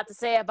Lillard had a lot to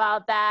say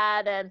about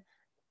that, and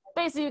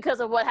basically because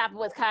of what happened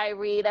with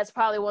Kyrie, that's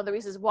probably one of the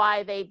reasons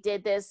why they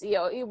did this, you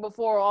know, even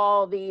before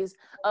all these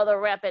other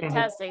rapid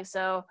testing.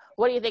 So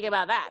what do you think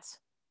about that?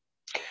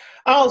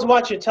 I was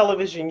watching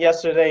television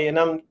yesterday, and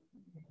I'm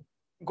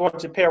going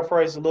to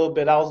paraphrase a little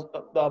bit. I was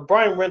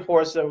Brian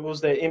Windhorst, was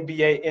the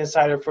NBA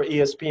insider for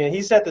ESPN.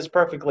 He said this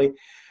perfectly.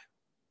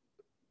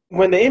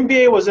 When the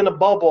NBA was in a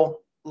bubble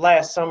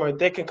last summer,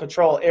 they can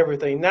control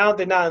everything. Now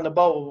they're not in the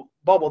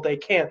bubble, they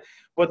can't.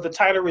 With the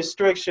tighter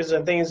restrictions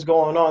and things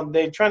going on,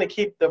 they're trying to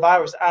keep the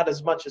virus out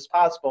as much as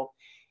possible.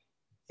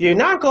 You're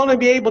not going to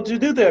be able to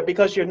do that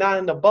because you're not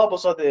in the bubble.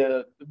 So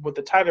with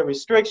the tighter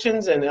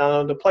restrictions, and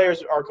the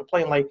players are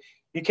complaining like,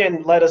 you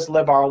can't let us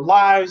live our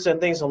lives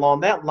and things along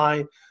that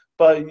line.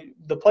 But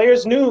the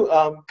players knew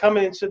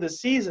coming into the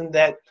season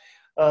that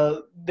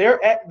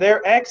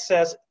their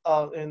access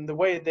and the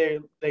way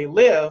they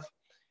live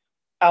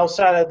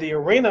outside of the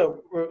arena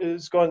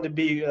is going to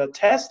be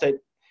tested,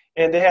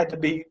 and they had to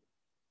be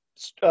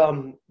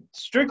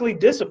strictly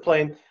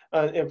disciplined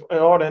in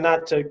order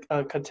not to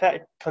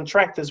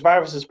contract this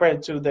virus and spread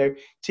it to their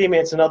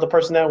teammates and other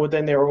personnel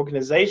within their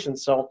organization.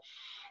 So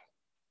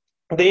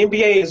the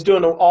NBA is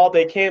doing all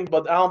they can,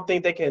 but I don't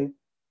think they can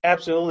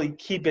absolutely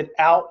keep it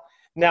out.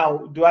 Now,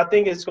 do I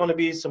think it's going to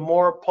be some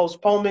more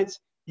postponements?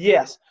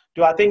 Yes.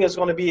 Do I think it's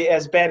going to be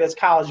as bad as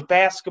college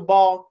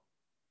basketball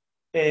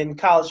and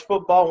college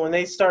football when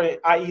they started,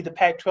 i.e. the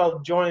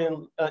Pac-12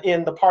 joining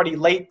in the party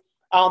late?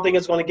 I don't think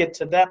it's going to get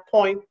to that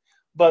point,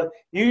 but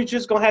you're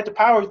just going to have to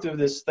power through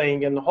this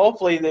thing, and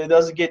hopefully it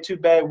doesn't get too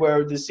bad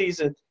where the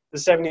season, the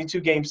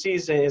 72-game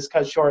season, is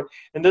cut short.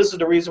 And this is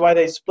the reason why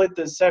they split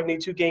the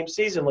 72-game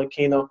season,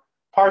 Lakina,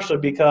 partially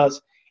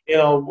because, you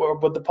know,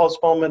 with the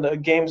postponement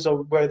of games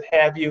or what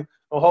have you,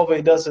 hopefully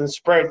it doesn't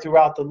spread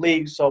throughout the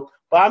league. So,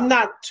 but I'm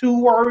not too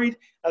worried.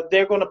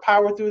 They're going to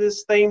power through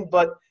this thing,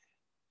 but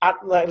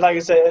like I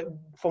said,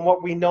 from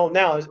what we know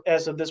now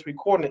as of this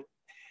recording,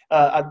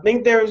 I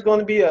think there's going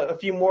to be a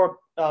few more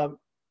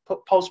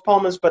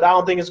postponements, but I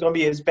don't think it's going to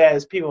be as bad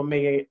as people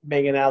making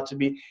it out to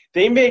be.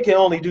 The NBA can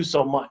only do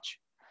so much.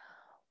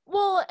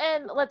 Well,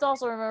 and let's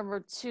also remember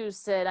too,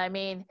 Sid, I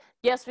mean,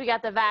 yes, we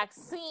got the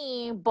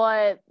vaccine,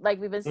 but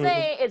like we've been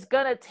saying, it's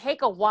going to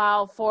take a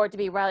while for it to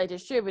be widely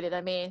distributed.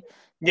 I mean,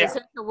 the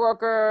essential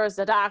workers,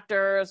 the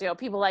doctors, you know,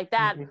 people like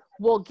that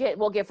will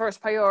get first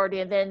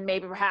priority, and then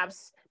maybe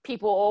perhaps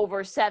people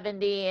over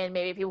 70 and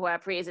maybe people who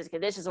have pre-existing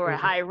conditions or at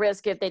high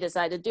risk if they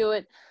decide to do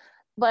it.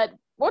 But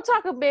we're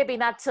talking maybe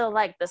not till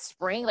like the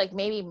spring, like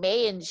maybe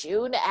May and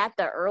June at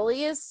the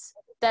earliest.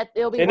 That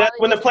it'll be, and that's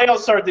when the playoffs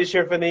start this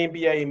year for the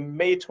NBA,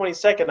 May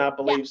 22nd, I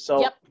believe.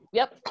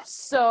 Yep.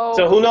 So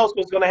who knows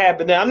what's going to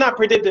happen there? I'm not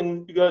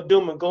predicting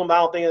doom and gloom. I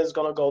don't think it's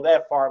going to go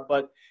that far.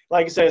 But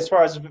like I said, as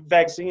far as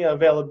vaccine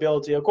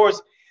availability, of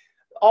course,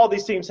 all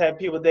these teams have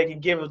people they can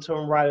give it to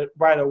them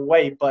right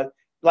away. But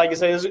like I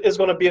said, it's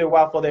going to be a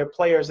while for their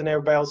players and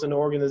everybody else in the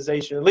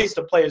organization. At least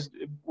the players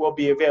will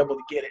be available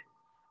to get it.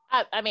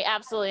 I mean,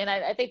 absolutely, and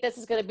I think this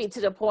is going to be to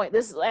the point.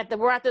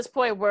 We're at this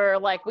point where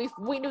like we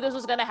knew this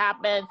was going to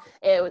happen.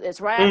 It's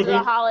right after the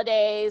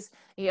holidays.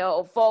 You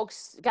know,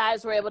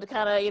 guys were able to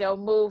kind of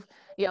move.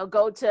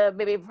 Go to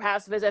maybe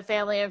perhaps visit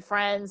family and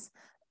friends.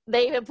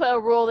 They even put a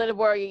rule in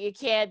where you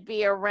can't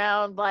be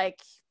around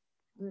like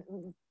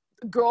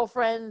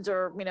girlfriends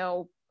or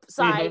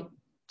side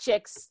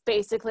chicks.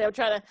 Basically, I'm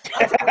trying to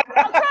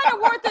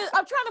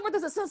work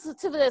this as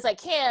sensitively as I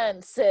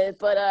can, Sid.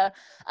 But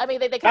I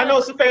mean, they I know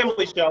it's a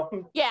family show.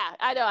 Yeah,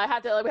 I know.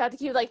 We have to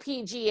keep like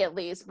PG at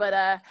least. But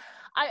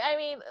I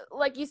mean,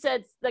 like you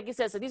said,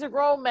 so these are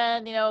grown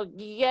men.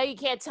 You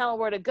can't tell them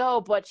where to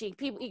go, but you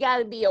got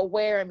to be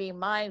aware and be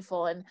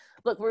mindful. And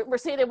look, we're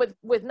seeing it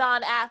with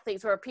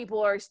non-athletes where people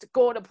are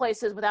going to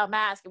places without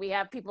masks. We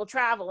have people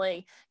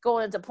traveling,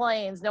 going into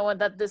planes, knowing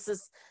that this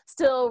is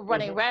still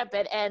running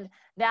rampant. And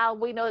now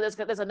we know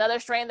there's another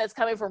strain that's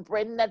coming from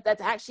Britain that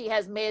actually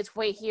has made its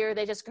way here.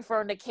 They just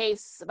confirmed a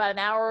case about an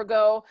hour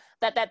ago,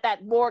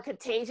 that more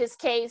contagious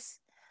case.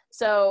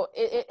 So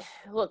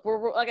look,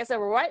 we're like I said,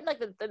 we're right in like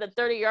the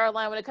 30-yard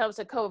line when it comes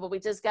to COVID, but we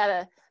just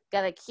gotta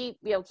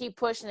keep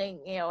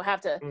pushing and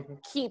have to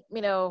keep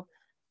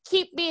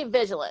being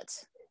vigilant.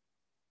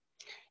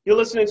 You're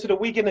listening to the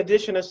weekend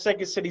edition of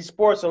Second City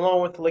Sports,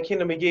 along with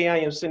Lakina McGee. I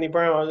am Sidney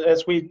Brown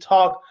as we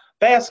talk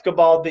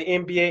basketball, the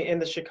NBA,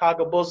 and the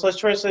Chicago Bulls. Let's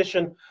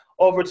transition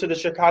over to the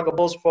Chicago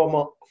Bulls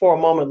for a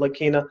moment,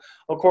 Lakina.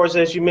 Of course,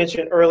 as you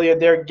mentioned earlier,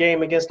 their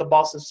game against the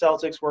Boston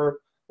Celtics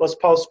was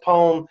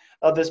postponed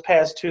this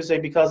past Tuesday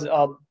because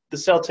the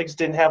Celtics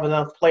didn't have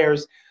enough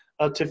players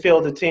to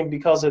field the team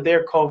because of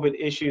their COVID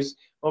issues.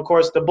 Of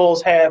course, the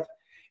Bulls have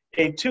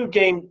a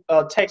 2-game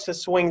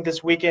Texas swing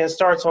this weekend. It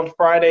starts on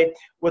Friday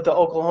with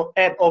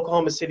at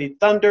Oklahoma City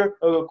Thunder,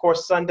 of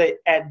course, Sunday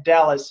at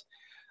Dallas.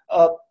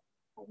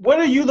 what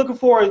are you looking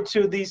forward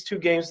to these two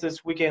games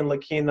this weekend,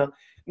 Lakina?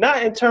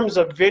 Not in terms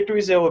of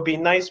victories, it would be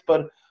nice,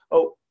 but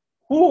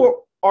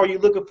who are you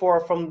looking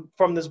for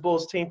from this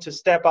Bulls team to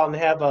step out and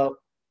have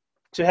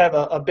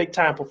a big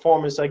time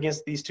performance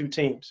against these two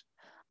teams?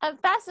 I'm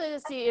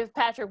fascinated to see if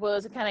Patrick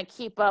Willis can kind of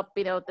keep up,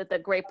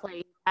 the great play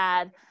he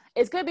had.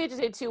 It's going to be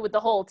interesting too with the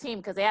whole team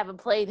because they haven't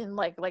played in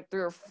like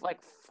 4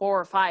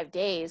 or 5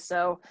 days.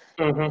 So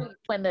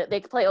when they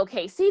play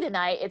OKC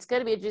tonight, it's going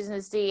to be interesting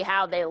to see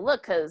how they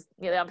look because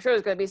I'm sure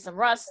there's going to be some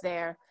rust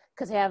there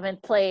because they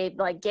haven't played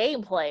like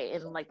gameplay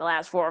in like the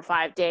last 4 or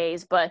 5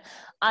 days. But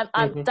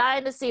I'm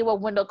dying to see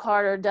what Wendell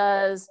Carter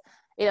does.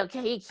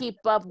 Can he keep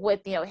up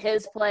with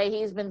his play?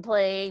 He's been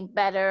playing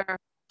better.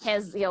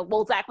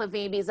 Will Zach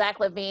LaVine be Zach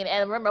LaVine?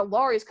 And remember,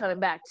 Laurie's coming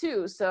back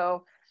too.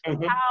 So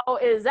how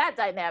is that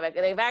dynamic?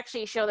 They've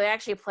actually shown they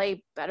actually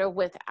play better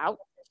without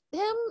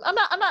him. I'm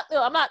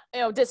not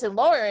dissing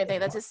Laurie or anything.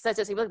 That's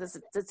just you look at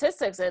the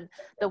statistics and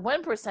the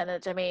win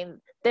percentage. I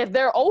mean,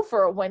 they're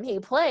over when he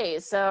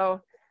plays.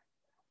 So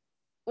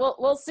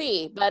we'll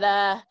see. But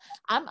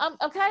I'm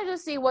kind of to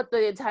see what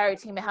the entire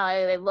team and how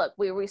they look.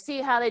 We see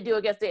how they do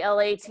against the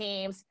LA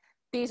teams.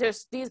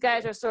 These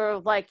guys are sort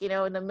of like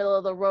in the middle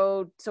of the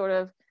road sort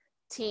of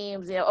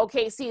teams.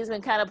 OKC has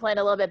been kind of playing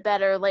a little bit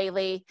better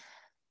lately.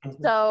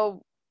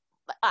 So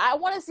I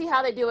want to see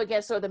how they do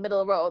against sort of the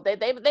middle of the road. They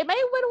may win one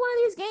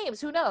of these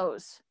games. Who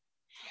knows?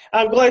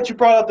 I'm glad you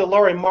brought up the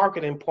Lauri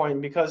Markkanen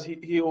point because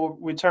he will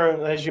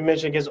return, as you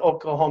mentioned, against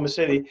Oklahoma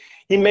City.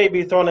 He may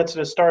be thrown into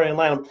the starting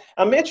lineup.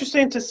 I'm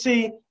interested to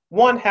see,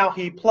 one, how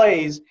he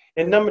plays,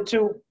 and number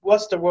two,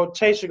 what's the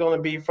rotation going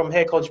to be from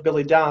head coach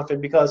Billy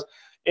Donovan because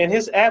in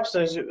his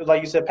absence,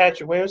 like you said,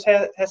 Patrick Williams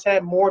has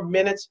had more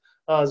minutes.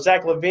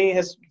 Zach LaVine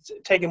has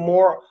taken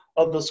more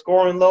of the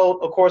scoring load.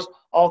 Of course,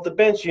 off the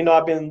bench,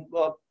 I've been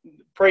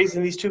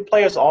praising these two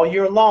players all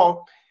year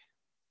long,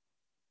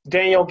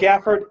 Daniel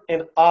Gafford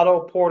and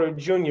Otto Porter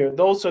Jr.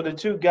 Those are the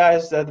two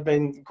guys that have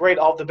been great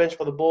off the bench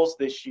for the Bulls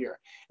this year.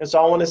 And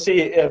so I want to see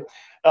if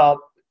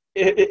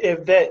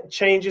that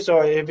changes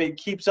or if it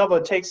keeps up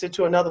or takes it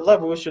to another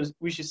level.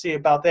 We should see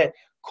about that.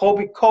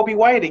 Kobe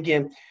White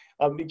again.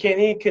 Can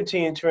he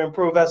continue to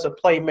improve as a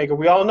playmaker?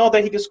 We all know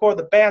that he can score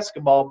the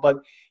basketball, but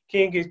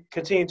can he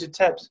continue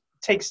to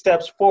take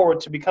steps forward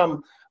to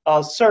become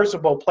a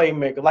serviceable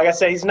playmaker? Like I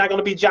said, he's not going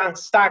to be John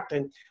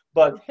Stockton,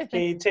 but can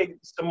he take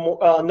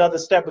another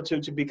step or two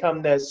to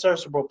become that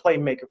serviceable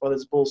playmaker for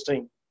this Bulls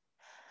team?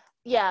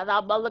 Yeah,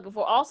 I'm looking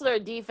for also their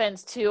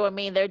defense too. I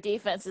mean, their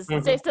defense is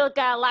they still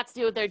got a lot to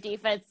do with their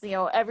defense.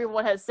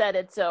 Everyone has said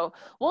it, so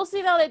we'll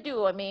see how they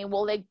do. I mean,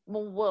 whether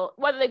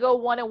they go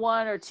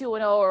 1-1 or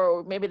 2-0,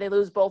 or maybe they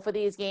lose both of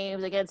these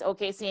games against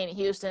OKC and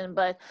Houston.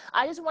 But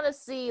I just want to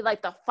see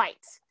like the fight.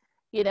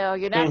 You're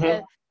not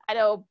gonna. I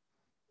know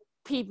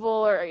people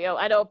or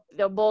I know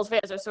the Bulls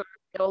fans are sort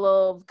of a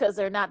little because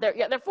they're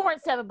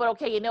 4-7, but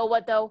okay, you know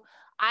what though.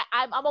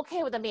 I'm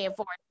okay with them being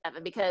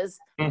 4-7 because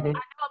I know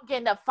I'm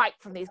getting a fight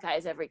from these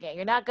guys every game.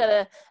 You're not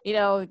gonna,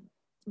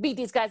 beat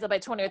these guys up by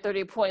 20 or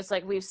 30 points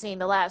like we've seen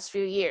the last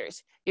few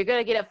years. You're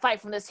gonna get a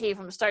fight from this team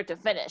from start to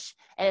finish.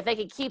 And if they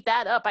can keep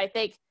that up, I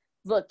think.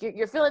 Look,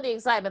 you're feeling the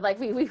excitement. Like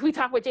we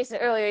talked with Jason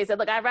earlier. He said,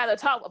 "Look, I'd rather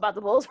talk about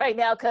the Bulls right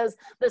now because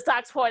the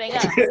stock's pointing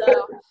up."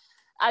 So,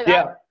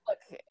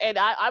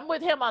 I'm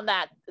with him on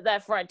that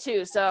front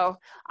too. So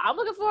I'm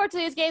looking forward to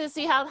these games to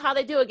see how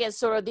they do against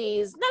sort of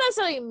these not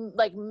necessarily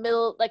like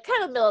middle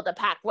of the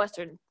pack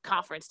Western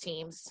Conference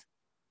teams.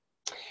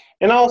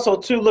 And also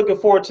too, looking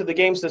forward to the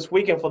games this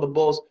weekend for the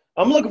Bulls.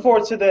 I'm looking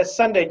forward to that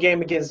Sunday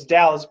game against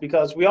Dallas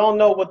because we all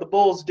know what the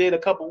Bulls did a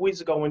couple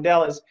weeks ago when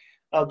Dallas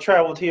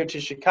traveled here to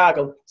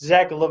Chicago.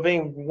 Zach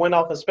LaVine went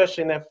off,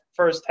 especially in that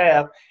first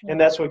half, and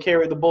that's what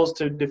carried the Bulls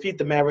to defeat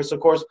the Mavericks. Of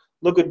course,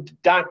 Luka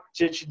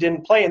Doncic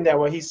didn't play in that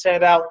one. He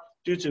sat out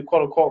due to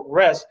quote-unquote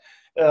rest.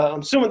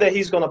 I'm assuming that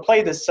he's going to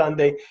play this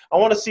Sunday. I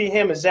want to see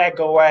him and Zach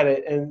go at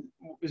it. And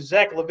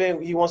Zach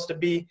LaVine, he wants to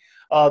be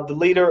the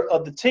leader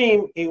of the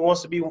team. He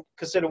wants to be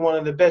considered one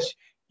of the best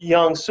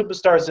young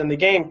superstars in the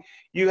game.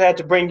 You had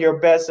to bring your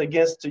best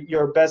against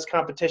your best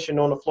competition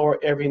on the floor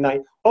every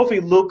night. Hopefully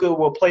Luka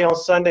will play on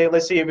Sunday.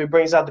 Let's see if he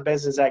brings out the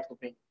best in Zach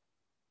LaVine.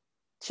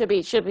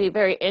 Should be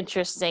very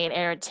interesting and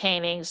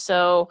entertaining.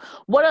 So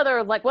what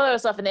other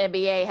stuff in the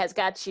NBA has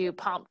got you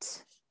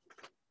pumped?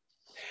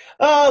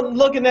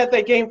 Looking at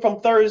that game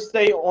from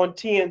Thursday on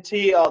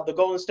TNT, the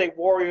Golden State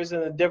Warriors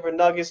and the Denver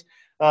Nuggets.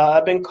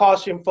 I've been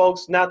cautioning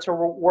folks not to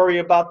worry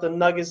about the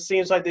Nuggets.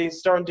 Seems like they're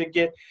starting to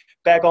get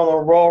back on a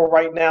roll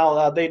right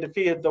now. They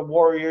defeated the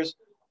Warriors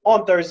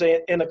on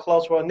Thursday in a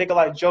close one.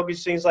 Nikola Jokic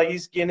seems like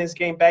he's getting his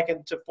game back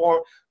into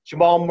form.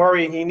 Jamal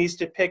Murray, he needs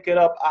to pick it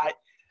up.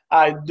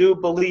 I do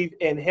believe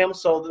in him.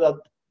 So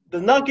the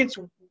Nuggets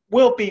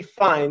will be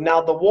fine.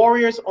 Now, the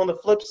Warriors, on the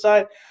flip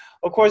side,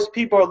 of course,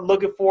 people are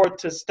looking forward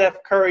to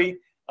Steph Curry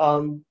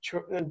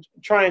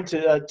trying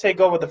to take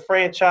over the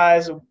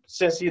franchise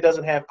since he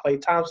doesn't have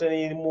Klay Thompson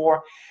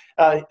anymore.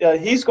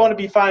 He's going to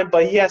be fine,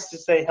 but he has to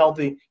stay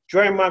healthy.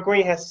 Draymond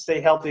Green has to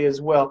stay healthy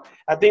as well.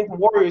 I think the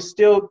Warriors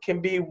still can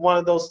be one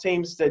of those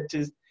teams that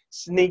just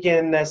sneak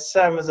in that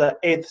 7th or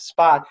 8th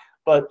spot.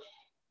 But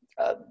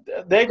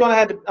they're going to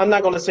have to, I'm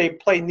not going to say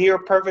play near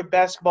perfect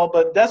basketball,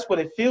 but that's what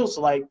it feels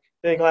like.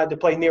 They're going to have to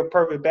play near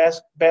perfect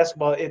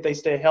basketball if they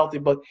stay healthy.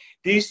 But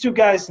these two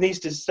guys needs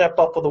to step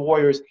up for the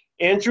Warriors.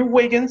 Andrew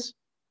Wiggins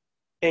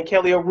and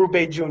Kelly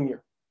Oubre Jr.,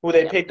 who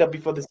they picked up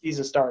before the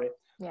season started.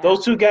 Yeah.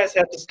 Those two guys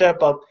have to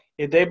step up.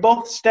 If they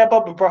both step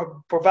up and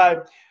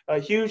provide a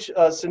huge,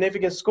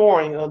 significant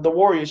scoring, the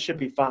Warriors should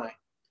be fine.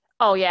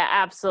 Oh, yeah,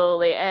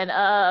 absolutely.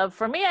 And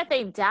for me, I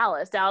think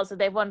Dallas,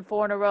 they've won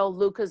 4 in a row.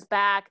 Luka's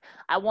back.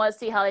 I want to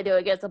see how they do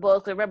against the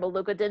Bulls. Remember,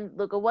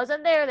 Luka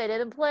wasn't there. They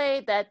didn't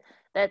play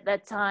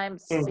that time,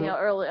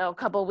 early, a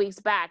couple of weeks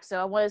back. So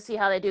I want to see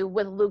how they do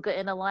with Luka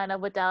in the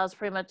lineup with Dallas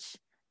pretty much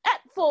at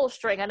full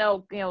string. I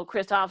know,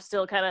 Kristaps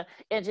still kind of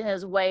inching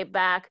his way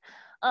back.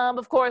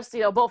 Of course,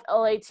 both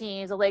LA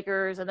teams, the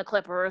Lakers and the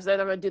Clippers, they're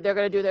going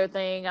to do their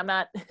thing. I'm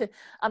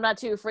not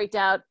too freaked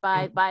out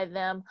by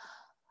them.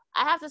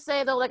 I have to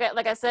say though, like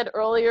I said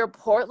earlier,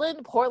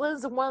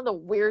 Portland's one of the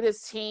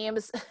weirdest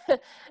teams.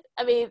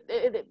 I mean,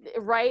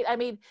 right? I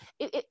mean,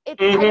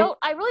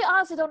 I really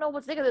honestly don't know what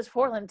to think of this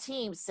Portland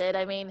team, Sid.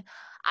 I mean,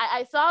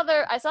 I saw a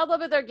little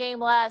bit of their game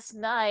last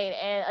night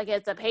and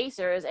against the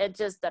Pacers, and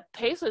just the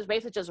Pacers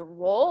basically just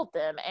rolled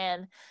them.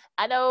 And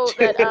I know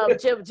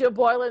that Jim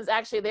Boylen's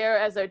actually there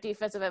as their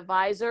defensive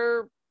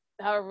advisor,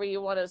 however you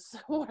want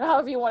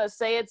to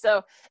say it.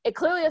 So it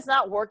clearly is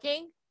not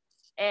working.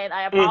 And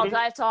I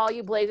apologize to all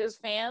you Blazers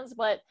fans,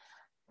 but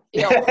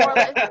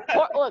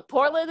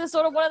Portland is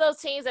sort of one of those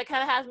teams that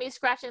kind of has me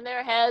scratching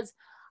their heads.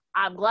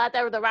 I'm glad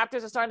that the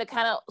Raptors are starting to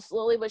kind of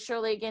slowly but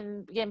surely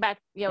getting back,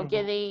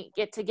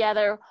 get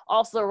together.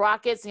 Also the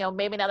Rockets,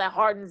 maybe now that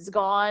Harden's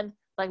gone,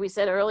 like we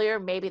said earlier,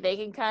 maybe they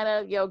can kind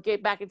of,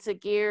 get back into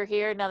gear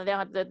here now that they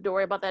don't have to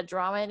worry about that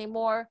drama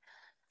anymore.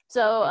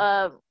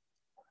 So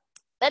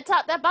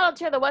that bottom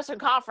tier of the Western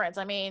Conference,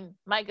 I mean,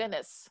 my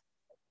goodness.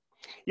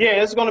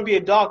 Yeah, it's going to be a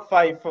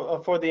dogfight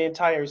for the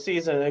entire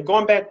season. And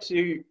going back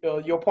to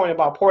your point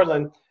about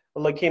Portland,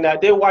 Lakina, I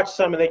did watch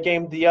some of their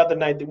game the other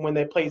night when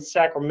they played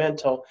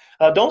Sacramento.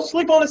 Don't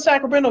sleep on the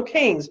Sacramento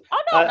Kings.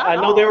 Oh, no, I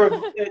know they were,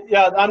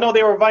 I know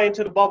they were invited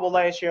to the bubble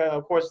last year.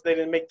 Of course, they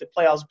didn't make the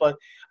playoffs, but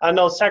I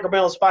know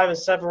Sacramento's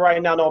 5-7 right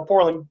now. I know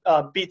Portland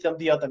beat them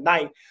the other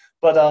night.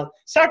 But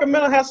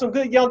Sacramento has some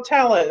good young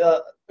talent.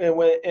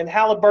 And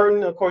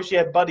Halliburton, of course, you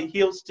had Buddy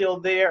Hield still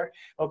there.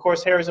 Of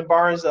course, Harrison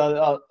Barnes,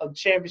 a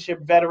championship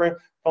veteran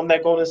from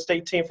that Golden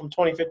State team from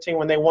 2015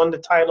 when they won the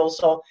title.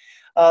 So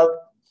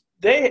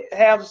they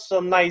have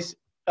some nice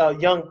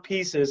young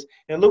pieces.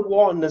 And Luke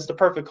Walton is the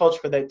perfect coach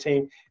for that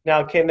team.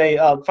 Now, can they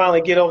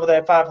finally get over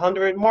that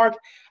 500 mark?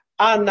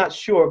 I'm not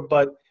sure,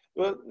 but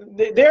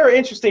they're an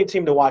interesting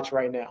team to watch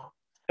right now.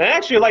 And I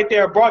actually like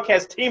their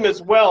broadcast team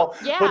as well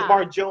with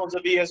Mark Jones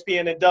of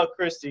ESPN and Doug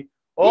Christie.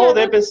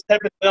 They've been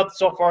stepping up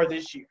so far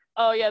this year.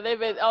 Oh yeah, they've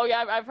been. Oh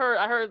yeah, I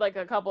heard like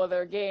a couple of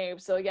their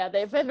games. So yeah,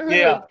 they've been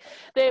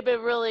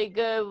really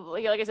good.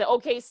 Like I said,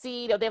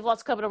 OKC, they've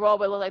lost a couple in a row,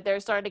 but it looks like they're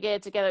starting to get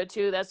it together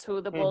too. That's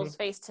who the Bulls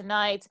face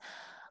tonight.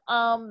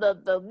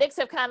 The Knicks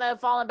have kind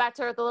of fallen back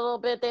to earth a little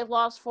bit. They've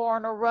lost 4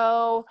 in a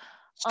row.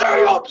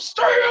 Stay up.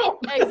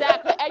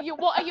 Exactly, and you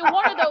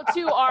wonder though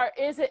too,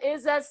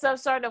 is that stuff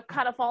starting to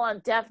kind of fall on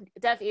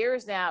deaf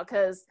ears now?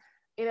 Because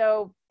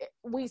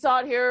we saw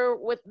it here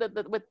with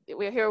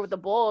we're here with the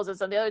Bulls and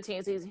some of the other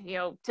teams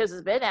Tiz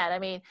has been at. I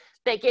mean,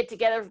 they get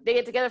together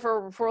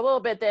for a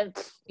little bit, then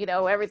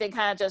everything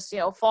kind of just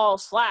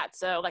falls flat,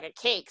 so like a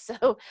cake.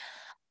 So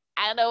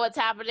I don't know what's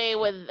happening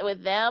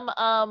with them.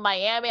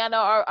 Miami, I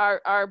know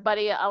our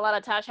buddy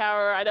Alana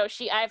Tashauer, I know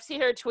I've seen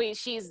her tweet.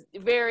 She's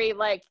very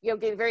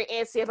getting very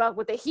antsy about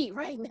with the Heat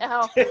right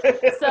now.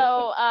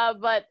 So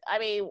but I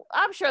mean,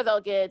 I'm sure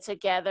they'll get it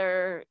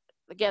together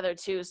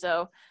too.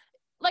 So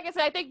like I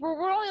said, I think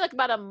we're only like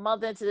about a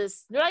month into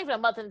this. We're not even a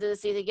month into the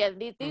season yet.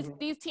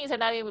 These teams have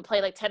not even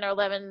played like 10 or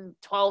 11,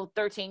 12,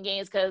 13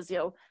 games because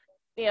the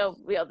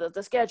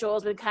schedule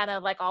has been kind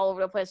of like all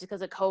over the place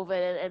because of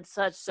COVID and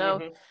such.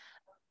 So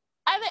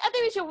I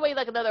think we should wait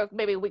like another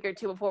maybe a week or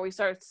two before we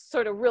start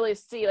sort of really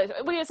see, like,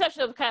 with the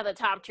exception of kind of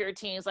the top tier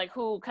teams, like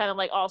who kind of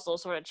like also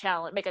sort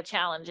of make a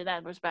challenge in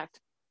that respect.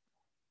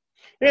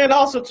 And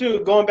also,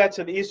 too, going back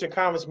to the Eastern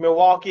Conference,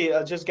 Milwaukee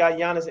just got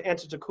Giannis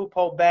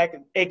Antetokounmpo back,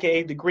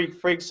 a.k.a. the Greek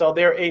Freak. So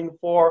they're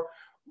 8-4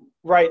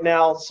 right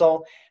now.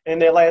 So in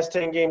their last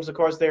 10 games, of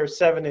course, they're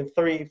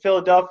 7-3.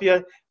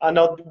 Philadelphia, I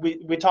know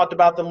we talked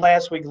about them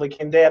last week. Like,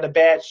 and they had a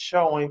bad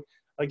showing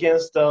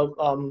against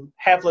the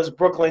hapless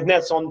Brooklyn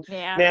Nets on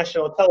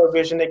national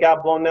television. They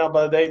got blown out,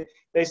 but they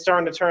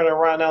starting to turn it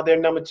around now. They're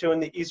number 2 in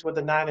the East with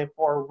a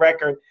 9-4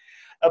 record.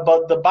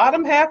 But the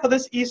bottom half of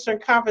this Eastern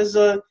Conference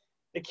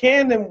it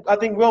can and I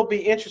think will be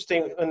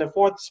interesting. In the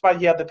 4th spot,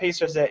 you have the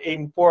Pacers at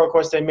 8-4. Of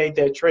course, they made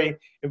that trade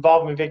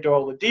involving Victor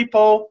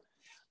Oladipo.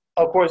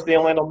 Of course, the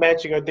Orlando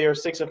Magic are there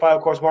 6-5.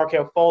 Of course,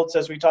 Markelle Fultz,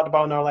 as we talked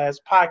about in our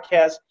last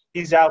podcast,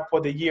 he's out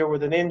for the year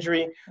with an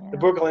injury. Yeah. The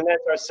Brooklyn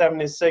Nets are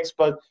 7-6,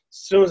 but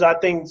soon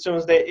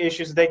as their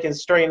issues, they can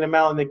straighten them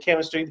out in the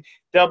chemistry,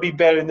 they'll be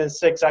better than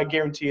 6. I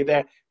guarantee you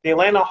that. The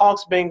Atlanta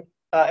Hawks been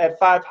at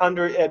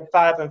 500 at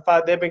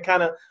 5-5. They've been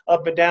kind of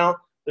up and down.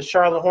 The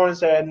Charlotte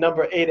Hornets are at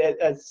number 8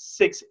 at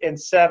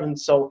 6-7.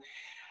 So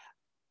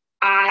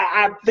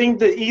I think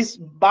the East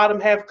bottom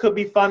half could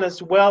be fun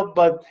as well.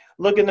 But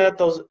looking at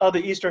those other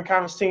Eastern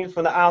Conference teams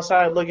from the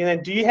outside, looking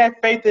at, do you have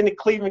faith in the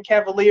Cleveland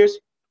Cavaliers?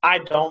 I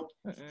don't.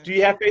 Do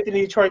you have faith in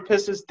the Detroit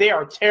Pistons? They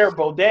are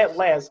terrible. Dead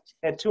last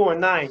at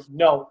 2-9.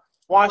 No.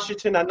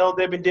 Washington, I know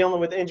they've been dealing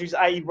with injuries,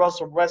 i.e.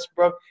 Russell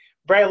Westbrook.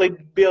 Bradley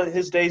Beal,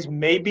 his days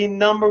may be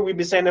numbered. We've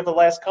been saying that for the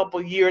last couple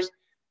of years.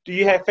 Do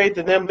you have faith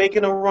in them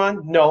making a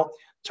run? No.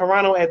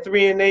 Toronto at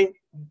 3-8,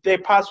 they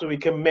possibly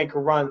can make a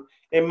run.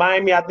 In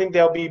Miami, I think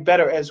they'll be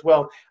better as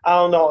well. I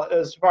don't know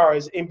as far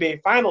as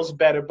NBA Finals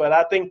better, but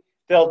I think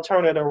they'll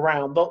turn it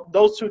around.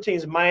 Those two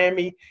teams,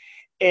 Miami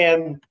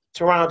and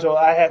Toronto,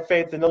 I have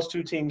faith in those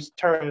two teams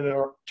turning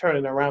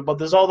it around. But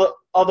there's all the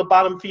other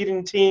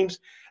bottom-feeding teams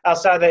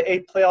outside that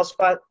 8th playoff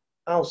spot.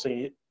 I don't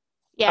see it.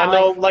 Yeah, I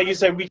know, like you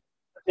said, we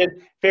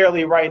did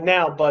fairly right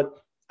now,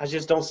 but I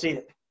just don't see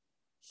it.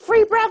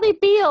 Free Bradley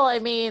Beal. I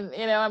mean,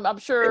 I'm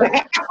sure.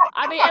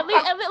 I mean,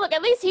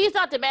 at least he's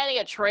not demanding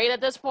a trade at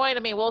this point.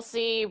 I mean, we'll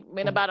see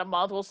in about a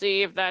month. We'll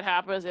see if that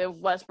happens. If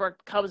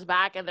Westbrook comes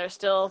back and they're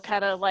still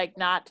kind of like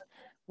not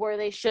where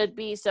they should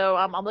be. So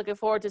I'm looking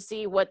forward to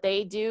see what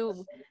they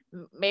do.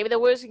 Maybe the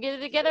Warriors can get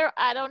it together.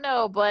 I don't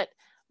know, but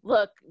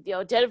look,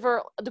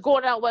 Denver.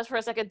 Going out west for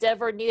a second,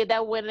 Denver needed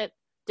that win.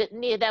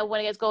 Needed that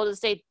win against Golden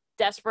State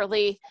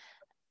desperately.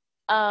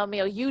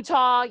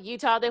 Utah,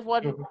 they've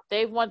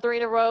won 3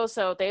 in a row,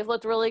 so they've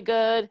looked really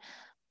good.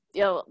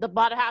 The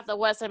bottom half of the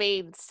West, I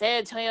mean, San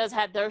Antonio's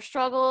had their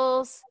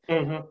struggles.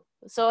 Mm-hmm.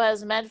 So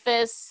has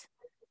Memphis.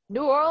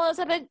 New Orleans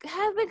have been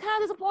kind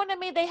of disappointed. I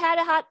mean, they had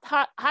a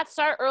hot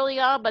start early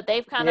on, but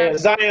they've kind of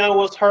Zion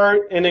was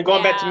hurt, and then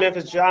going back to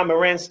Memphis, Ja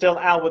Morant's still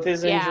out with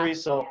his injury.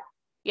 So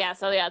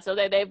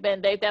they've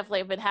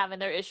definitely been having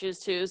their issues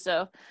too.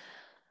 So.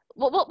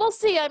 We'll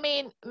see. I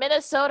mean,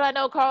 Minnesota, I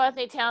know Karl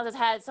Anthony Towns has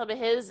had some of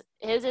his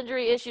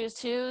injury issues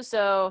too.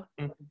 So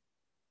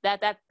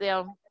that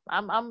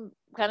I'm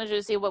kind of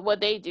just see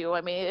what they do. I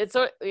mean, it's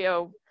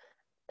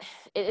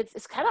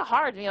it's kind of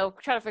hard,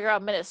 trying to figure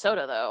out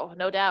Minnesota though,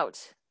 no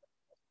doubt.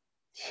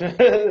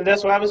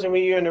 That's what happens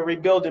when you're in a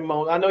rebuilding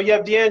mode. I know you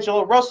have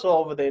D'Angelo Russell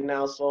over there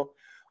now, so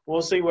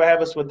we'll see what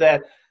happens with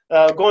that.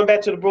 Going back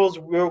to the Bulls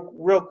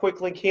real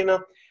quickly, Keena.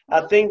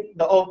 I think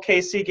the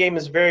OKC game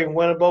is very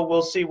winnable.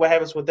 We'll see what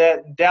happens with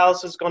that.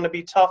 Dallas is going to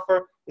be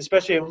tougher,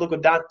 especially if Luka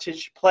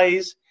Doncic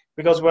plays,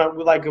 because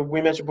like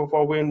we mentioned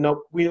before,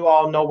 we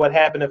all know what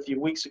happened a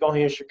few weeks ago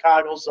here in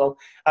Chicago. So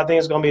I think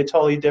it's going to be a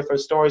totally different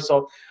story.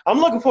 So I'm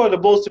looking for the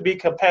Bulls to be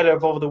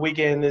competitive over the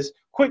weekend in this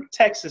quick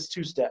Texas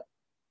two-step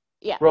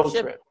road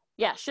trip.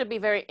 Yeah, should be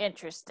very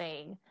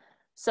interesting.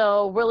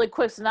 So really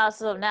quick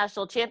synopsis of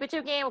national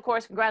championship game. Of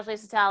course,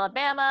 congratulations to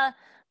Alabama.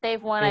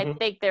 They've won, I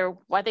think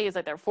it's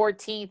like their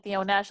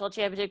 14th, national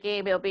championship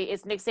game.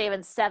 It's Nick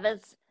Saban's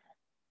 7th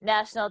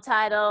national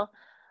title.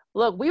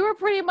 Look, we were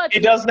pretty much.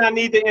 He does not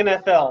need the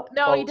NFL.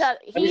 No, folks. He does.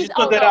 Let me just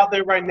put that out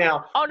there right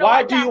now. Oh, no,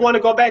 why do you want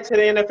to go back to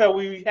the NFL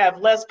where you have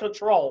less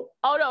control?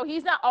 Oh no,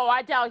 he's not. Oh,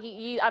 I doubt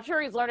I'm sure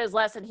he's learned his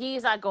lesson.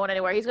 He's not going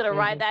anywhere. He's going to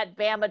ride that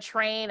Bama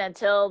train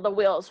until the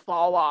wheels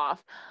fall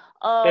off.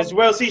 As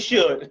well as he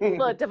should.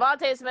 Look,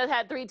 Devontae Smith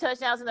had 3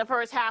 touchdowns in the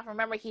first half.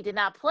 Remember, he did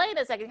not play in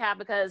the second half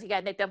because he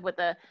got nicked up with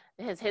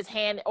his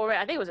hand, or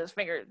I think it was his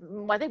finger.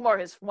 I think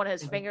more one of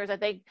his fingers. I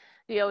think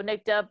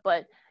nicked up.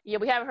 But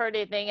we haven't heard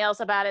anything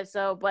else about it.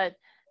 So, but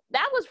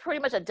that was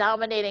pretty much a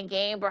dominating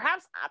game.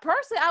 Perhaps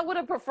personally, I would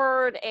have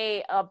preferred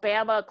a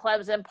Bama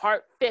Clemson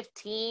Part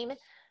 15.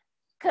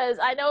 Because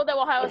I know that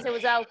Ohio State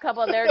was out a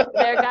couple of their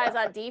guys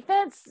on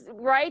defense,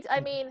 right? I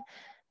mean.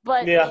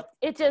 But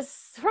it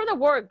just, from the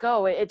word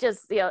go, it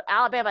just,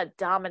 Alabama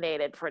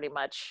dominated pretty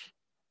much.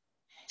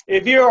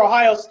 If you're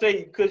Ohio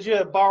State, could you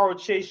have borrowed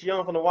Chase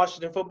Young from the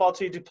Washington football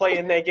team to play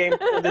in that game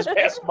this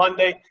past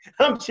Monday?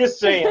 I'm just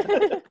saying.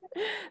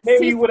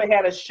 Maybe you would have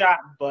had a shot,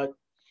 but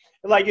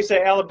like you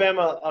said,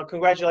 Alabama,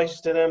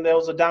 congratulations to them. That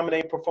was a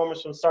dominating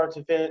performance from start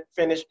to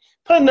finish,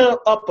 putting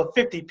up a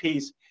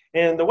 50-piece.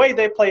 And the way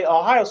they played,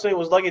 Ohio State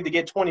was lucky to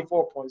get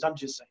 24 points. I'm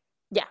just saying.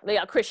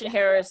 Yeah, Christian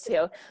Harris,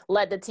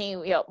 led the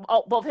team.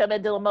 Both him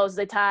and Dylan Moses,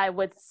 they tied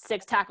with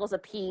 6 tackles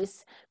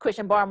apiece.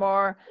 Christian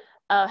Barmore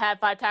had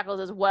 5 tackles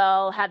as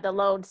well, had the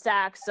lone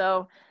sack.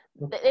 So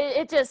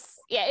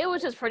it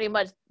was just pretty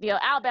much,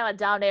 Alabama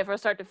dominated from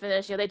start to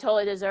finish. They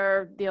totally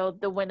deserved,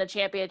 to win the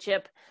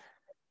championship.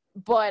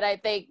 But I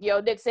think,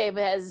 Nick Saban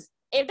has,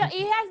 if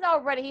he hasn't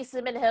already, he's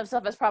submitted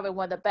himself as probably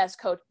one of the best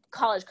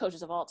college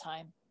coaches of all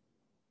time.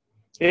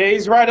 Yeah,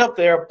 he's right up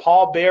there.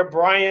 Paul Bear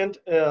Bryant,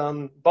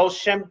 Bo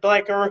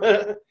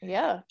Schembechler.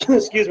 Yeah.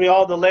 Excuse me,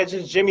 all the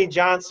legends. Jimmy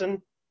Johnson.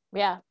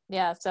 Yeah.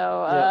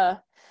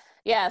 So,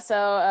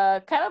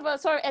 kind of a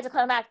sort of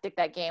anticlimactic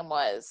that game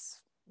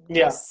was.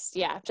 Just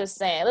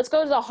saying. Let's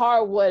go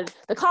to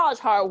the college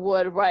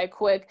hardwood right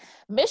quick.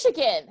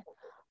 Michigan.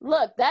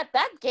 Look, that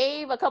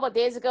game a couple of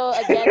days ago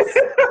against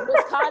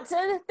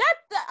Wisconsin,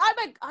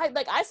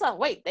 I saw,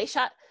 they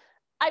shot.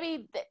 I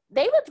mean,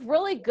 they looked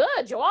really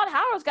good. Juwan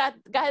Howard's got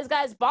his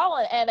guys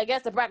balling, and I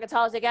guess the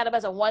bracketology got him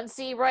as a 1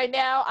 seed right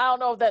now. I don't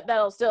know if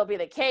that'll still be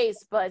the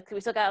case, but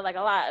we still got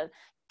a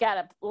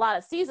lot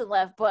of season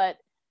left. But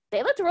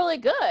they looked really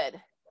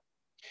good.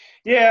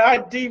 Yeah, I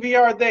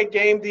DVR'd that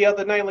game the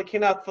other night,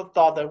 looking out for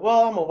thought that,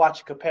 well, I'm gonna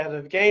watch a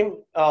competitive game.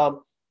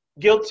 I'm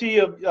guilty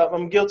of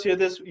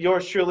this.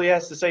 Yours truly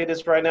has to say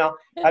this right now.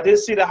 I did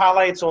see the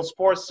highlights on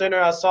Sports Center.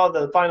 I saw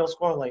the final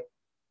score. I'm like,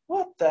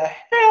 what the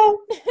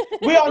hell?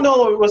 We all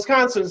know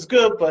Wisconsin's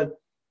good, but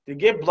to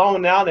get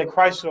blown out in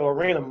Chrysler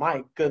Arena,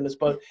 my goodness.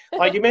 But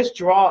like you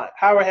mentioned,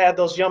 Howard had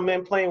those young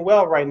men playing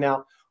well right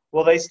now.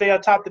 Will they stay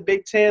atop the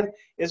Big Ten?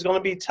 It's going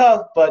to be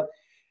tough, but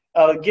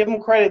give them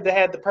credit. They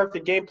had the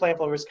perfect game plan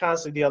for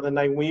Wisconsin the other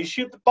night. When you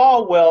shoot the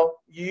ball well,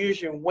 you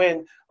usually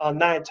win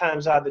 9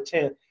 times out of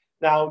 10.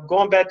 Now,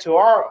 going back to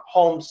our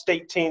home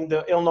state team,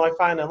 the Illinois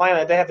Fighting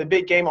Illini, they have the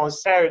big game on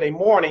Saturday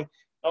morning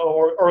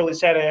or early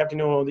Saturday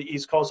afternoon on the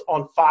East Coast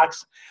on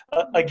Fox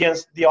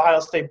against the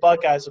Ohio State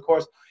Buckeyes. Of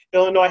course,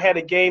 Illinois had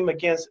a game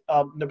against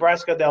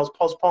Nebraska that was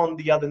postponed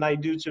the other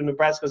night due to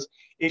Nebraska's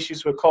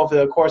issues with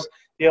COVID. Of course,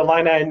 the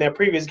Illini in their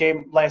previous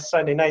game last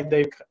Sunday night,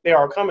 they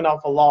are coming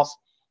off a loss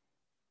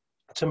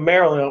to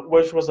Maryland,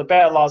 which was a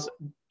bad loss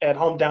at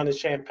home down in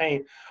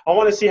Champaign. I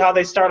want to see how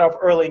they start off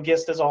early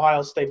against this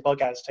Ohio State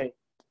Buckeyes team.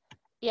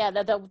 Yeah,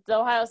 the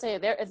Ohio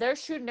State, if they're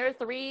shooting their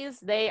threes,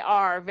 they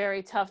are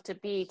very tough to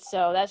beat.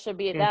 So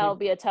that'll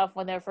be a tough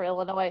one there for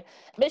Illinois.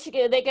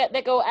 Michigan,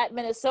 they go at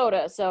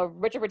Minnesota. So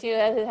Richard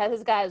Pitino has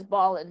his guys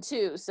balling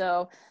too.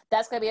 So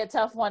that's gonna be a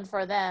tough one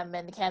for them.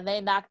 And can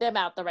they knock them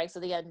out the ranks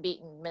of the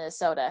unbeaten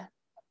Minnesota?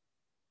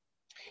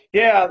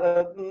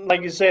 Yeah,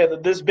 like you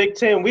said, this Big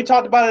Ten, we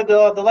talked about it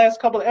the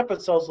last couple of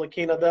episodes,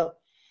 Lakina.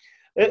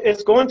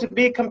 It's going to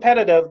be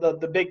competitive,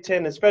 the Big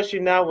Ten, especially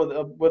now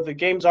with the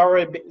games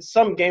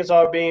some games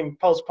are being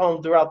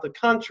postponed throughout the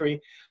country.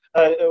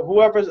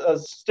 Whoever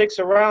sticks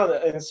around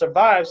and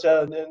survives,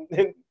 they're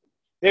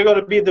going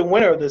to be the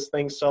winner of this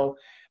thing. So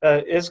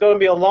it's going to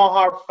be a long,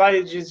 hard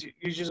fight.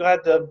 You just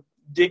have to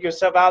dig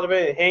yourself out of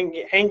it and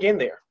hang in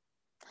there.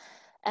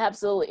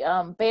 Absolutely.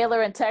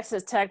 Baylor and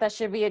Texas Tech, that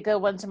should be a good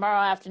one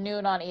tomorrow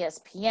afternoon on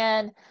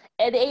ESPN.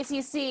 And the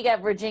ACC, you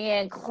got Virginia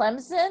and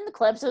Clemson.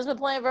 Clemson's been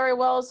playing very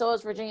well, so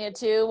is Virginia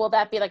too. Will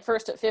that be like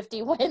first at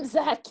 50 wins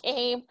that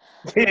game?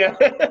 Yeah.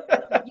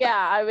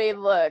 Yeah, I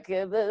mean, look,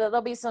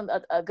 there'll be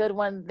a good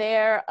one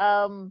there.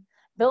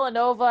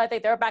 Villanova, I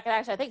think they're back in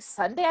action, I think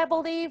Sunday, I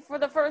believe, for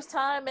the first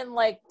time in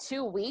like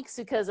 2 weeks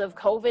because of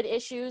COVID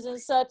issues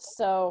and such.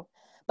 So,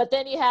 but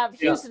then you have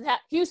Houston. Yeah.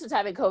 Houston's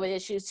having COVID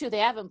issues too.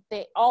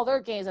 All their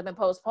games have been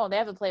postponed. They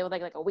haven't played with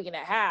like a week and a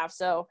half.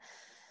 So,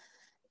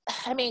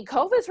 I mean,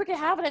 COVID's freaking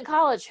happening in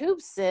college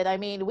hoops, Sid. I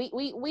mean,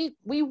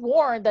 we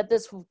warned that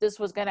this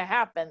was going to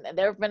happen. And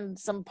there have been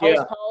some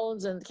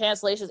postpones and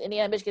cancellations.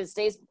 Indiana, Michigan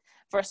State's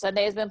first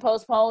Sunday has been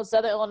postponed.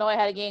 Southern Illinois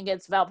had a game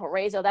against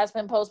Valparaiso. That's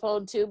been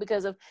postponed too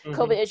because of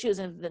COVID issues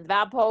in the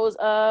Valpo's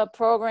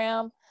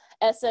program.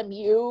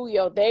 SMU,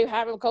 they're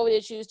having COVID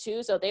issues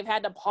too, so they've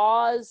had to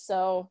pause.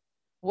 So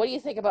what do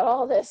you think about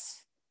all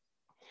this?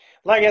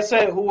 Like I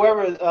said,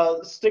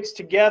 whoever sticks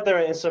together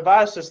and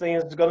survives this thing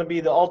is going to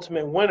be the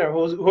ultimate winner.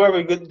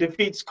 Whoever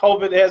defeats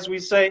COVID, as we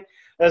say,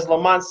 as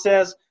Lamont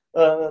says,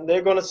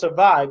 they're going to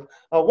survive.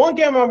 One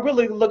game I'm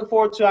really looking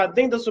forward to, I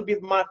think this will be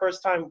my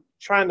first time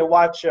trying to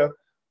watch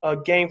a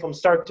game from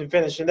start to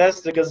finish, and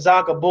that's the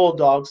Gonzaga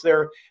Bulldogs.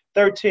 They're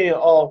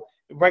 13-all,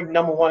 ranked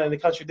number 1 in the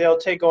country. They'll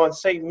take on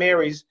St.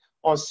 Mary's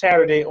on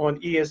Saturday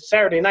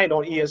night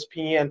on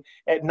ESPN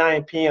at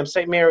 9 p.m.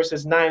 St. Mary's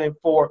is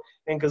 9-4,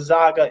 and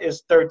Gonzaga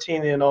is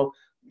 13-0.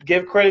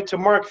 Give credit to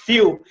Mark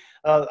Few.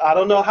 I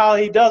don't know how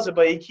he does it,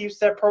 but he keeps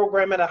that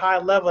program at a high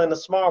level in a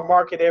small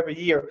market every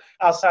year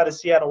outside of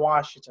Seattle,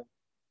 Washington.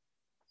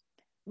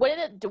 Win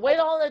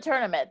all in the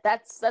tournament.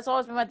 That's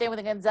always been my thing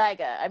with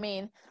Gonzaga. I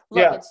mean,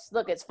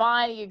 it's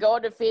fine. You go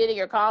undefeated in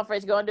your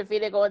conference, go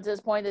undefeated going to this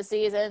point of the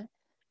season.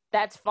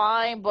 That's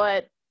fine,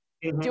 but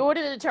do it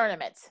in the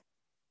tournament.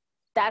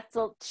 That's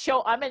a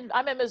show. I'm in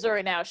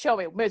Missouri now. Show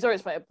me.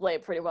 Missouri's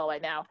playing pretty well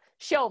right now.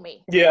 Show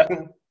me. Yeah.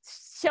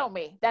 Show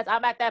me.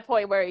 I'm at that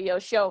point where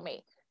show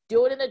me.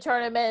 Do it in the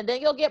tournament, and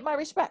then you'll get my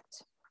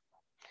respect.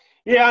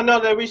 Yeah, I know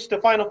they reached the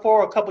Final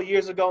Four a couple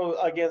years ago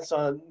against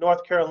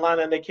North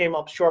Carolina, and they came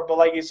up short. But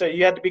like you said,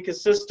 you had to be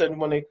consistent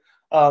when they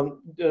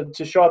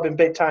to show up in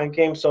big time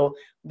games. So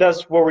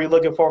that's what we're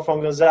looking for from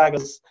Gonzaga.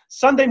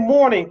 Sunday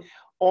morning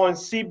on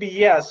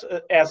CBS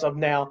as of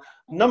now.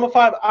 Number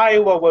 5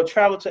 Iowa will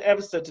travel to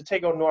Evanston to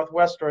take on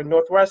Northwestern.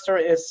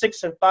 Northwestern is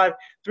 6-5,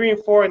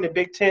 3-4 in the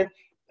Big Ten.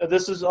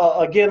 This is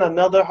again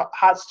another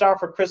hot start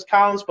for Chris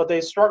Collins, but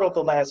they struggled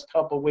the last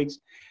couple of weeks.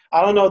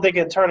 I don't know if they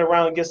can turn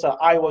around against an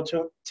Iowa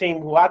team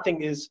who I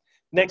think is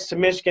next to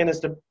Michigan is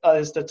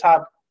the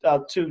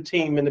top 2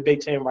 team in the Big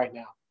Ten right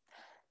now,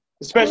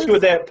 especially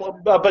with that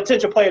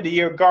potential player of the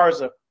year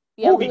Garza.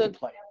 Yeah, he can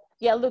play.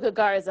 Yeah, Luka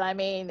Garza. I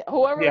mean,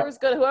 whoever's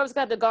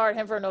got to guard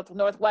him for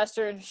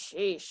Northwestern,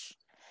 sheesh.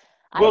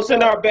 We'll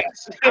send our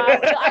best.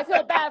 I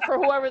feel bad for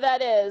whoever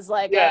that is,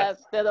 like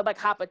Yes. they're like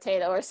hot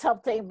potato or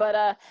something. But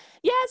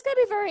yeah, it's gonna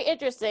be very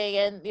interesting.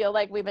 And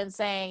like we've been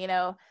saying,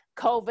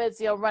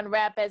 COVID's run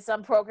rapid.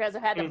 Some programs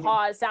have had to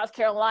pause. South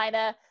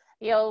Carolina,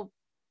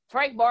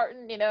 Frank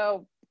Martin,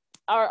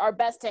 our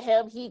best to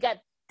him. He got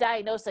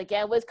diagnosed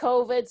again with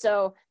COVID,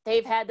 so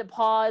they've had to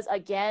pause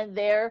again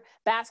their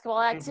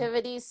basketball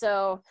activities.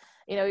 So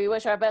we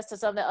wish our best to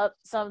some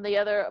of the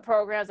other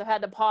programs have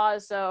had to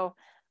pause. So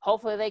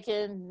hopefully they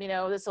can,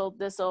 this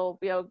will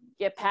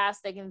get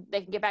past. They can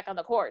get back on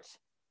the court.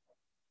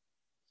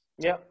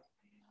 Yep.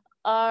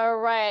 All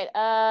right.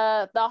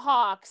 The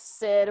Hawks,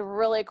 Sid,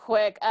 really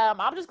quick.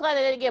 I'm just glad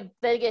they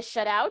didn't get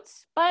shut out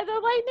by the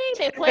Lightning.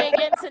 They play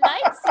again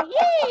tonight. So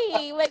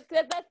yay! Like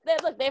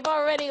look, they've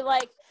already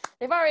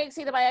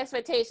exceeded my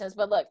expectations.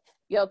 But look,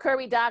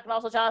 Kirby Doc and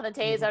also Jonathan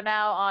Toews are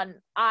now on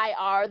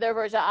IR, their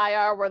version of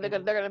IR, where they're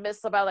gonna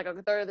miss about like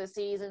a third of the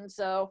season.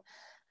 So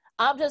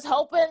I'm just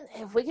hoping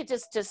if we could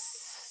just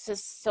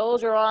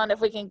soldier on. If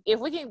we can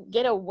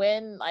get a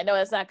win, I know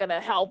it's not gonna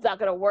help, not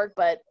gonna work,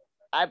 but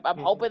I'm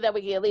hoping that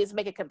we can at least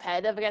make it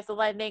competitive against the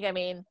Lightning. I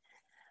mean,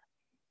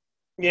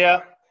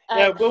 yeah,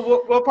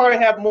 we'll probably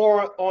have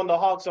more on the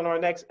Hawks on our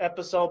next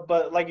episode.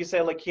 But like you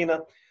said,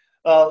 Lakina,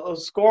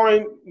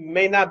 scoring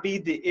may not be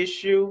the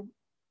issue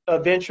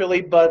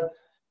eventually, but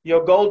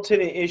your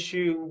goaltending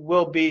issue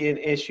will be an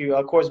issue.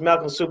 Of course,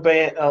 Malcolm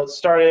Subban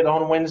started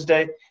on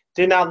Wednesday,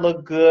 did not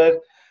look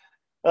good.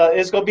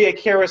 It's going to be a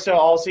carousel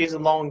all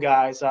season long,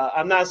 guys.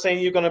 I'm not saying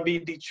you're going to be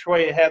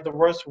Detroit and have the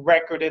worst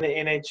record in the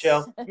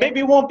NHL. Maybe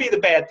it won't be the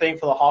bad thing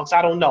for the Hawks.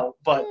 I don't know.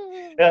 But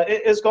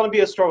it's going to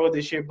be a struggle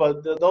this year.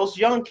 But those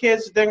young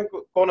kids, they're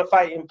going to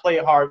fight and play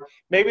hard.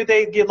 Maybe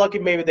they get lucky.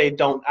 Maybe they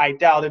don't. I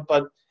doubt it.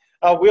 But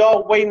we're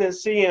all waiting and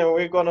see, and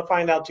we're going to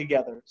find out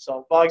together.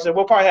 So, like I said,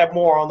 we'll probably have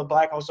more on the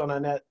Blackhawks on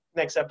our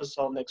next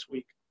episode next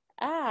week.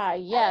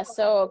 Yeah.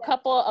 So a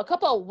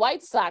couple of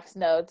White Sox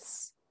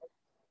notes.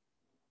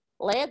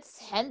 Lance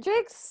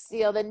Hendricks,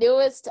 the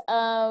newest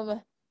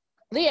Liam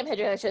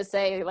Hendricks, I should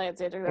say.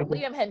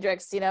 Liam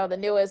Hendricks, the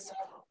newest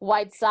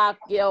White Sox,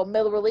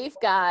 middle relief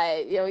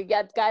guy. You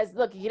got guys,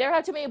 look, you never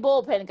have too many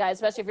bullpen guys,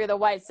 especially if you're the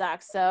White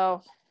Sox.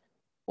 So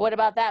what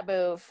about that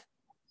move?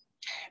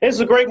 It's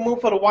a great move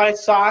for the White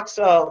Sox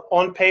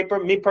on paper.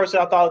 Me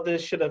personally, I thought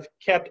this should have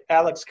kept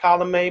Alex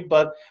Colomé,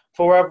 but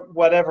for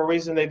whatever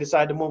reason, they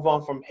decided to move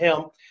on from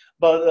him.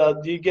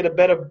 But do you get a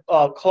better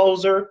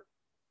closer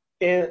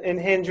in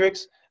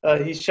Hendricks?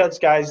 He shuts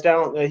guys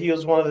down. He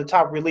was one of the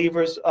top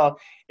relievers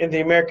in the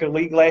American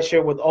League last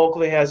year with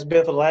Oakland, has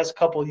been for the last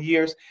couple of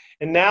years.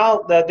 And now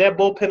that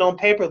bullpen on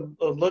paper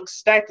looks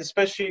stacked,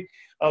 especially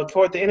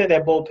toward the end of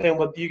that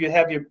bullpen. You can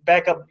have your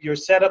backup, your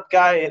setup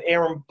guy, and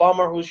Aaron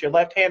Bummer, who's your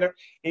left-hander,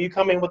 and you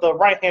come in with a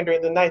right-hander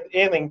in the ninth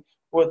inning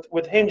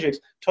with Hendricks.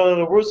 Tony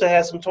La Russa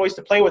has some toys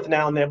to play with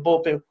now in that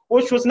bullpen,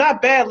 which was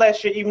not bad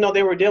last year, even though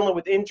they were dealing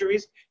with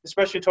injuries,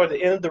 especially toward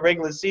the end of the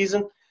regular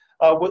season.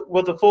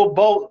 With the full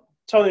boat,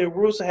 Tony La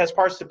Russa has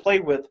parts to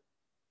play with,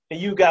 and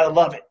you gotta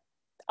love it.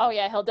 Oh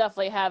yeah, he'll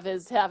definitely have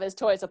his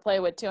toys to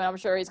play with too, and I'm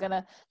sure he's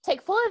gonna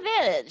take full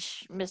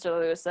advantage, Mr. La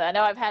Russa. I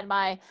know I've had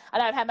my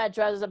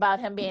druthers about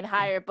him being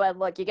hired, but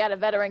look, you got a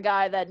veteran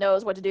guy that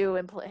knows what to do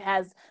and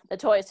has the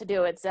toys to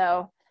do it,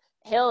 so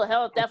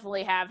he'll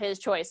definitely have his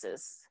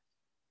choices.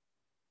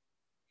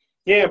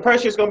 Yeah,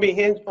 pressure's going to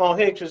be on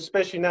Hendricks,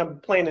 especially now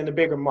playing in the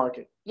bigger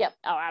market. Yep.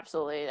 Oh,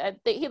 absolutely. I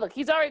think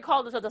he's already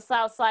called it the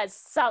South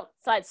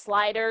Side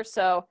slider,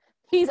 so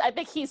I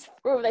think he's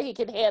proven that he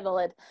can handle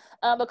it.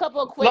 A couple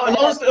of quick.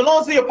 As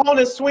long as the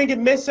opponent swing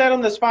and miss at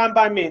him, that's fine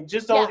by me.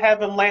 Just don't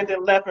have him land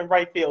in left and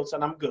right field,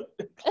 and I'm good.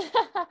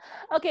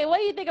 Okay, what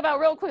do you think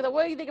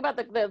about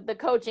the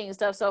coaching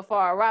stuff so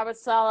far? Robert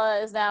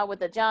Saleh is now with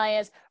the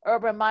Giants.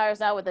 Urban Meyer's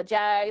now with the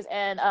Jags,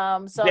 and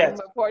some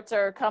reports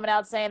are coming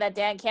out saying that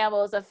Dan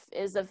Campbell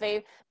is the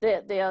favorite.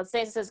 The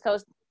St. Francis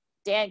coach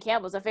Dan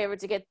Campbell is a favorite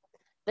to get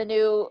to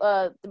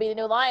be the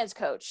new Lions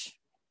coach.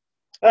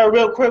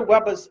 Real quick,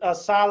 Robert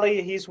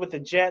Saleh, he's with the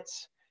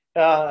Jets.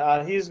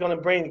 He's going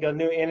to bring a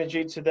new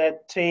energy to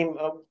that team.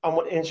 I'm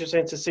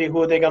interested to see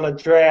who they're going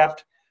to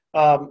draft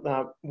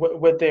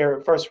with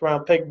their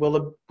first-round pick.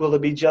 Will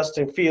it be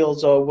Justin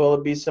Fields or will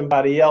it be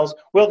somebody else?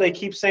 Will they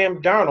keep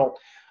Sam Darnold?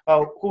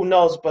 Who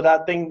knows? But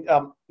I think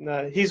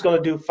he's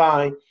going to do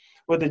fine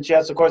with the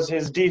Jets. Of course,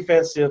 his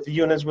defensive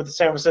units with the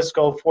San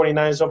Francisco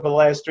 49ers over the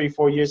last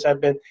 3-4 years have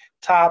been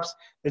tops.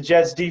 The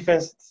Jets'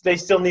 defense, they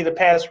still need a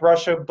pass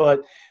rusher,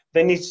 but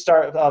they need to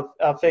start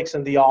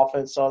fixing the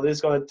offense. So this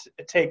is going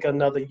to take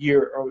another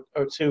year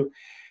or two.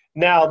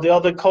 Now, the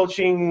other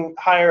coaching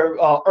hire,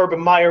 Urban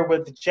Meyer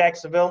with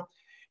Jacksonville,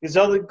 is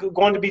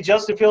going to be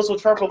Justin Fields or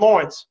Trevor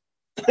Lawrence.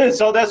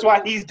 So that's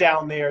why he's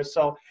down there.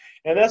 So,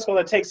 and that's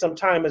going to take some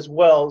time as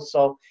well.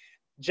 So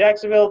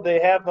Jacksonville, they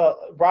have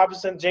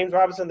James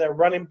Robinson, their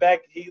running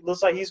back. He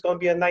looks like he's going to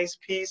be a nice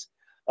piece.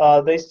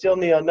 They still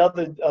need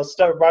another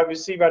stud wide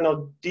receiver. I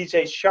know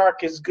DJ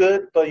Shark is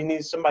good, but you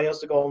need somebody else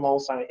to go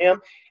alongside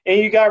him. And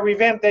you got to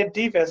revamp that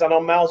defense. I know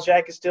Miles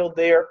Jack is still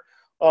there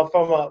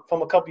from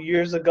a couple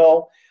years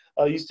ago.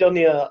 You still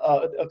need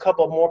a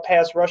couple more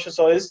pass rushes,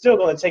 so it's still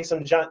going to take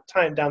some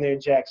time down there in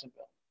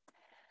Jacksonville.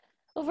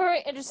 Well,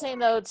 very interesting,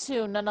 though,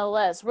 too,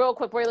 nonetheless. Real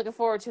quick, what are you looking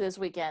forward to this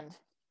weekend?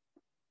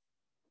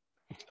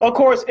 Of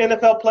course,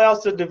 NFL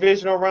playoffs, the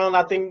divisional round.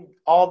 I think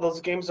all those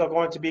games are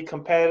going to be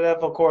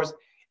competitive. Of course,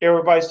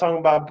 everybody's talking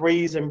about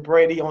Breeze and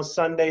Brady on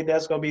Sunday.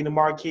 That's going to be the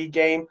marquee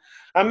game.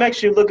 I'm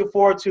actually looking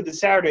forward to the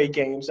Saturday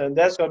games, and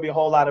that's going to be a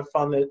whole lot of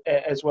fun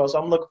as well.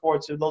 So I'm looking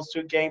forward to those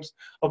two games.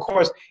 Of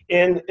course,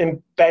 in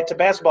back to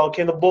basketball,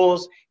 can the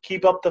Bulls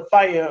keep up the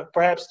fight and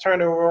perhaps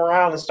turn it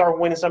around and start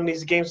winning some of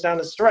these games down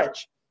the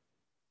stretch?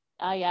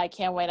 Yeah, I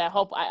can't wait. I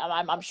hope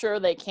I'm sure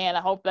they can. I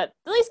hope that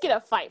at least get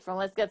a fight from.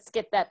 Let's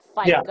get that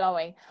fight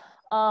going.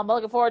 I'm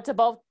looking forward to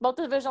both the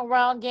divisional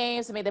round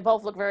games. I mean, they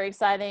both look very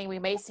exciting. We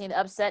may see an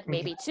upset,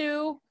 maybe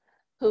two.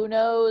 Who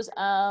knows?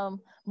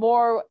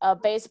 More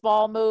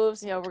baseball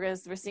moves. You know, we're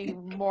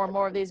seeing more and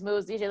more of these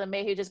moves. DJ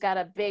LeMahieu just got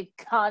a big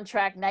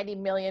contract, $90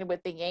 million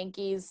with the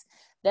Yankees.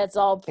 That's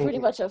all pretty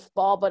much a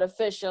ball, but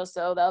official.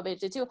 So that'll be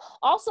interesting too.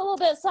 Also, a little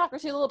bit of soccer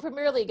too, a little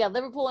Premier League. Got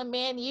Liverpool and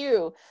Man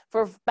U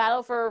for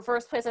battle for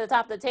first place at the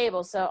top of the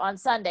table. So on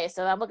Sunday.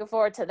 So I'm looking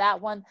forward to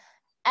that one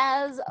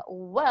as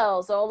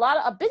well. So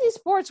a busy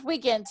sports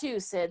weekend too,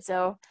 Sid.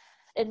 So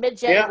in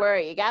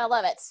mid-January, you gotta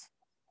love it.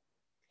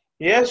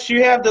 Yes,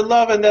 you have the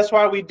love, and that's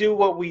why we do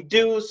what we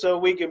do, so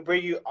we can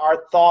bring you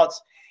our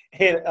thoughts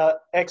and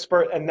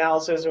expert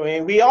analysis.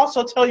 And we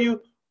also tell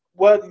you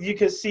what you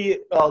can see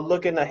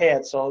looking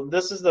ahead. So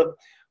this is the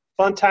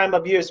fun time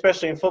of year,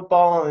 especially in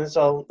football, and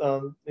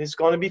so it's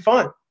going to be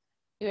fun.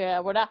 Yeah,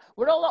 we're no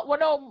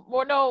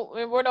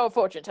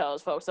fortune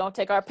tellers, folks. Don't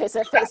take our piss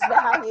at face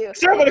value.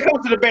 Sure, when it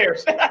comes to the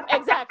Bears.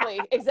 Exactly.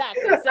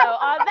 So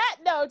on that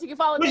note, you can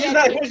follow me. We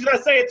should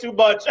not say it too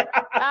much.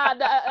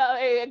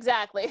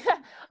 Exactly.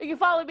 You can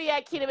follow me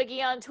at Keena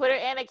McGee on Twitter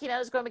and at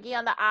Keena_McGee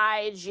on the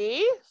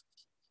IG.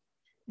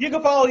 You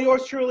can follow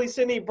yours truly,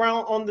 Sydney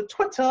Brown, on the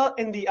Twitter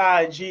and the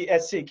IG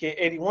at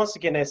SidKid80. Once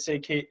again, that's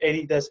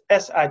SidKid80. That's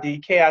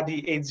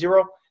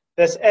SIDKID80.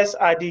 That's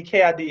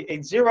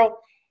SIDKID80.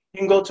 You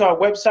can go to our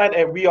website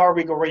at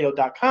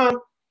weareregalradio.com.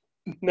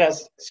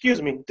 That's,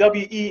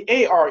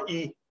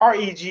 WEAREREGAL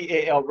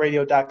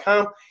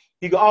radio.com.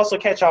 You can also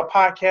catch our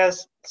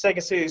podcast,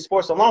 Second City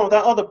Sports, along with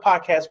our other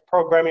podcast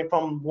programming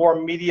from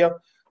War Media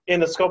in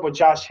the scope of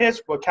Josh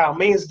Hitch, what Kyle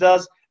Means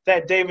does,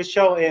 That Davis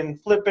Show,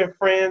 and Flippin'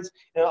 Friends,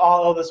 and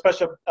all other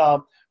special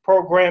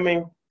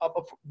programming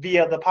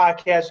via the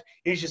podcast.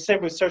 You should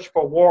simply search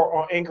for War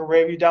on Anchor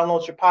Radio.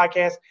 Download your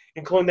podcast,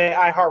 including the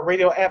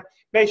iHeartRadio app.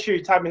 Make sure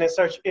you type in that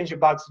search engine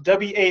box,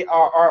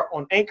 WARR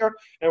on Anchor.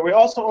 And we're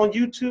also on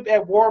YouTube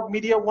at War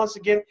Media, once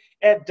again,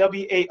 at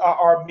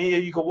WARR Media.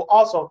 You can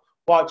also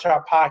watch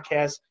our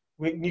podcast.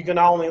 You can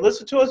not only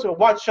listen to us, but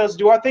watch us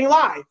do our thing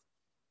live.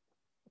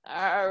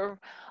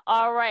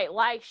 All right,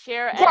 like,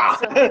 share, and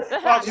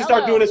I'll just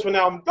start doing this from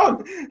now on.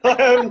 Like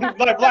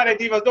Vlad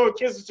Divas, throwing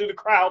kisses to the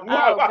crowd.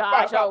 Oh,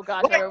 gosh.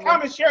 Like,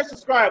 comment, share,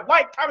 subscribe.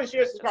 Like, comment,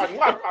 share, subscribe.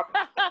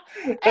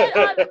 And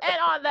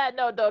on that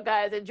note, though,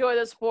 guys, enjoy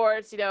the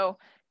sports. You know,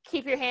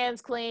 keep your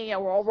hands clean. You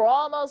know, we're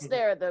almost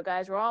there, though,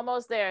 guys. We're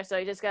almost there. So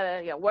you just got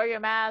to wear your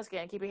mask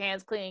and keep your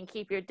hands clean,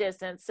 keep your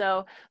distance.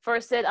 So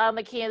first, Sid, I'm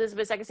the Key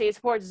Elizabeth, Second City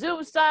Sports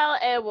Zoom style,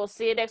 and we'll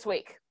see you next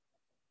week.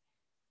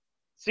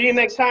 See you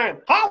next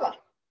time. Holla!